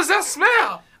hell is that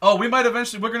smell? Oh, we're going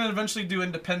to eventually do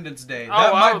Independence Day. That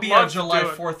I might would be our love to July do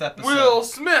it. 4th episode. Will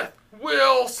Smith.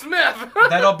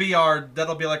 that'll be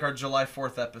like our July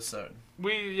 4th episode.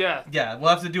 Yeah, we'll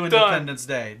have to do Independence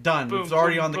Day. Done. Boom, it's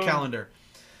already boom, on the boom. calendar.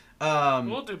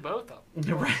 We'll do both of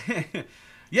them. Right.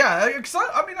 Yeah, I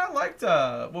liked,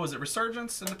 what was it,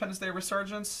 Resurgence? Independence Day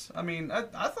Resurgence? I mean, I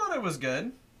thought it was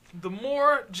good. The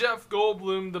more Jeff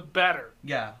Goldblum, the better.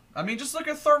 Yeah. I mean, just look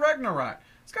at Thor Ragnarok.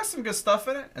 It's got some good stuff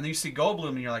in it. And then you see Goldblum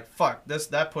and you're like, fuck,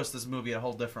 that puts this movie at a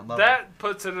whole different level. That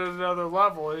puts it at another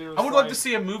level. I would love to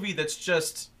see a movie that's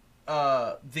just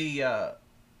the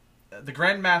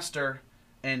Grandmaster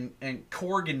and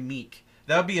Korg and Meek.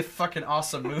 That would be a fucking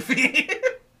awesome movie.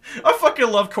 I fucking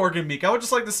love Korg and Meek. I would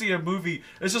just like to see a movie.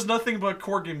 It's just nothing but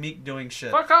Korg and Meek doing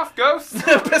shit. Fuck off, Ghost.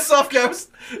 Piss off,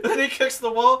 Ghost. Then he kicks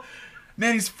the wall.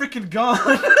 Man, he's freaking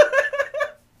gone.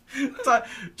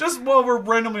 Just while we're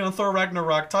randomly on Thor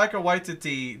Ragnarok, Taika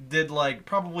Waititi did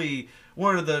probably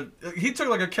one of the... He took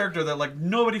a character that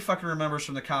nobody fucking remembers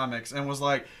from the comics and was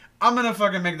like, I'm gonna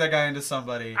fucking make that guy into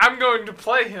somebody. I'm going to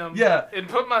play him. Yeah. And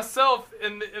put myself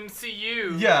in the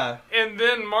MCU. Yeah. And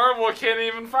then Marvel can't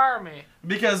even fire me.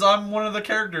 Because I'm one of the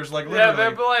characters, literally. Yeah,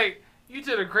 they'd be like, you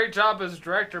did a great job as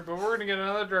director, but we're gonna get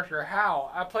another director. How?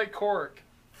 I play Korg.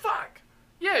 Fuck.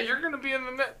 Yeah, you're gonna be in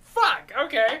the net. Fuck.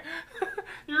 Okay.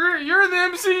 You're in the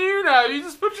MCU now. You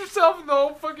just put yourself in the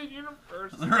whole fucking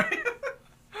universe. Right.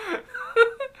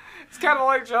 It's kind of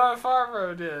like Jon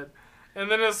Favreau did, and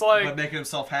then it's like. But making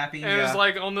himself happy. And it's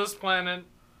like on this planet,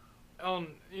 I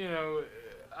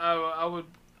would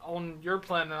on your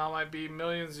planet I might be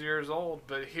millions of years old,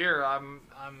 but here I'm.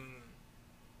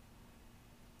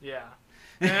 Yeah.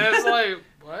 And it's like,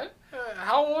 what?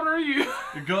 How How old are you?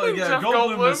 Yeah, Jeff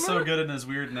Goldblum is Goldblum? so good in his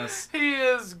weirdness. He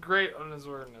is great on his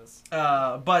weirdness.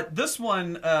 But this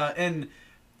one, and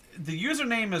the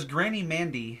username is Granny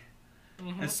Mandy.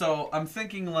 Mm-hmm. And so I'm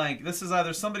thinking, like, this is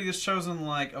either somebody has chosen,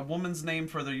 like, a woman's name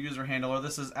for their user handle, or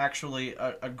this is actually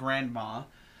a grandma.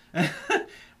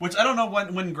 Which I don't know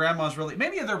when grandma's really...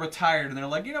 Maybe they're retired and they're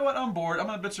like, you know what, I'm bored. I'm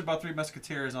going to bitch about Three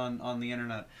Musketeers on the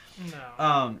internet.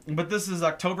 No. But this is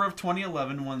October of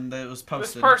 2011 when it was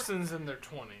posted. This person's in their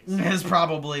 20s. Is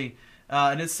probably.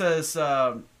 And it says...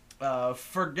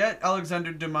 forget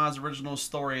Alexander Dumas' original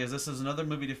story, as this is another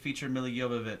movie to feature Mila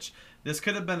Jovovich. This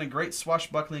could have been a great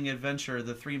swashbuckling adventure.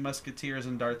 The Three Musketeers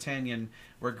and D'Artagnan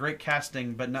were great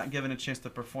casting, but not given a chance to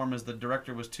perform as the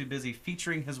director was too busy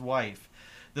featuring his wife.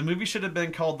 The movie should have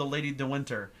been called The Lady de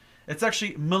Winter. It's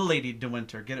actually Milady de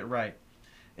Winter. Get it right.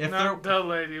 Not the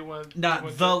lady went.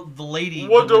 Not the lady.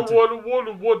 What de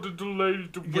Winter. what did the lady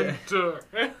de Winter?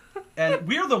 And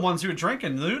we're the ones who were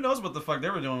drinking. Who knows what the fuck they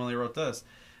were doing when they wrote this?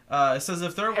 It says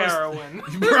if there was heroin,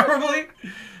 probably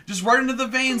just right into the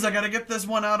veins. I gotta get this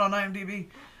one out on IMDb.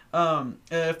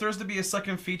 If there's to be a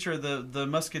second feature, the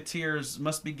Musketeers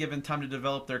must be given time to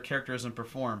develop their characters and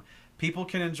perform. People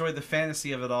can enjoy the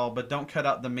fantasy of it all, but don't cut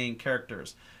out the main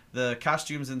characters. The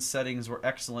costumes and settings were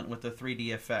excellent with the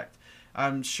 3D effect.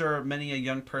 I'm sure many a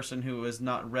young person who has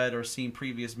not read or seen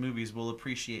previous movies will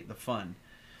appreciate the fun.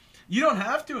 You don't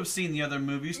have to have seen the other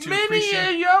movies to appreciate...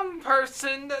 Many a young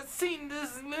person that's seen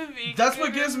this movie... That's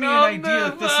what gives me an idea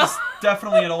that this is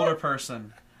definitely an older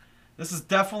person. This is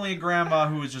definitely a grandma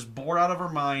who is just bored out of her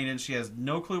mind and she has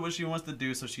no clue what she wants to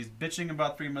do, so she's bitching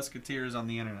about Three Musketeers on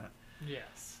the internet.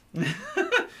 Yes.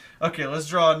 Okay, let's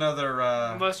draw another...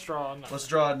 Let's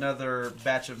draw another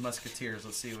batch of Musketeers.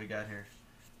 Let's see what we got here.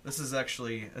 This is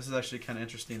actually kind of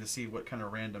interesting to see what kind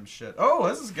of random shit... Oh,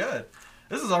 this is good.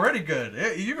 This is already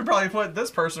good. You could probably put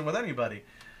this person with anybody.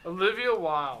 Olivia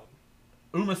Wilde.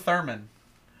 Uma Thurman.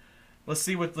 Let's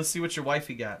see what your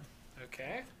wifey got.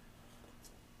 Okay.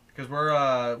 Because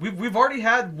we've already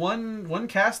had one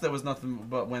cast that was nothing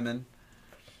but women.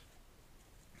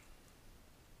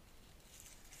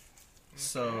 Okay.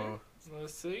 So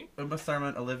let's see. Uma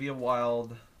Thurman, Olivia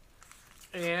Wilde,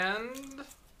 and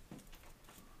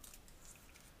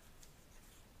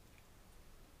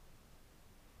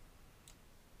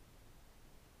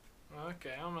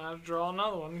okay, I'm gonna have to draw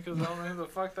another one because I don't know who the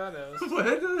fuck that is. Who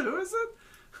is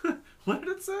it? What did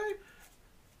it say?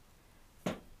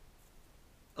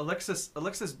 Alexis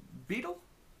Beadle?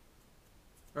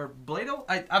 Or Bladel?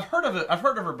 I've heard of it. I've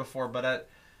heard of her before, but I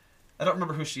don't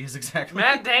remember who she is exactly.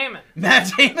 Matt Damon.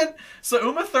 Matt Damon? So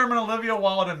Uma Thurman, Olivia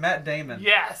Wilde, and Matt Damon.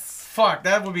 Yes. Fuck,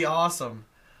 that would be awesome.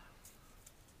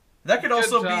 That could Good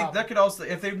also job. be. That could also,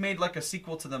 if they made like a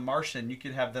sequel to The Martian, you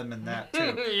could have them in that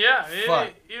too. Yeah.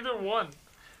 Fuck. Either one.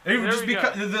 It would There just we be.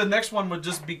 go. The next one would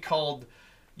just be called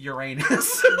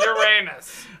Uranus.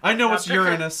 Uranus. I know Now it's pick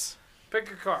Uranus.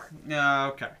 Pick a card. Yeah.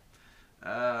 Okay.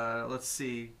 Let's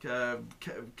see.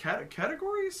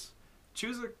 Categories?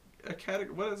 Choose a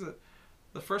category. What is it?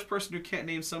 The first person who can't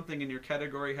name something in your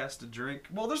category has to drink.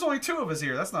 Well, there's only two of us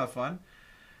here. That's not fun.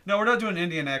 No, we're not doing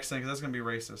Indian accent because that's going to be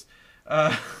racist.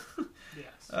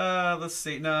 Yes. Let's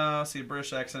see. No, see,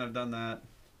 British accent, I've done that.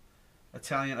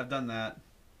 Italian, I've done that.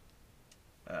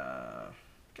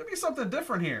 Give me something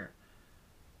different here.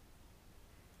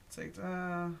 Take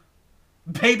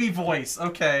baby voice.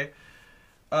 Okay.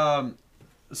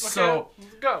 So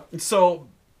go. So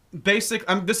basic.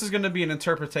 This is going to be an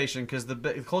interpretation because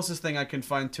the closest thing I can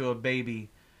find to a baby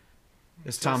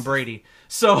is Tom Brady.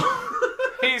 So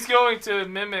he's going to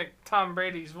mimic Tom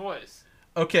Brady's voice.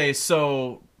 Okay,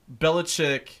 so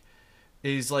Belichick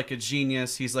is like a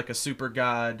genius. He's like a super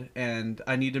god, and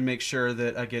I need to make sure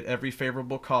that I get every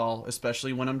favorable call,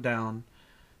 especially when I'm down.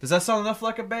 Does that sound enough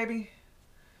like a baby?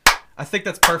 I think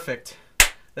that's perfect.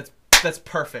 That's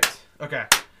perfect. Okay.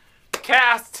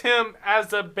 Cast him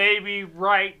as a baby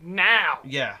right now.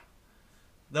 Yeah.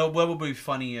 Though, what would be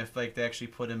funny if like they actually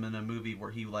put him in a movie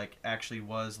where he like actually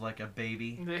was like a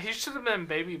baby? He should have been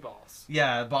Baby Boss.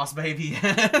 Yeah, Boss Baby.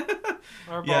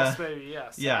 Or Yeah. Boss Baby,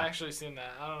 yes. Yeah. I actually seen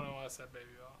that. I don't know why I said Baby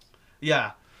Boss.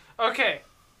 Yeah. Okay.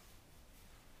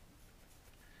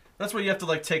 That's where you have to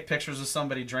like take pictures of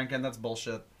somebody drinking. That's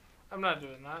bullshit. I'm not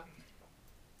doing that.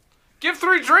 Give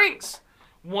 3 drinks.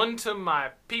 1 to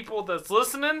my people that's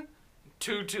listening,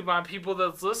 2 to my people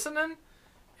that's listening,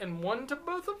 and 1 to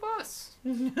both of us.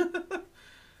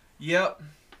 Yep.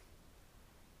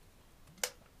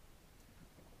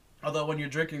 Although when you're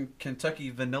drinking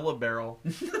Kentucky Vanilla Barrel,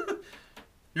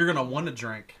 you're gonna want to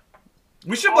drink.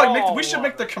 We should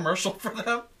make the commercial for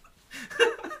them.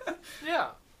 Yeah,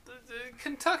 the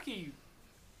Kentucky.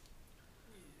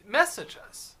 message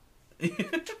us.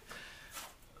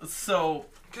 So,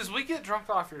 Because we get drunk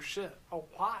off your shit a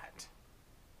lot.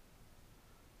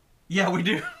 yeah, we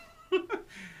do.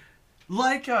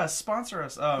 Like us, sponsor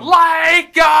us.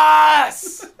 Like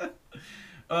us!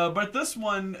 But this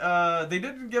one, they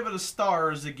didn't give it a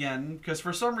stars again, because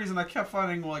for some reason I kept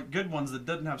finding like good ones that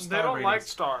didn't have star They don't ratings. like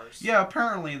stars. Yeah,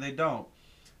 apparently they don't.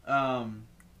 On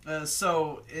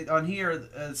here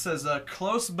it says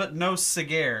close but no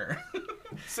cigar.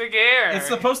 Cigar. It's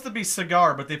supposed to be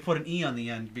cigar, but they put an E on the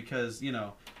end because, you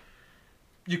know,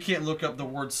 you can't look up the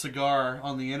word cigar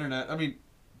on the internet. I mean,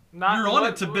 Not you're on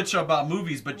it to bitch about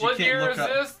movies, but you what can't year look is up.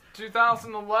 this?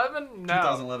 2011? No.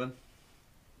 2011.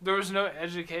 There was no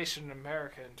education in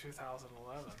America in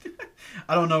 2011.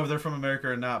 I don't know if they're from America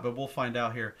or not, but we'll find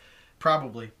out here.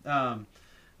 Probably.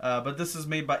 But this is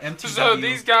made by MTV. So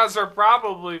these guys are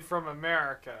probably from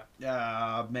America.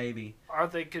 Maybe. Or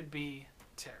they could be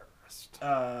terrorists.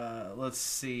 Let's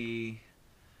see.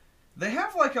 They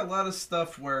have like a lot of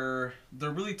stuff where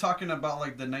they're really talking about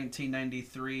like the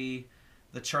 1993,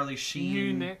 the Charlie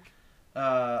Sheen, Munich.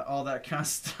 all that kind of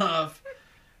stuff.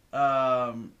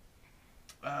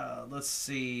 Let's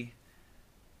see.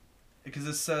 Because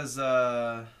it says.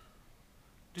 Do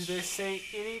they say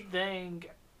anything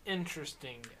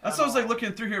interesting? That's what I was like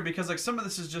looking through here because like some of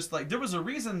this is just like there was a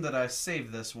reason that I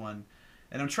saved this one,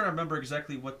 and I'm trying to remember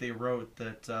exactly what they wrote.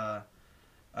 That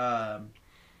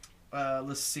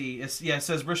let's see. It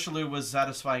says Richelieu was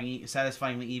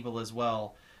satisfyingly evil as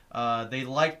well. They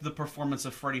liked the performance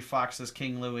of Freddie Fox as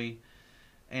King Louis,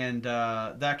 and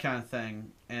that kind of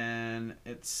thing. And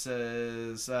it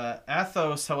says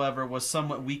Athos, however, was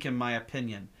somewhat weak in my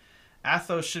opinion.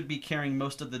 Athos should be carrying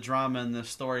most of the drama in this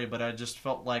story, but I just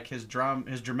felt like his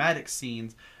dramatic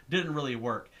scenes didn't really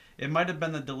work. It might have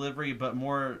been the delivery, but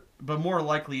more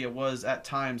likely it was at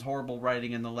times horrible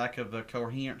writing and the lack of a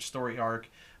coherent story arc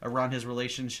around his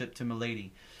relationship to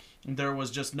Milady. There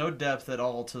was just no depth at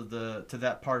all to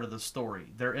that part of the story.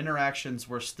 Their interactions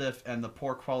were stiff, and the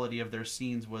poor quality of their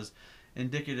scenes was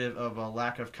indicative of a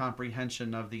lack of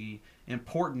comprehension of the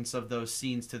importance of those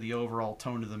scenes to the overall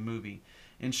tone of the movie.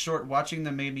 In short, watching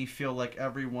them made me feel like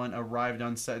everyone arrived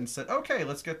on set and said, okay,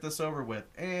 let's get this over with,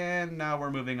 and now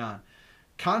we're moving on.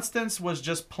 Constance was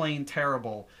just plain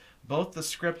terrible. Both the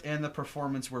script and the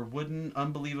performance were wooden,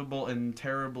 unbelievable, and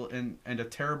terrible, and a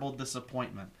terrible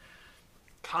disappointment.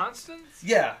 Constance?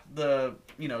 Yeah,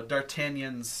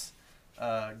 D'Artagnan's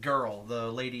girl,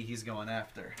 the lady he's going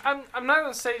after. I'm not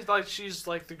gonna say like she's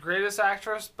like the greatest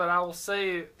actress, but I will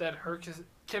say that her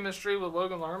chemistry with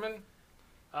Logan Lerman.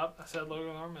 I said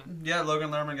Logan Lerman. Yeah, Logan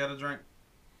Lerman got a drink.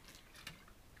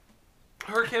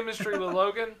 Her chemistry with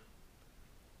Logan.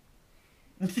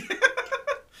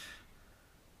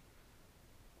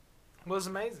 Was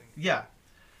amazing. Yeah.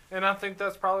 And I think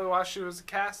that's probably why she was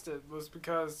casted, was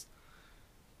because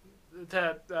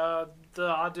that the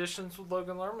auditions with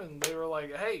Logan Lerman, they were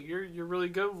like, hey, you're really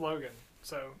good with Logan.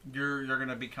 So you're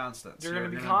gonna be Constance. You're gonna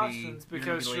be Constance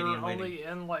because you're only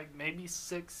in like maybe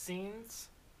 6 scenes.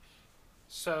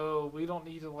 So we don't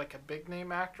need like a big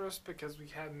name actress because we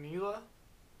have Mila.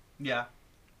 Yeah.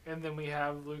 And then we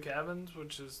have Luke Evans,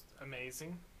 which is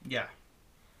amazing. Yeah.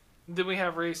 Then we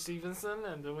have Ray Stevenson,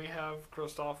 and then we have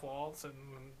Christoph Waltz, and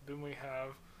then we have,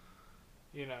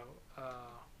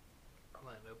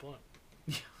 Orlando Bloom.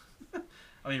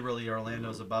 I mean, really,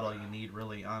 Orlando's about all you need,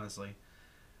 really, honestly.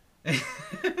 And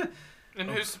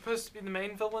who's supposed to be the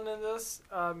main villain in this?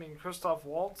 I mean, Christoph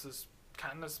Waltz is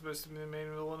kind of supposed to be the main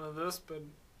villain of this, but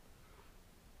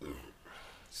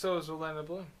so is Orlando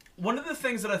Bloom. One of the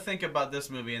things that I think about this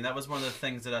movie, and that was one of the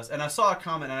things that I saw a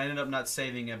comment, and I ended up not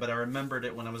saving it, but I remembered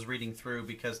it when I was reading through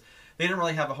because they didn't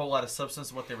really have a whole lot of substance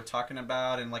of what they were talking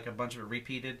about, and like a bunch of it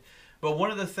repeated. But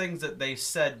one of the things that they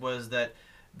said was that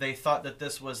they thought that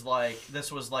this was like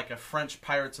a French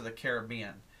Pirates of the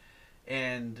Caribbean.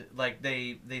 And like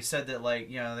they said that like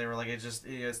they were like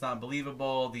it's not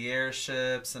believable, the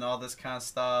airships and all this kind of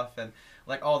stuff, and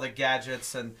like all the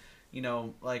gadgets, and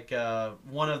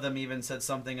one of them even said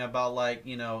something about like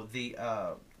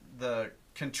the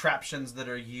contraptions that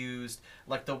are used,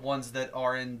 like the ones that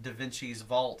are in Da Vinci's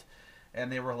vault,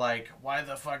 and they were like, why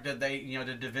the fuck did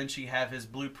did Da Vinci have his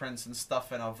blueprints and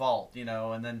stuff in a vault,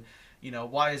 and then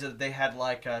why is it they had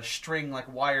like a string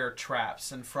like wire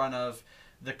traps in front of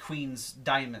the Queen's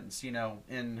diamonds,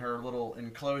 in her little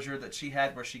enclosure that she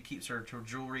had where she keeps her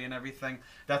jewelry and everything.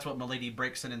 That's what Milady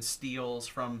breaks in and steals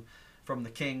from the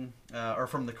king or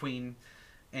from the Queen,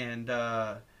 and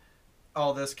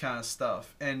all this kind of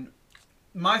stuff. And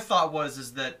my thought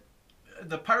is that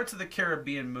the Pirates of the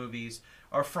Caribbean movies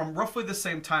are from roughly the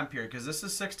same time period, because this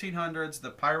is 1600s.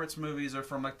 The Pirates movies are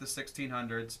from like the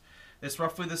 1600s. It's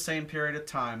roughly the same period of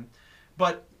time.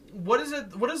 But what is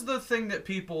it? What is the thing that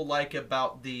people like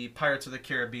about the Pirates of the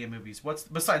Caribbean movies? What's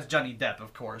besides Johnny Depp,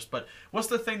 of course? But what's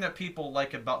the thing that people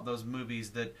like about those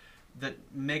movies that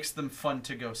makes them fun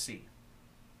to go see?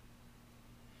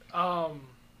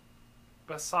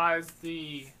 Besides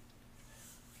the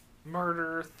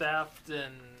murder, theft,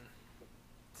 and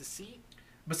deceit.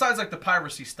 Besides like the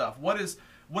piracy stuff, what is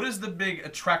the big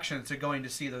attraction to going to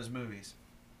see those movies?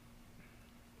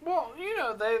 Well, you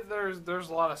know, there's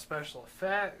a lot of special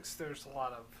effects. There's a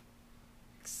lot of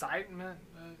excitement.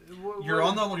 You're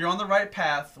on the right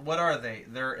path. What are they?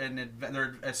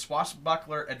 They're a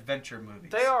swashbuckler adventure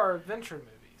movies. They are adventure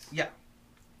movies. Yeah,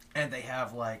 and they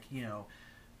have like, you know,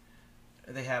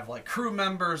 they have like crew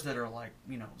members that are like,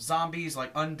 you know, zombies,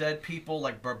 like undead people,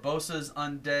 like Barbossa's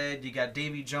undead. You got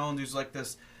Davy Jones, who's like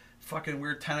this fucking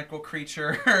weird tentacle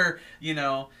creature, you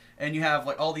know. And you have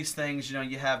like all these things, you know.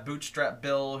 You have Bootstrap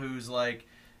Bill, who's like,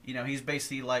 you know, he's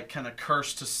basically like kind of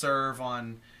cursed to serve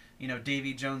on, you know,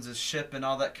 Davy Jones's ship and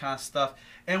all that kind of stuff.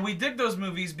 And we dig those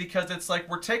movies because it's like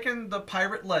we're taking the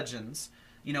pirate legends,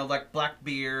 you know, like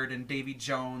Blackbeard and Davy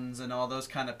Jones and all those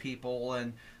kind of people,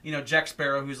 and, you know, Jack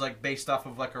Sparrow, who's like based off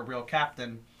of like a real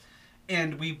captain,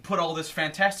 and we put all this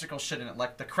fantastical shit in it,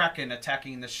 like the Kraken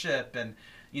attacking the ship, and,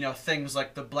 you know, things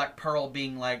like the Black Pearl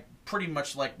being like pretty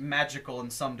much like magical in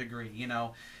some degree, you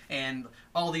know, and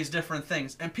all these different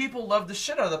things. And people love the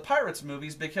shit out of the Pirates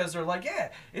movies because they're like, yeah,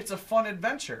 it's a fun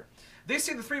adventure. They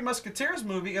see the Three Musketeers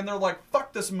movie and they're like,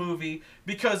 fuck this movie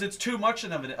because it's too much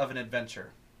of an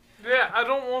adventure. Yeah, I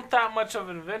don't want that much of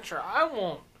an adventure. I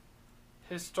want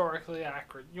historically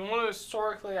accurate. You want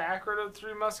historically accurate of the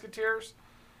Three Musketeers?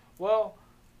 Well,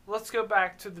 let's go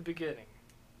back to the beginning.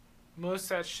 Most of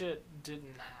that shit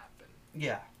didn't happen.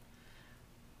 Yeah.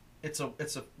 It's a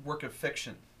work of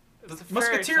fiction. It's The a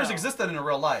fairy Musketeers tale, existed in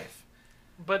real life.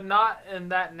 but not in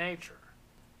that nature.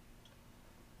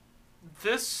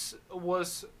 This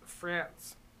was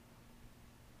France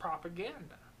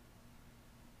propaganda.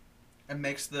 And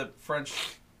makes the French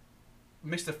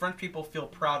people feel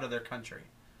proud of their country.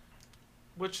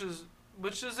 Which is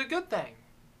a good thing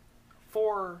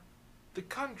for the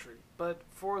country, but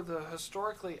for the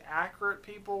historically accurate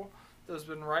people that's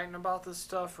been writing about this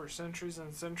stuff for centuries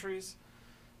and centuries,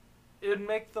 it'd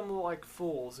make them look like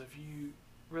fools if you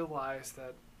realize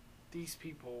that these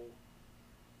people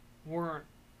weren't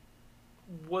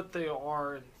what they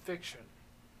are in fiction.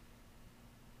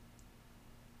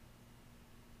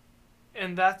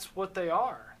 And that's what they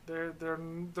are. They're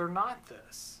not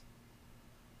this.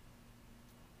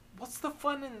 What's the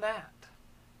fun in that?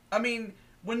 I mean,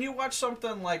 when you watch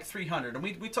something like 300, and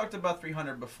we talked about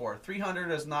 300 before.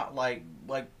 300 is not like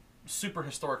super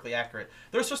historically accurate.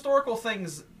 There's historical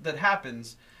things that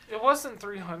happens. It wasn't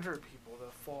 300 people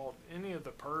that fought any of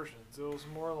the Persians. It was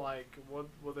more like what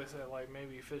they say, like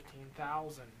maybe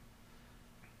 15,000.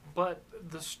 But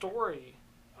the story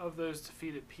of those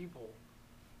defeated people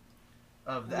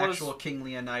Of the actual King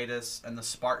Leonidas and the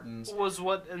Spartans. Was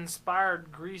what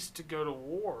inspired Greece to go to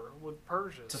war with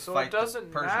Persia. So fight it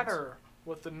doesn't the Persians. matter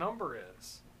what the number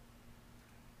is.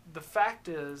 The fact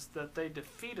is that they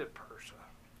defeated Persia.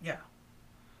 Yeah.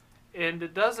 And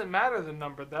it doesn't matter the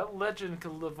number. That legend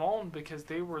could live on because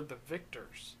they were the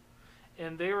victors.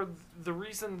 And they were the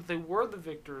reason that they were the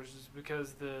victors is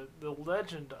because the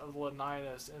legend of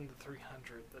Leonidas and the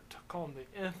 300 that took on the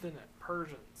infinite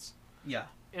Persians. Yeah.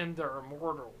 And their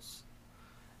immortals.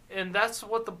 And that's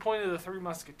what the point of the Three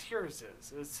Musketeers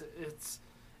is.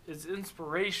 It's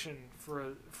inspiration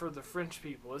for the French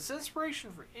people. It's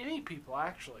inspiration for any people,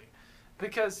 actually.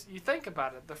 Because you think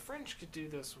about it, the French could do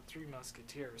this with Three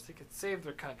Musketeers. They could save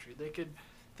their country. They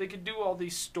could do all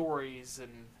these stories,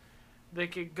 and they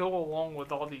could go along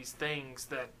with all these things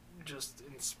that just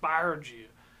inspired you.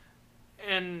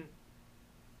 And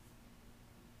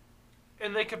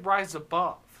they could rise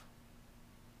above.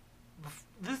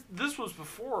 This was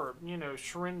before, you know,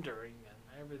 surrendering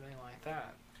and everything like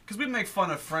that. Because we make fun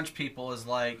of French people as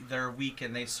like they're weak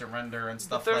and they surrender and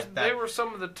stuff like that. They were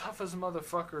some of the toughest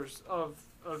motherfuckers of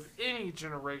any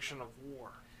generation of war.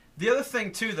 The other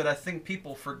thing too that I think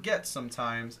people forget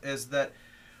sometimes is that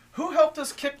who helped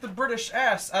us kick the British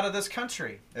ass out of this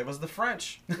country? It was the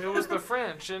French. It was the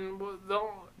French, and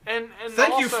thank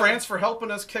you, also, France, for helping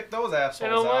us kick those assholes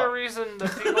and the out. only reason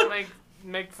that people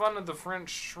make fun of the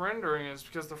French surrendering is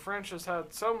because the French has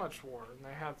had so much war and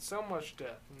they had so much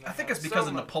death. I think it's because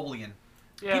of Napoleon.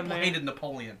 Yeah, people hated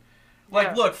Napoleon. Like,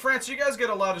 yeah. Look, France, you guys get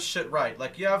a lot of shit right.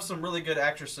 Like, you have some really good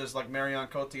actresses like Marion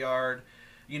Cotillard.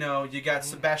 You know, you got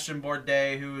Sebastian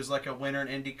Bourdais, who is like a winner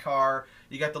in IndyCar.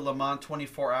 You got the Le Mans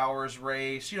 24 Hours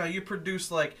race. You know, you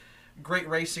produce like great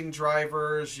racing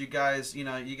drivers. You guys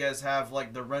have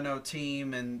like the Renault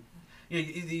team, and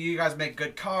you guys make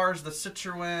good cars, the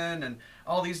Citroën, and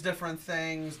all these different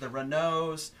things, the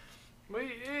Renaults. Well,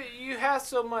 you had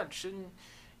so much, and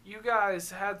you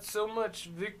guys had so much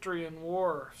victory in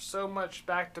war, so much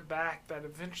back to back, that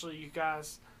eventually you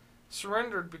guys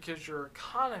surrendered because your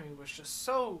economy was just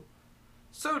so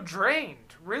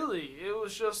drained. Really, it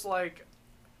was just like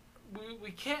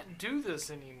we can't do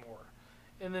this anymore.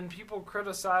 And then people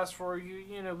criticize for you.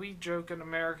 You know, we joke in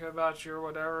America about you or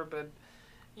whatever, but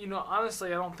you know,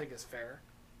 honestly, I don't think it's fair.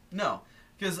 No.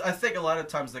 Because I think a lot of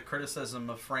times the criticism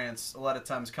of France a lot of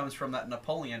times comes from that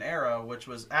Napoleon era, which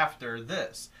was after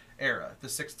this era, the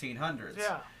 1600s.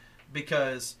 Yeah.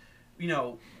 Because, you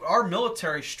know, our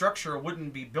military structure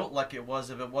wouldn't be built like it was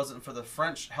if it wasn't for the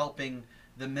French helping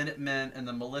the Minutemen and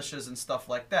the militias and stuff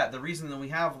like that. The reason that we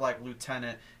have like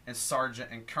lieutenant and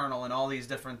sergeant and colonel and all these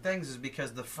different things is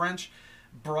because the French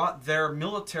brought their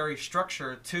military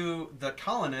structure to the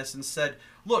colonists and said,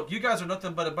 look, you guys are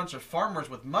nothing but a bunch of farmers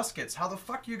with muskets. How the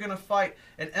fuck are you going to fight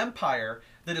an empire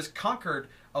that has conquered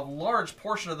a large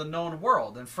portion of the known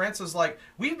world? And France is like,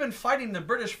 we've been fighting the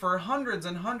British for hundreds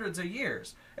and hundreds of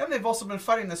years. And they've also been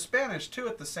fighting the Spanish too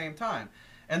at the same time.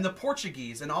 And the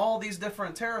Portuguese and all these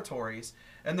different territories.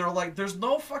 And they're like, there's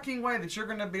no fucking way that you're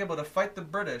going to be able to fight the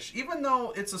British, even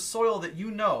though it's a soil that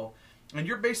you know. And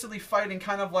you're basically fighting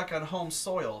kind of like on home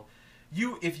soil.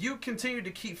 If you continue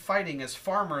to keep fighting as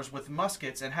farmers with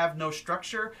muskets and have no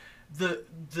structure,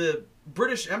 the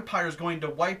British Empire is going to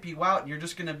wipe you out, and you're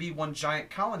just going to be one giant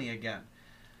colony again.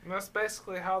 And that's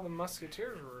basically how the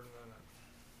Musketeers were invented.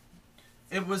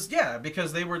 It was, yeah,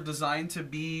 because they were designed to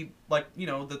be like, you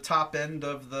know, the top end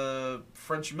of the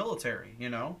French military, you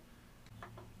know.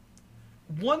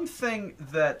 One thing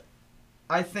that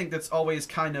I think that's always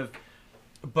kind of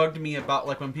bugged me about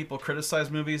like when people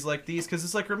criticize movies like these, because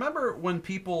it's like, remember when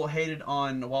people hated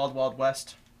on Wild Wild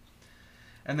West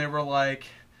and they were like,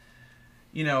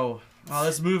 you know, oh,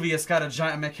 this movie has got a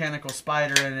giant mechanical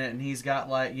spider in it, and he's got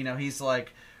like, you know, he's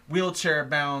like wheelchair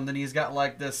bound, and he's got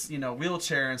like this, you know,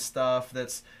 wheelchair and stuff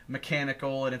that's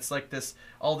mechanical, and it's like this,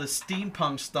 all this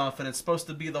steampunk stuff, and it's supposed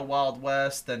to be the Wild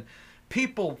West, and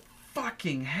people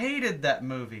fucking hated that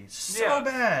movie so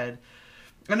bad.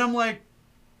 And I'm like,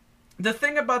 the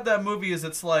thing about that movie is,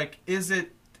 it's like, is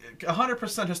it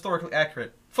 100% historically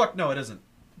accurate? Fuck no, it isn't.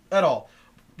 At all.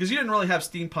 Because you didn't really have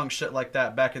steampunk shit like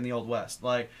that back in the Old West.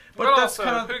 Like, but that's also,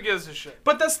 kind of, who gives a shit?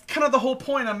 But that's kind of the whole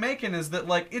point I'm making, is that,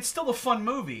 like, it's still a fun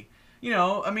movie. You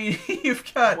know, I mean,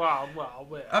 you've got... Wild Wild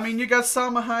West. I mean, you got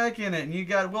Salma Hayek in it, and you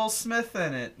got Will Smith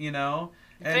in it, you know?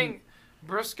 You think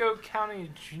Briscoe County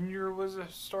Jr. was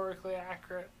historically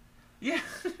accurate? Yeah.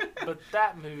 But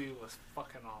that movie was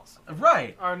fucking awesome.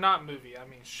 Right. Or not movie, I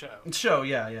mean show. Show,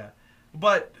 yeah.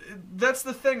 But that's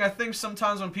the thing. I think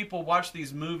sometimes when people watch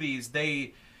these movies,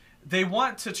 they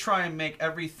want to try and make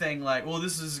everything like, well,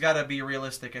 this has got to be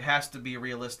realistic. It has to be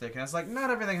realistic. And it's like,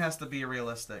 not everything has to be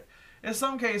realistic. In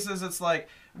some cases, it's like,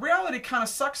 reality kind of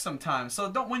sucks sometimes. So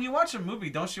when you watch a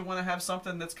movie, don't you want to have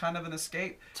something that's kind of an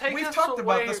escape? We've talked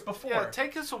about this before. Yeah,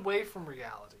 take us away from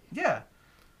reality. Yeah.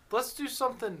 Let's do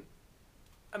something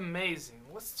amazing.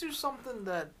 Let's do something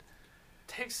that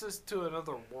takes us to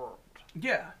another world.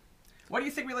 Yeah. Why do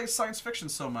you think we like science fiction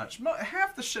so much?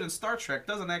 Half the shit in Star Trek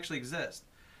doesn't actually exist.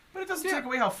 But it doesn't take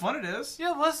away how fun it is.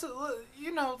 Yeah,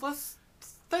 let's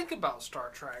think about Star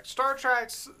Trek. Star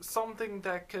Trek's something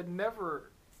that could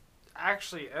never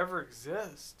actually ever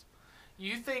exist.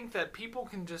 You think that people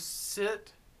can just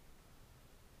sit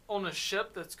on a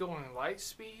ship that's going light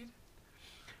speed?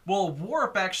 Well,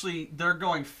 Warp, actually, they're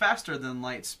going faster than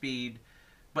light speed,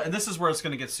 but this is where it's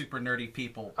going to get super nerdy,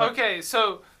 people. But, okay,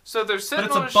 so they're sitting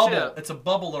on a bubble. Ship. It's a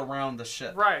bubble around the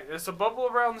ship. Right, it's a bubble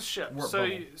around the ship. Warp so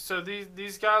bubble.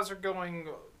 these guys are going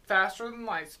faster than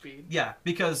light speed. Yeah,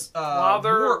 because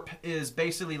warp is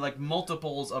basically like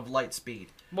multiples of light speed.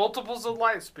 Multiples of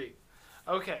light speed.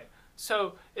 Okay,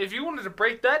 so if you wanted to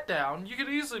break that down, you could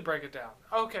easily break it down.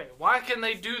 Okay, why can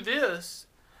they do this,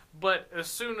 but as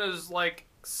soon as like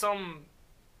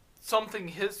something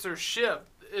hits their ship,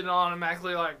 it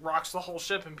automatically like rocks the whole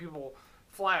ship and people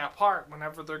fly apart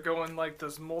whenever they're going like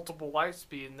this multiple light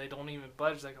speed, and they don't even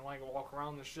budge. They can like walk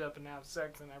around the ship and have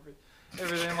sex and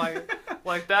everything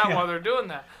like that while they're doing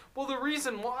that. Well, the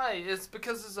reason why is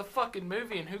because it's a fucking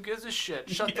movie, and who gives a shit?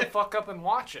 Shut the fuck up and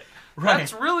watch it. Right.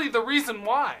 That's really the reason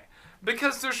why.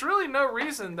 Because there's really no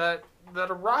reason that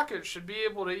a rocket should be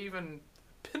able to even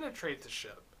penetrate the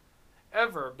ship.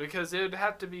 ever, because it would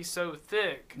have to be so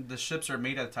thick The ships are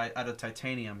made out of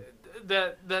titanium.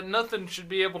 that nothing should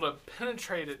be able to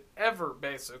penetrate it ever,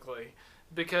 basically,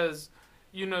 because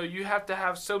you know you have to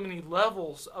have so many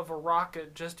levels of a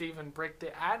rocket just to even break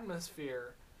the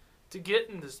atmosphere to get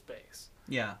into space.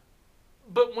 Yeah.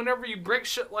 But whenever you break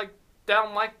shit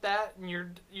down like that, and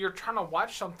you're trying to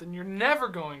watch something, you're never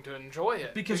going to enjoy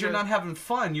it Because you're not having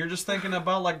fun. You're just thinking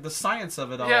about like the science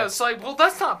of it all. Yeah, it's like, well,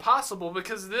 that's not possible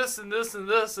because this and this and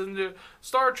this and the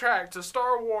Star Trek to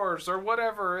Star Wars or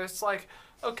whatever. It's like,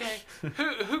 okay,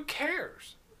 who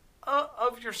cares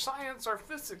of your science or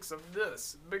physics of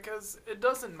this? Because it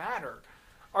doesn't matter.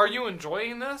 Are you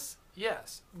enjoying this?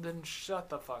 Yes. Then shut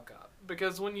the fuck up.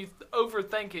 Because when you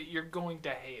overthink it, you're going to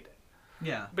hate it.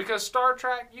 Yeah. Because Star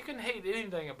Trek, you can hate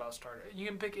anything about Star Trek. You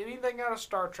can pick anything out of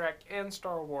Star Trek and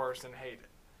Star Wars and hate it.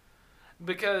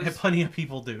 Because Plenty of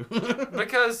people do.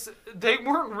 because they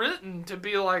weren't written to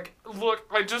be like, look,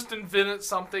 I just invented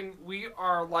something. We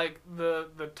are like the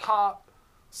top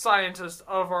scientists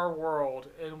of our world,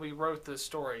 and we wrote this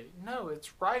story. No,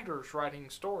 it's writers writing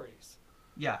stories.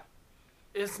 Yeah.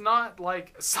 It's not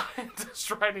like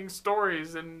scientists writing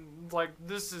stories and like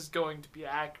this is going to be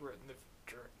accurate in the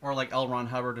future. Or like L. Ron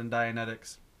Hubbard and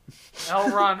Dianetics. L.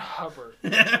 Ron Hubbard.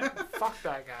 Fuck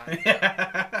that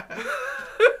guy.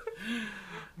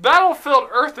 Battlefield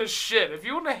Earth is shit. If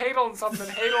you want to hate on something,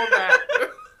 hate on that.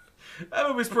 That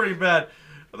movie's pretty bad.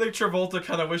 I think Travolta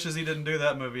kind of wishes he didn't do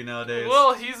that movie nowadays.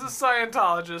 Well, he's a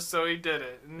Scientologist, so he did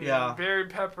it. And Yeah. Barry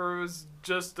Pepper was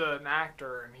just an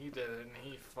actor, and he did it, and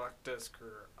he fucked his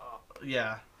career up.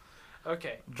 Yeah.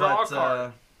 Okay, draw But,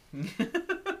 a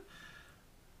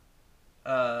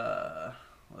card.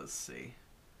 Let's see.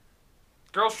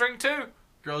 Girls Drink 2.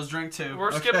 Girls Drink 2. We're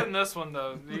Okay. skipping this one,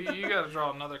 though. You gotta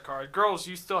draw another card. Girls,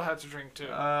 you still have to drink 2.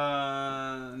 No,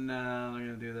 I'm not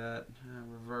gonna do that.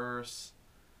 Reverse.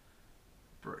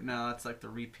 No, that's like the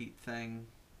repeat thing.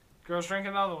 Girls, drink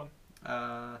another one.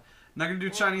 Not gonna do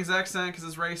Chinese accent because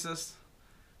it's racist.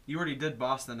 You already did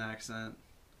Boston accent.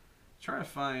 Trying to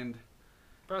find.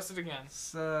 Press it again.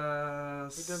 Let's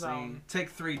did that one. Take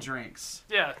 3 drinks.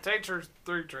 Yeah, take your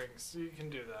 3 drinks. You can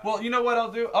do that. Well, you know what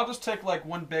I'll do? I'll just take like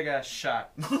one big ass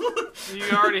shot. You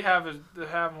already have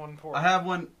one poured. I have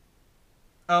one.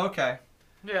 Oh, okay.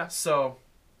 Yeah. So,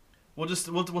 we'll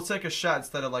take a shot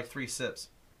instead of like 3 sips.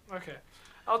 Okay.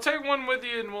 I'll take one with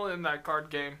you and we'll end that card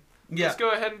game. Yeah. Let's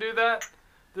go ahead and do that.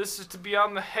 This is to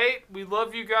Beyond the Hate. We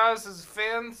love you guys as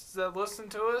fans that listen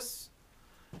to us.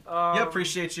 Yeah,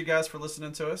 appreciate you guys for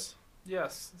listening to us.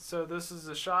 Yes. So this is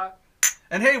a shot.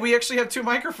 And hey, we actually have 2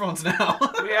 microphones now.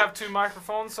 We have 2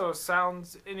 microphones, so if it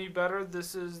sounds any better,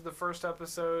 this is the first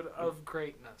episode of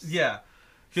greatness. Yeah.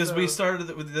 Because we So-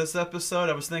 started with this episode,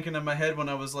 I was thinking in my head when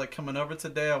I was like coming over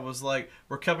today, I was like,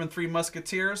 we're covering 3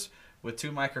 Musketeers with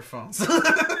 2 microphones.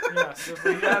 Yes. If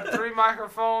we had 3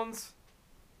 microphones.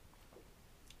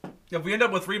 If we end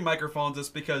up with 3 microphones, it's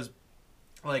because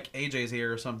like AJ's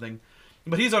here or something.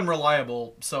 But he's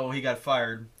unreliable, so he got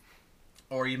fired.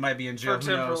 Or he might be in jail, For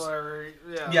who knows. temporary.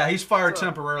 Yeah. Yeah, he's fired So-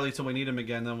 temporarily till we need him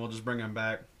again, then we'll just bring him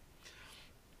back.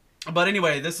 But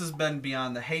anyway, this has been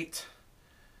Beyond the Hate.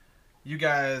 You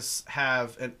guys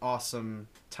have an awesome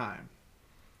time.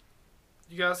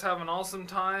 You guys have an awesome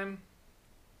time.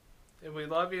 And we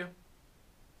love you.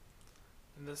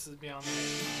 And this is Beyond the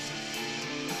Hate.